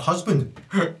 And her husband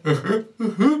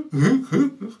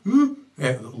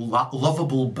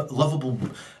lovable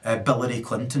Hillary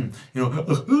Clinton, you know,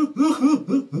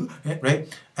 right?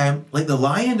 Like the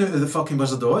lion out of the fucking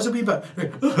Wizard of Oz a wee bit.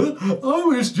 I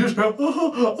was just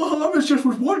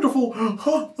wonderful,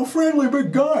 a friendly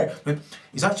big guy. But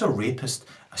he's actually a rapist,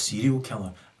 a serial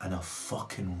killer, and a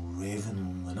fucking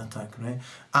raving lunatic, right?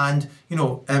 And, you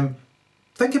know,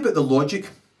 think about the logic.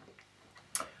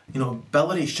 You know,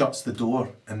 Billary shuts the door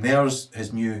and there's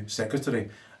his new secretary.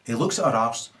 He looks at her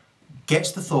arse,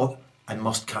 gets the thought and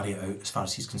must carry it out as far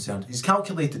as he's concerned. He's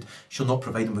calculated she'll not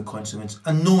provide him with consequence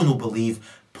and no one will believe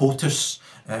POTUS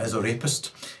is a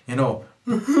rapist, you know.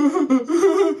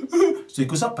 So he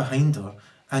goes up behind her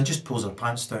and just pulls her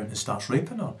pants down and starts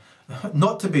raping her.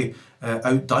 Not to be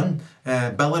outdone,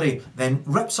 Billary then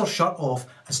rips her shirt off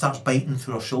and starts biting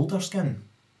through her shoulder skin.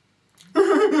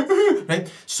 Right,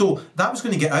 so that was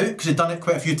going to get out because he'd done it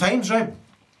quite a few times, right?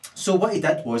 So what he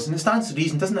did was, and it stands to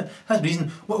reason, doesn't it? It has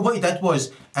reason. What he did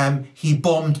was, he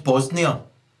bombed Bosnia.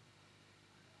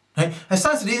 Right? It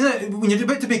stands to reason, when you're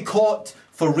about to be caught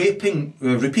for raping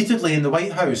repeatedly in the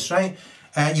White House, right?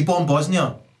 You bomb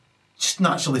Bosnia. Just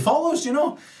naturally follows, you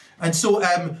know. And so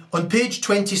on page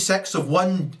 26 of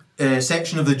one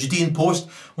section of the Judean Post,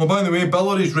 well, by the way,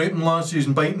 Billary's raping lassies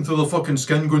and biting through the fucking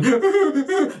skin, going,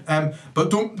 but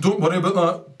don't worry about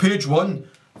that. Page 1,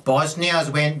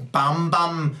 Bosnia's went bam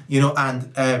bam, you know,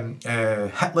 and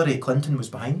Hillary Clinton was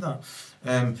behind that.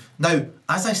 Now,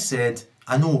 as I said,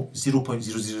 I know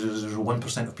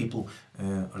 0.0001% of people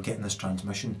are getting this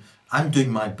transmission. I'm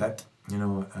doing my bit, you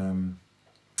know, and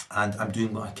I'm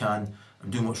doing what I can.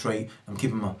 I'm doing what's right. I'm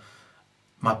keeping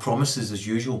my promises as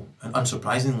usual, and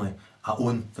unsurprisingly, I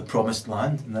own the promised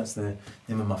land, and that's the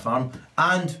name of my farm.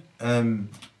 And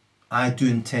I do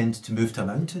intend to move to a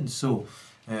mountain, so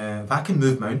if I can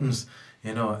move mountains,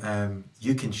 you know,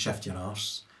 you can shift your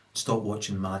arse, stop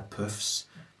watching mad poofs,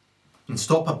 and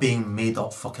stop obeying made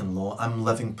up fucking law. I'm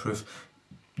living proof.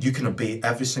 You can obey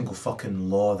every single fucking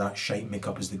law that shite make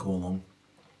up as they go along.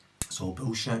 It's all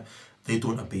bullshit. They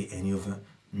don't obey any of it,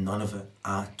 none of it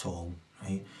at all,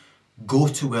 right? Go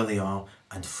to where they are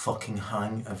and fucking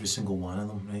hang every single one of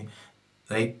them, right?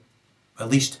 Right? At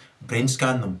least brain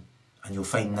scan them and you'll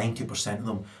find 90% of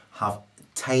them have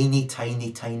tiny,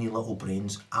 tiny, tiny little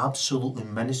brains, absolutely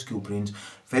minuscule brains,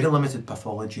 very limited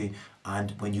pathology,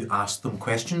 and when you ask them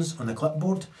questions on the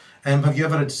clipboard, have you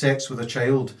ever had sex with a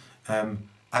child?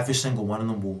 Every single one of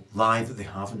them will lie that they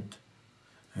haven't,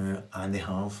 and they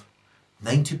have.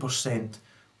 90%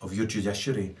 of your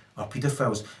judiciary are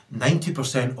paedophiles.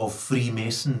 90% of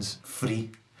Freemasons,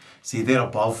 see, they're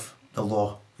above the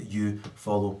law that you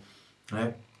follow,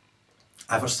 right?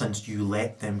 Ever since you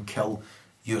let them kill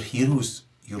your heroes,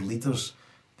 your leaders,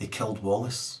 they killed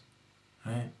Wallace,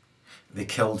 right? They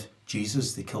killed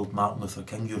Jesus, they killed Martin Luther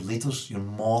King, your leaders, your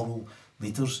moral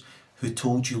leaders, who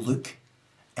told you, look,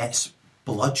 it's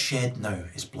bloodshed now,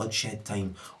 it's bloodshed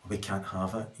time, or we can't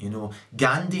have it, you know.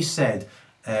 Gandhi said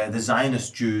the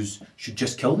Zionist Jews should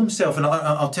just kill themselves, and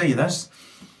I'll tell you this,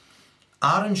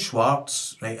 Aaron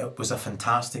Schwartz, right, was a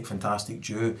fantastic, fantastic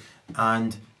Jew,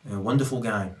 and a wonderful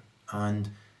guy, and,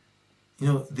 you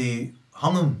know, they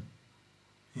hung him,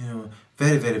 you know,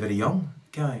 very, very, very young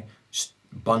guy, just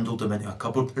bundled him into a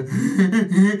cupboard,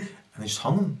 and they just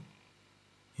hung him,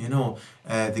 you know.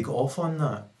 They got off on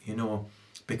that, you know,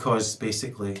 because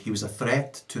basically he was a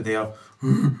threat to their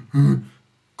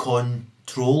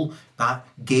control, that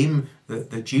game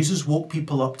that Jesus woke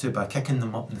people up to by kicking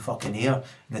them up in the fucking air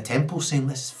in the temple, saying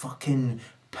this is fucking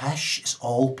pish, it's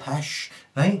all pish,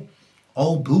 right?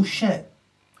 All bullshit.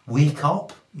 Wake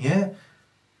up, yeah?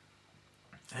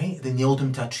 Right? They nailed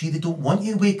him to a tree. They don't want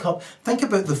you to wake up. Think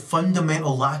about the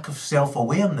fundamental lack of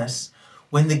self-awareness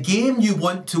when the game you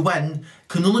want to win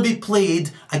can only be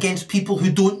played against people who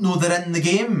don't know they're in the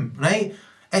game, right?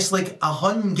 It's like a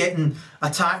Hun getting a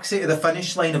taxi to the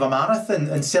finish line of a marathon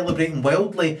and celebrating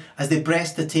wildly as they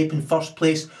breast the tape in first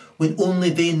place when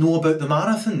only they know about the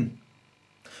marathon,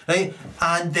 right?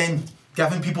 And then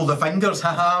giving people the fingers,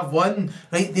 haha, I've won,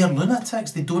 right? They're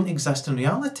lunatics, they don't exist in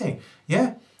reality,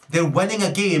 yeah? They're winning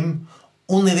a game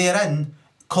only they're in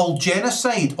called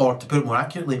genocide, or to put it more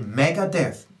accurately, mega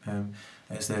death.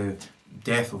 It's the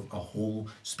death of a whole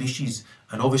species,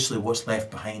 and obviously what's left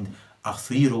behind are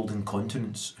 3-year-old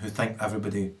incontinents who think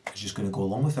everybody is just going to go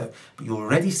along with it. But you'll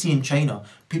already see in China,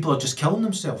 people are just killing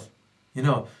themselves, you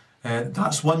know.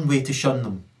 That's one way to shun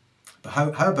them. But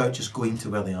how about just going to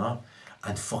where they are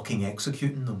and fucking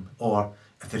executing them, or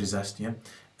if they resist, yeah,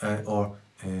 or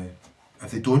if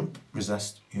they don't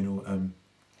resist, you know,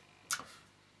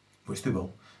 which they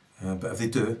will, but if they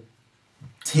do,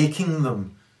 taking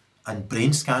them and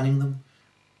brain scanning them,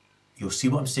 you'll see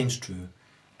what I'm saying is true,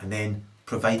 and then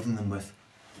providing them with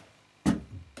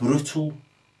brutal,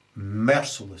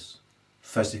 merciless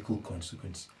physical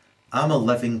consequence. I'm a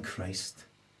living Christ,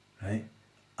 right?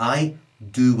 I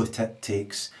do what it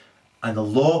takes, and the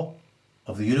law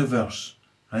of the universe,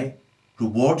 right,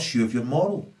 rewards you if you're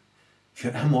moral. If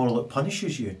you're immoral, it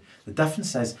punishes you. The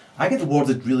difference is, I get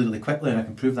rewarded really, really quickly, and I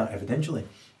can prove that evidentially,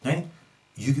 right?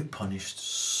 You get punished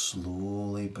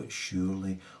slowly but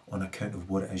surely on account of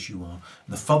what it is you are.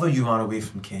 And the further you are away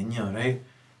from Kenya, right,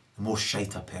 the more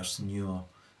shite a person you are.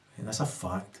 And that's a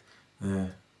fact,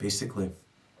 basically.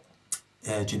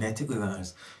 Genetically, that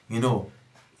is. You know,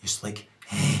 just like,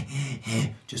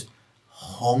 just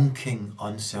honking,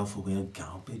 unself-aware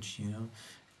garbage, you know.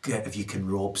 If you can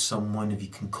rob someone, if you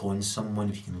can con someone,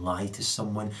 if you can lie to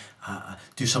someone,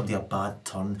 do somebody a bad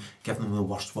turn, give them the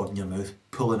worst word in your mouth,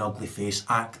 pull an ugly face,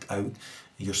 act out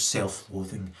your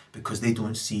self-loathing because they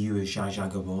don't see you as Zsa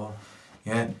Zsa Gabor.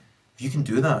 Yeah, if you can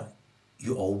do that,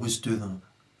 you always do that.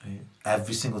 Right?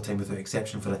 Every single time without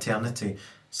exception for eternity,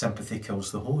 sympathy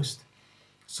kills the host.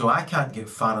 So I can't get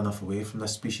far enough away from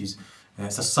this species.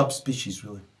 It's a subspecies,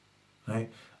 really.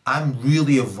 Right? I'm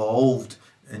really evolved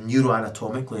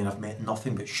neuroanatomically, and I've met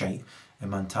nothing but shite in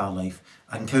my entire life.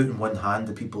 I can count in one hand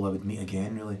the people I would meet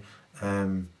again, really.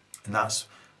 And that's,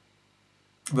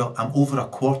 well, I'm over a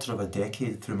quarter of a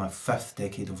decade through my 5th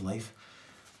decade of life.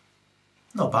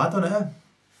 Not bad on it, eh?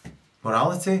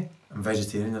 Morality and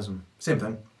vegetarianism, same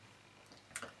thing.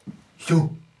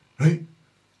 So, right?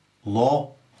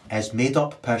 Law is made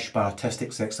up pish by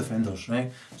artistic sex offenders,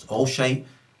 right? It's all shite.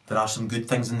 There are some good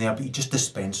things in there, but you just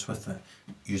dispense with it.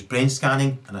 Use brain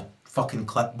scanning and a fucking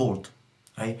clipboard,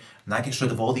 right? And that gets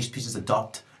rid of all these pieces of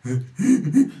dirt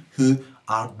who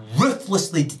are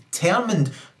ruthlessly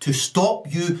determined to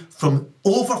stop you from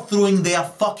overthrowing their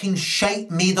fucking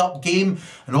shite made up game,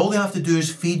 and all they have to do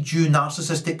is feed you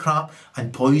narcissistic crap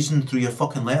and poison through your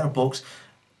fucking letterbox.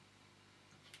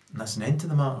 And that's an end to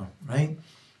the matter, right?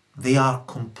 They are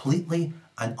completely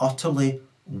and utterly,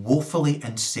 woefully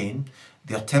insane.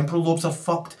 Their temporal lobes are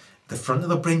fucked, the front of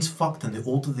the brain's fucked, and the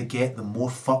older they get, the more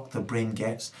fucked their brain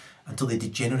gets until they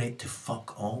degenerate to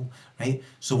fuck all, right?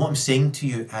 So what I'm saying to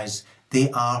you is they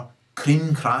are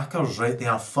cream crackers, right? They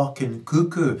are fucking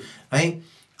cuckoo, right?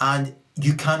 And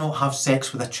you cannot have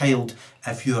sex with a child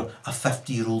if you're a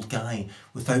 50-year-old guy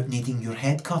without needing your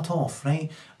head cut off,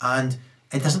 right? And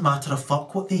it doesn't matter a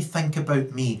fuck what they think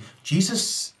about me.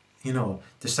 Jesus, you know,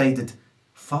 decided,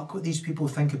 fuck what these people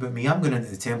think about me. I'm going into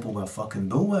the temple with a fucking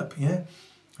bullwhip, yeah?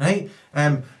 Right?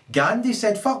 Gandhi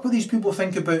said, fuck what these people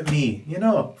think about me. You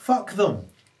know, fuck them.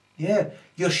 Yeah?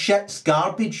 Your shit's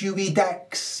garbage, you wee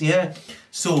dicks. Yeah?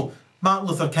 So, Martin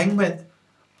Luther King went,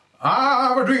 I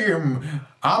have a dream.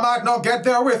 I might not get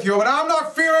there with you, but I'm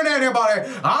not fearing anybody.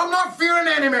 I'm not fearing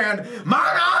any man. Mine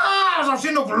eyes have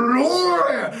seen the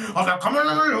glory of the coming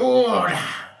of the Lord.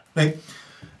 Right?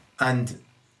 And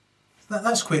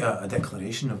that's quite a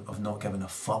declaration of not giving a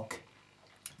fuck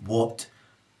what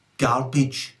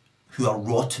garbage who are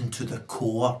rotten to the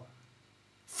core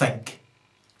think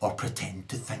or pretend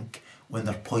to think when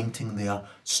they're pointing their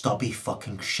stubby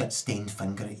fucking shit-stained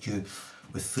finger at you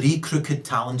with 3 crooked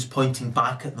talons pointing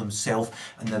back at themselves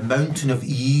and the mountain of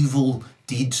evil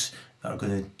deeds that are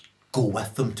going to go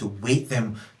with them to weight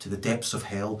them to the depths of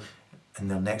hell in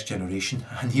their next generation.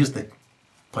 And here's the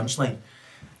punchline.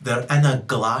 They're in a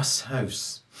glass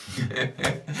house,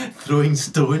 throwing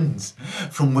stones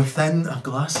from within a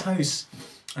glass house.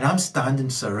 And I'm standing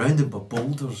surrounded by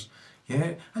boulders,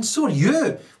 yeah? And so are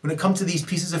you. When it comes to these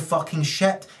pieces of fucking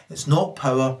shit, it's not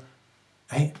power,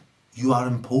 right? You are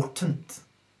important,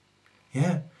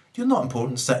 yeah? You're not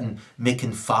important sitting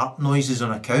making fart noises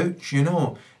on a couch, you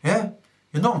know, yeah?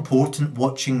 You're not important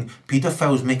watching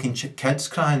paedophiles making kids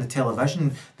cry on the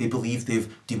television. They believe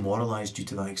they've demoralised you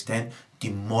to that extent.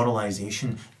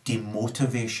 Demoralisation,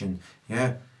 demotivation,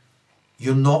 yeah?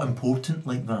 You're not important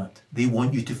like that. They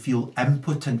want you to feel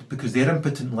impotent because they're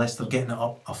impotent unless they're getting it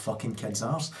up a fucking kid's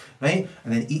arse, right?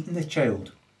 And then eating the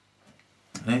child,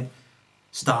 right?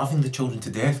 Starving the children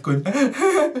to death, going,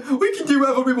 we can do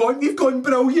whatever we want, we've gone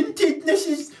brilliant,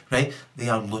 this, right? They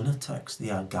are lunatics,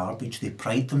 they are garbage, they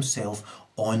pride themselves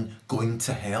on going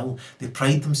to hell. They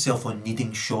pride themselves on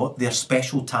needing shot. Their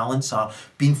special talents are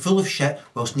being full of shit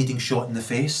whilst needing shot in the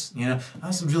face. You know,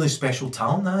 that's a really special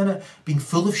talent, isn't it? Being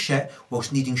full of shit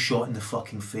whilst needing shot in the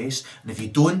fucking face. And if you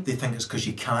don't, they think it's because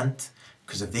you can't.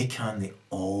 Because if they can, they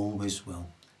always will.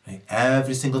 Right?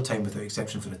 Every single time without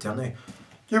exception for eternity.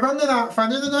 You wasn't that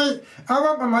funny tonight. I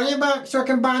want my money back so I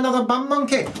can buy another bum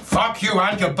monkey. Fuck you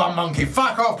and your bum monkey.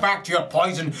 Fuck off back to your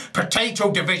poison potato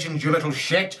divisions, you little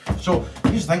shit. So,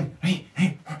 here's the thing,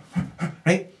 right?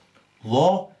 right?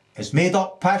 Law is made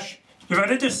up pish. You've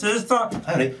already said that.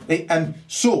 Alright, right,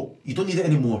 so you don't need it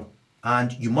anymore.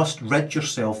 And you must rid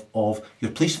yourself of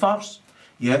your police farce,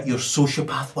 yeah, your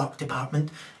sociopath work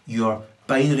department, your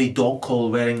binary dog collar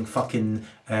wearing fucking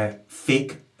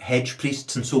fake hedge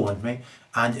priests and so on, right?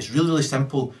 And it's really, really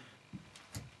simple.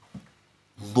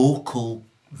 Local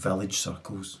village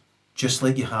circles, just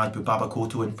like you had with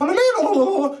Babakoto and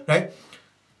right?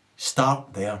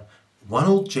 Start there. One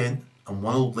old gent and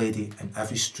one old lady in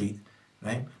every street,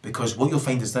 right? Because what you'll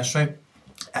find is this, right?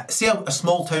 Say a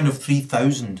small town of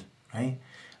 3,000, right?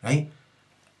 Right?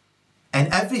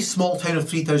 In every small town of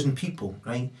 3,000 people,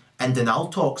 right? In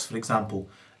Denaltalks, for example,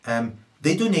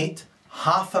 they donate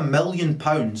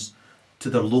 £500,000 to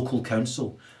their local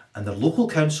council. And their local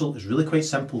council is really quite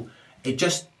simple. It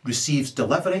just receives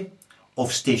delivery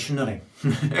of stationery,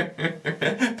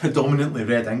 predominantly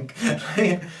red ink,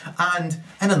 right? And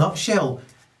in a nutshell,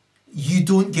 you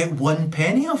don't get 1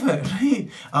 penny of it, right?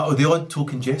 Or the odd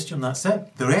token gesture, and that's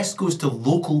it. The rest goes to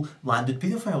local landed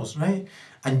paedophiles, right?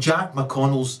 And Jack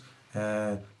McConnell's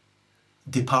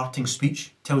departing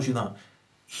speech tells you that.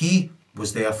 He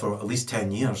was there for at least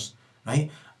 10 years, right?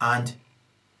 And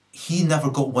he never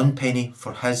got 1 penny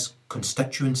for his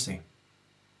constituency.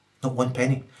 Not 1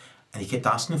 penny. And he kept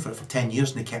asking for it for 10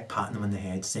 years and they kept patting him on the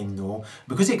head saying no.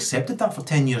 Because he accepted that for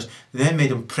 10 years, they then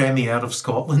made him Premier of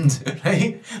Scotland,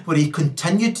 right? Where he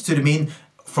continued to remain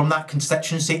from that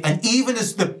constituency, and even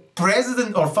as the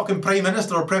President or fucking Prime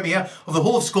Minister or Premier of the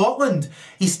whole of Scotland,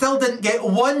 he still didn't get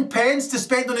 1 pence to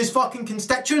spend on his fucking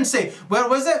constituency. Where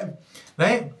was it?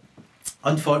 Right?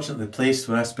 Unfortunately, the place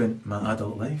where I spent my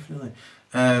adult life, really,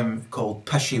 called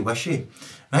Pishy Wishy,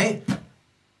 right?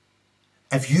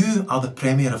 If you are the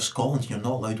Premier of Scotland, you're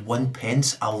not allowed 1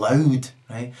 pence allowed,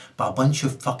 right, by a bunch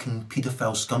of fucking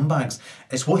paedophile scumbags.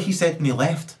 It's what he said when he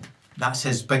left. That's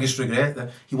his biggest regret,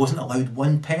 that he wasn't allowed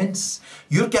 1 pence.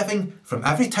 You're giving, from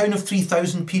every town of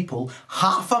 3,000 people,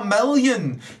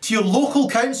 £500,000 to your local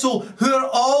council who are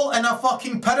all in a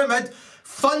fucking pyramid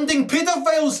funding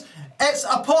paedophiles. It's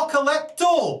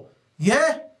apocalypto,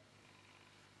 yeah?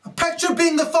 Picture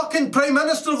being the fucking Prime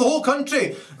Minister of the whole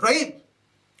country, right?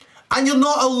 And you're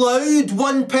not allowed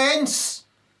 1 pence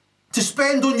to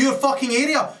spend on your fucking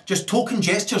area. Just token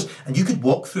gestures. And you could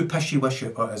walk through Pishy Wishy,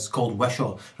 or it's called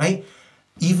Wishaw, right?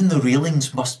 Even the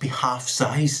railings must be half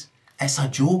size. It's a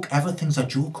joke. Everything's a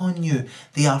joke on you.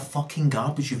 They are fucking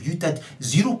garbage. If you did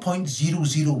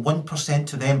 0.001%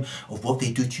 to them of what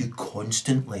they do to you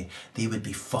constantly, they would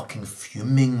be fucking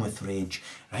fuming with rage,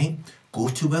 right? Go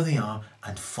to where they are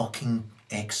and fucking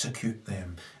execute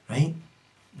them, right?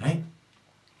 Right?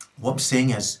 What I'm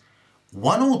saying is,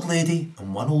 1 old lady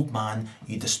and 1 old man,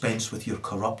 you dispense with your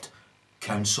corrupt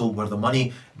council where the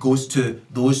money goes to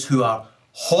those who are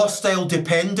hostile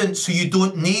dependents who you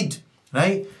don't need,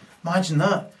 right? Imagine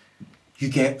that. You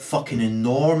get fucking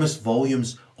enormous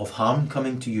volumes of harm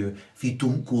coming to you if you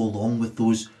don't go along with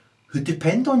those who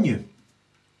depend on you,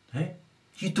 right?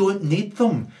 You don't need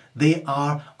them. They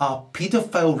are a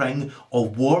paedophile ring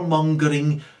of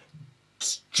warmongering,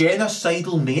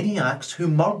 genocidal maniacs who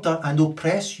murder and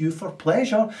oppress you for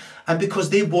pleasure, and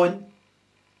because they want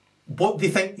what they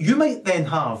think you might then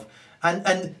have.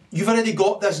 And you've already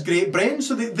got this great brain,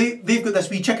 so they've got this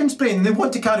wee chicken's brain, and they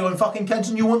want to carry on fucking kids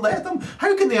and you won't let them.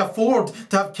 How can they afford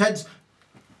to have kids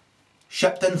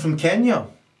shipped in from Kenya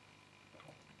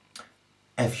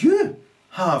if you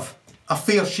have a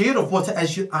fair share of what it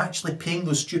is you're actually paying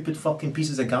those stupid fucking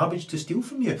pieces of garbage to steal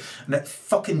from you? And it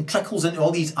fucking trickles into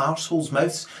all these arseholes'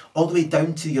 mouths, all the way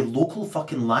down to your local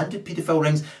fucking landed paedophile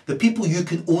rings, the people you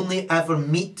can only ever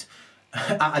meet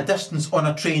at a distance on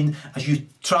a train as you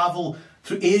travel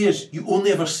through areas you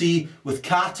only ever see with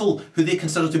cattle who they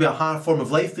consider to be a higher form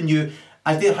of life than you,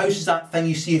 as their house is that thing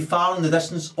you see far in the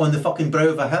distance on the fucking brow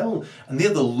of a hill, and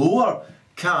they're the lower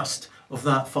caste of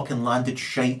that fucking landed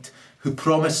shite who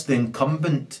promised the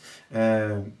incumbent,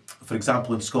 for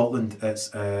example in Scotland, it's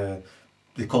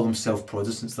they call themselves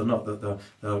Protestants. They're not.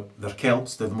 They're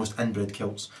Celts. They're the most inbred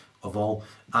Celts of all,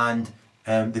 and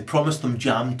they promise them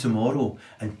jam tomorrow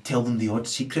and tell them the odd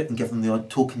secret and give them the odd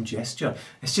token gesture.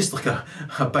 It's just like a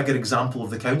bigger example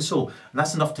of the council, and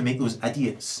that's enough to make those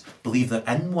idiots believe they're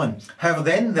in one. However,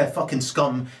 then the fucking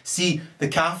scum see the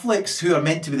Catholics who are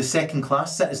meant to be the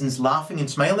second-class citizens laughing and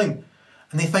smiling,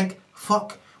 and they think,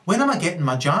 fuck, when am I getting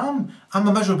my jam? I'm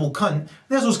a miserable cunt.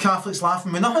 There's those Catholics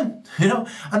laughing with nothing, you know?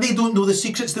 And they don't know the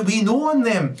secrets that we know on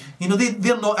them. You know,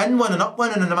 they're not in one and up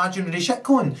one and an imaginary shit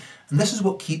going. And this is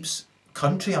what keeps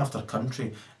country after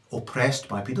country oppressed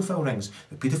by paedophile rings.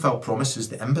 The paedophile promises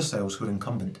the imbeciles who are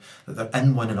incumbent that they're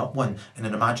in one and up one in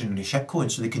an imaginary shitcoin,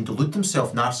 so they can delude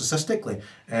themselves narcissistically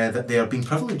that they are being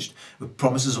privileged with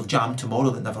promises of jam tomorrow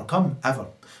that never come, ever.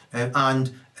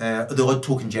 And the odd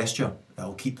token gesture that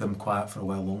will keep them quiet for a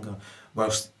while longer,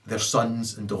 whilst their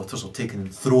sons and daughters are taken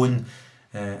and thrown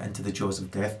into the jaws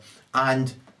of death.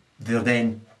 And they're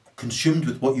then consumed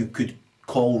with what you could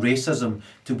call racism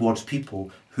towards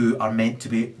people who are meant to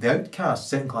be the outcast,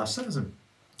 second-class citizen.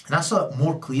 And I saw it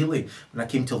more clearly when I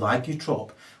came to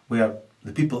Lagutrop, where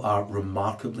the people are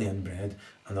remarkably inbred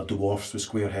and they're dwarfs with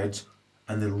square heads,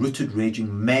 and they're rooted, raging,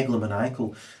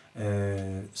 megalomaniacal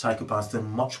psychopaths. They're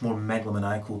much more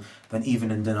megalomaniacal than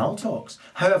even in Denal talks.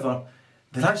 However,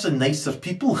 they're actually nicer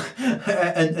people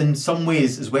in some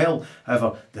ways as well.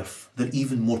 However, they're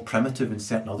even more primitive in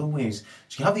certain other ways.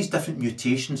 So you have these different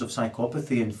mutations of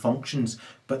psychopathy and functions,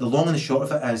 but the long and the short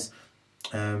of it is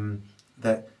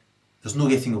that there's no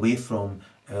getting away from,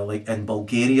 like in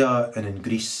Bulgaria and in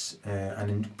Greece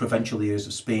and in provincial areas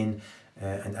of Spain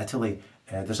and Italy,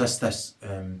 there's this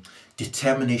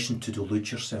determination to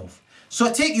delude yourself. So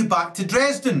I take you back to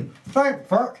Dresden. Right,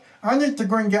 fuck. I need to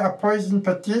go and get a poisoned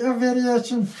potato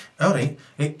variation. Alright,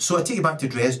 right. So I take you back to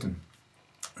Dresden,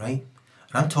 right?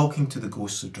 And I'm talking to the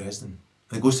ghosts of Dresden.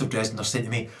 The ghosts of Dresden are saying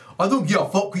to me, I don't give a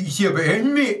fuck what you say about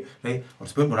him, mate. Right? Or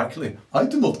to put it more accurately, I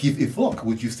do not give a fuck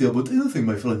what you say about anything,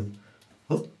 my friend.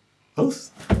 What?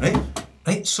 Right?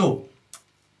 Right, so,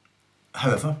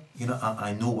 however, you know,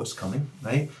 I know what's coming,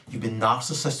 right? You've been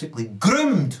narcissistically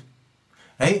groomed,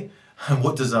 right? And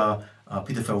what does a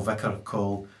paedophile vicar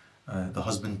call the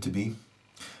husband to be?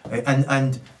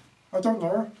 And I don't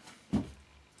know.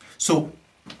 So,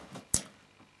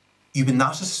 you've been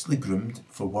narcissistically groomed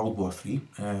for World War III.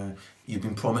 You've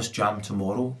been promised jam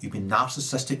tomorrow. You've been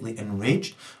narcissistically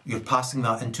enraged. You're passing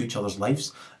that into each other's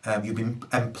lives. You've been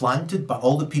implanted by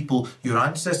all the people your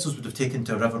ancestors would have taken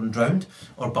to a river and drowned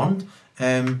or burned.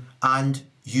 And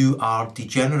you are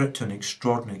degenerate to an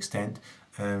extraordinary extent.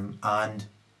 And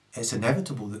it's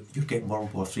inevitable that you're getting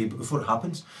World War III. But before it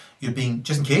happens, you're being,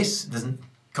 just in case it doesn't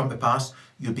come to pass,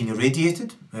 you're being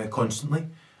irradiated constantly.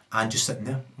 And just sitting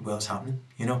there while it's happening,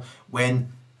 you know.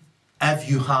 When, if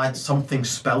you had something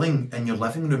spilling in your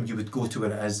living room, you would go to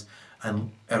where it is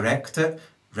and erect it,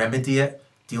 remedy it,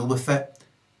 deal with it.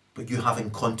 But you have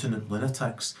incontinent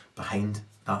lunatics behind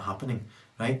that happening,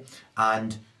 right?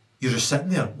 And you're just sitting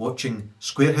there watching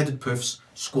square-headed poofs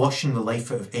squashing the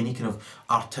life out of any kind of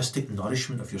artistic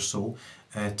nourishment of your soul,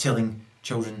 telling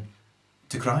children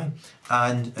to cry.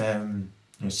 And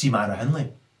you know, see Myra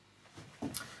Hindley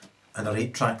and a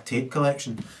 8-track tape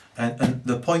collection, and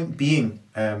the point being,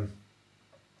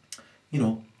 you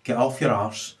know, get off your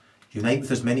arse, unite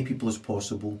with as many people as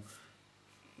possible,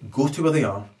 go to where they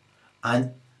are,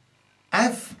 and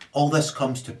if all this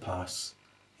comes to pass,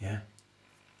 yeah,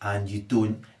 and you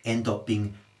don't end up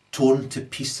being torn to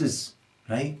pieces,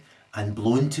 right, and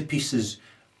blown to pieces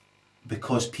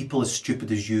because people as stupid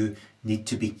as you need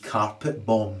to be carpet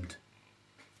bombed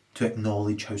to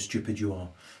acknowledge how stupid you are,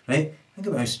 right? Think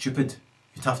about how stupid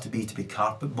you'd have to be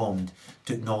carpet bombed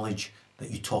to acknowledge that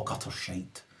you talk utter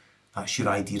shite. That's your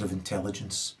idea of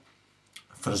intelligence,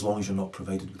 for as long as you're not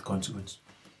provided with consequence.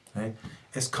 Right?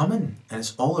 It's coming and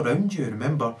it's all around you.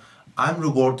 Remember, I'm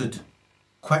rewarded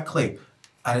quickly,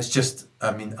 and it's just,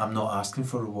 I mean, I'm not asking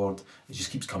for a reward. It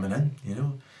just keeps coming in, you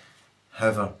know.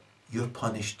 However, you're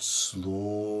punished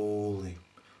slowly,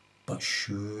 but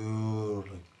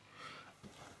surely.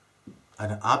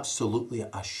 And I absolutely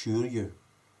assure you,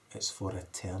 it's for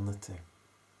eternity.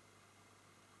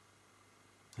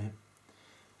 Right?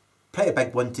 Pretty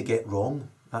big one to get wrong,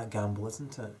 that gamble,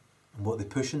 isn't it? And what they're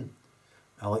pushing.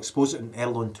 I'll expose it in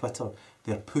Erol on Twitter.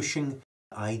 They're pushing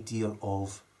the idea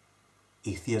of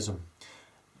atheism.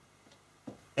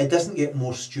 It doesn't get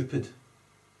more stupid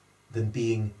than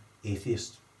being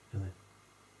atheist, really.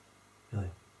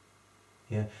 Really.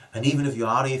 Yeah. And even if you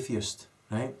are atheist,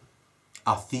 right?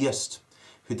 A theist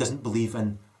who doesn't believe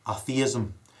in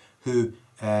atheism, who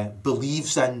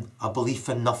believes in a belief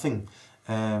in nothing,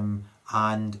 and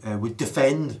would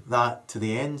defend that to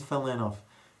the end, funnily enough.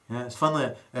 Yeah, it's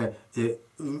funny,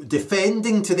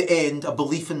 defending to the end a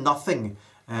belief in nothing,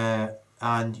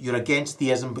 and you're against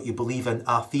theism but you believe in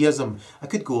atheism. I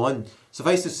could go on.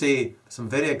 Suffice to say, some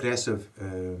very aggressive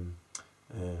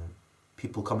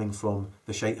people coming from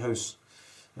the shite house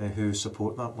who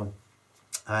support that one,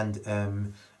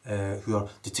 and who are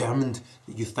determined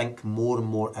that you think more and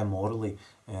more immorally.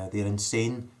 They're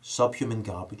insane, subhuman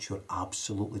garbage who are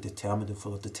absolutely determined, and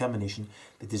full of determination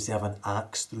they deserve an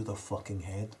axe through their fucking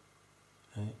head.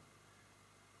 Right?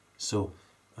 So,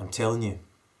 I'm telling you,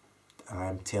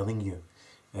 I'm telling you.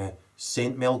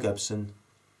 Saint Mel Gibson,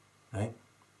 right?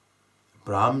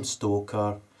 Bram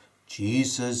Stoker,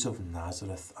 Jesus of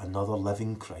Nazareth, another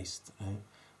living Christ, right?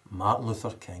 Martin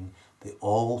Luther King, they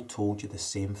all told you the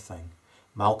same thing.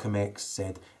 Malcolm X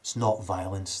said, it's not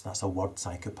violence, that's a word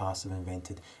psychopaths have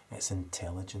invented, it's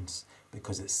intelligence,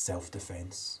 because it's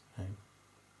self-defense. Right?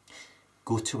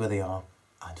 Go to where they are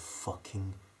and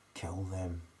fucking kill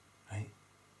them, right?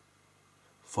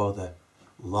 For the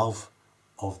love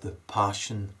of the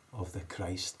passion of the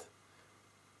Christ,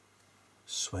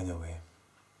 swing away.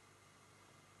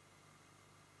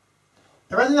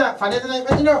 Wasn't that funny tonight,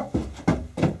 you know?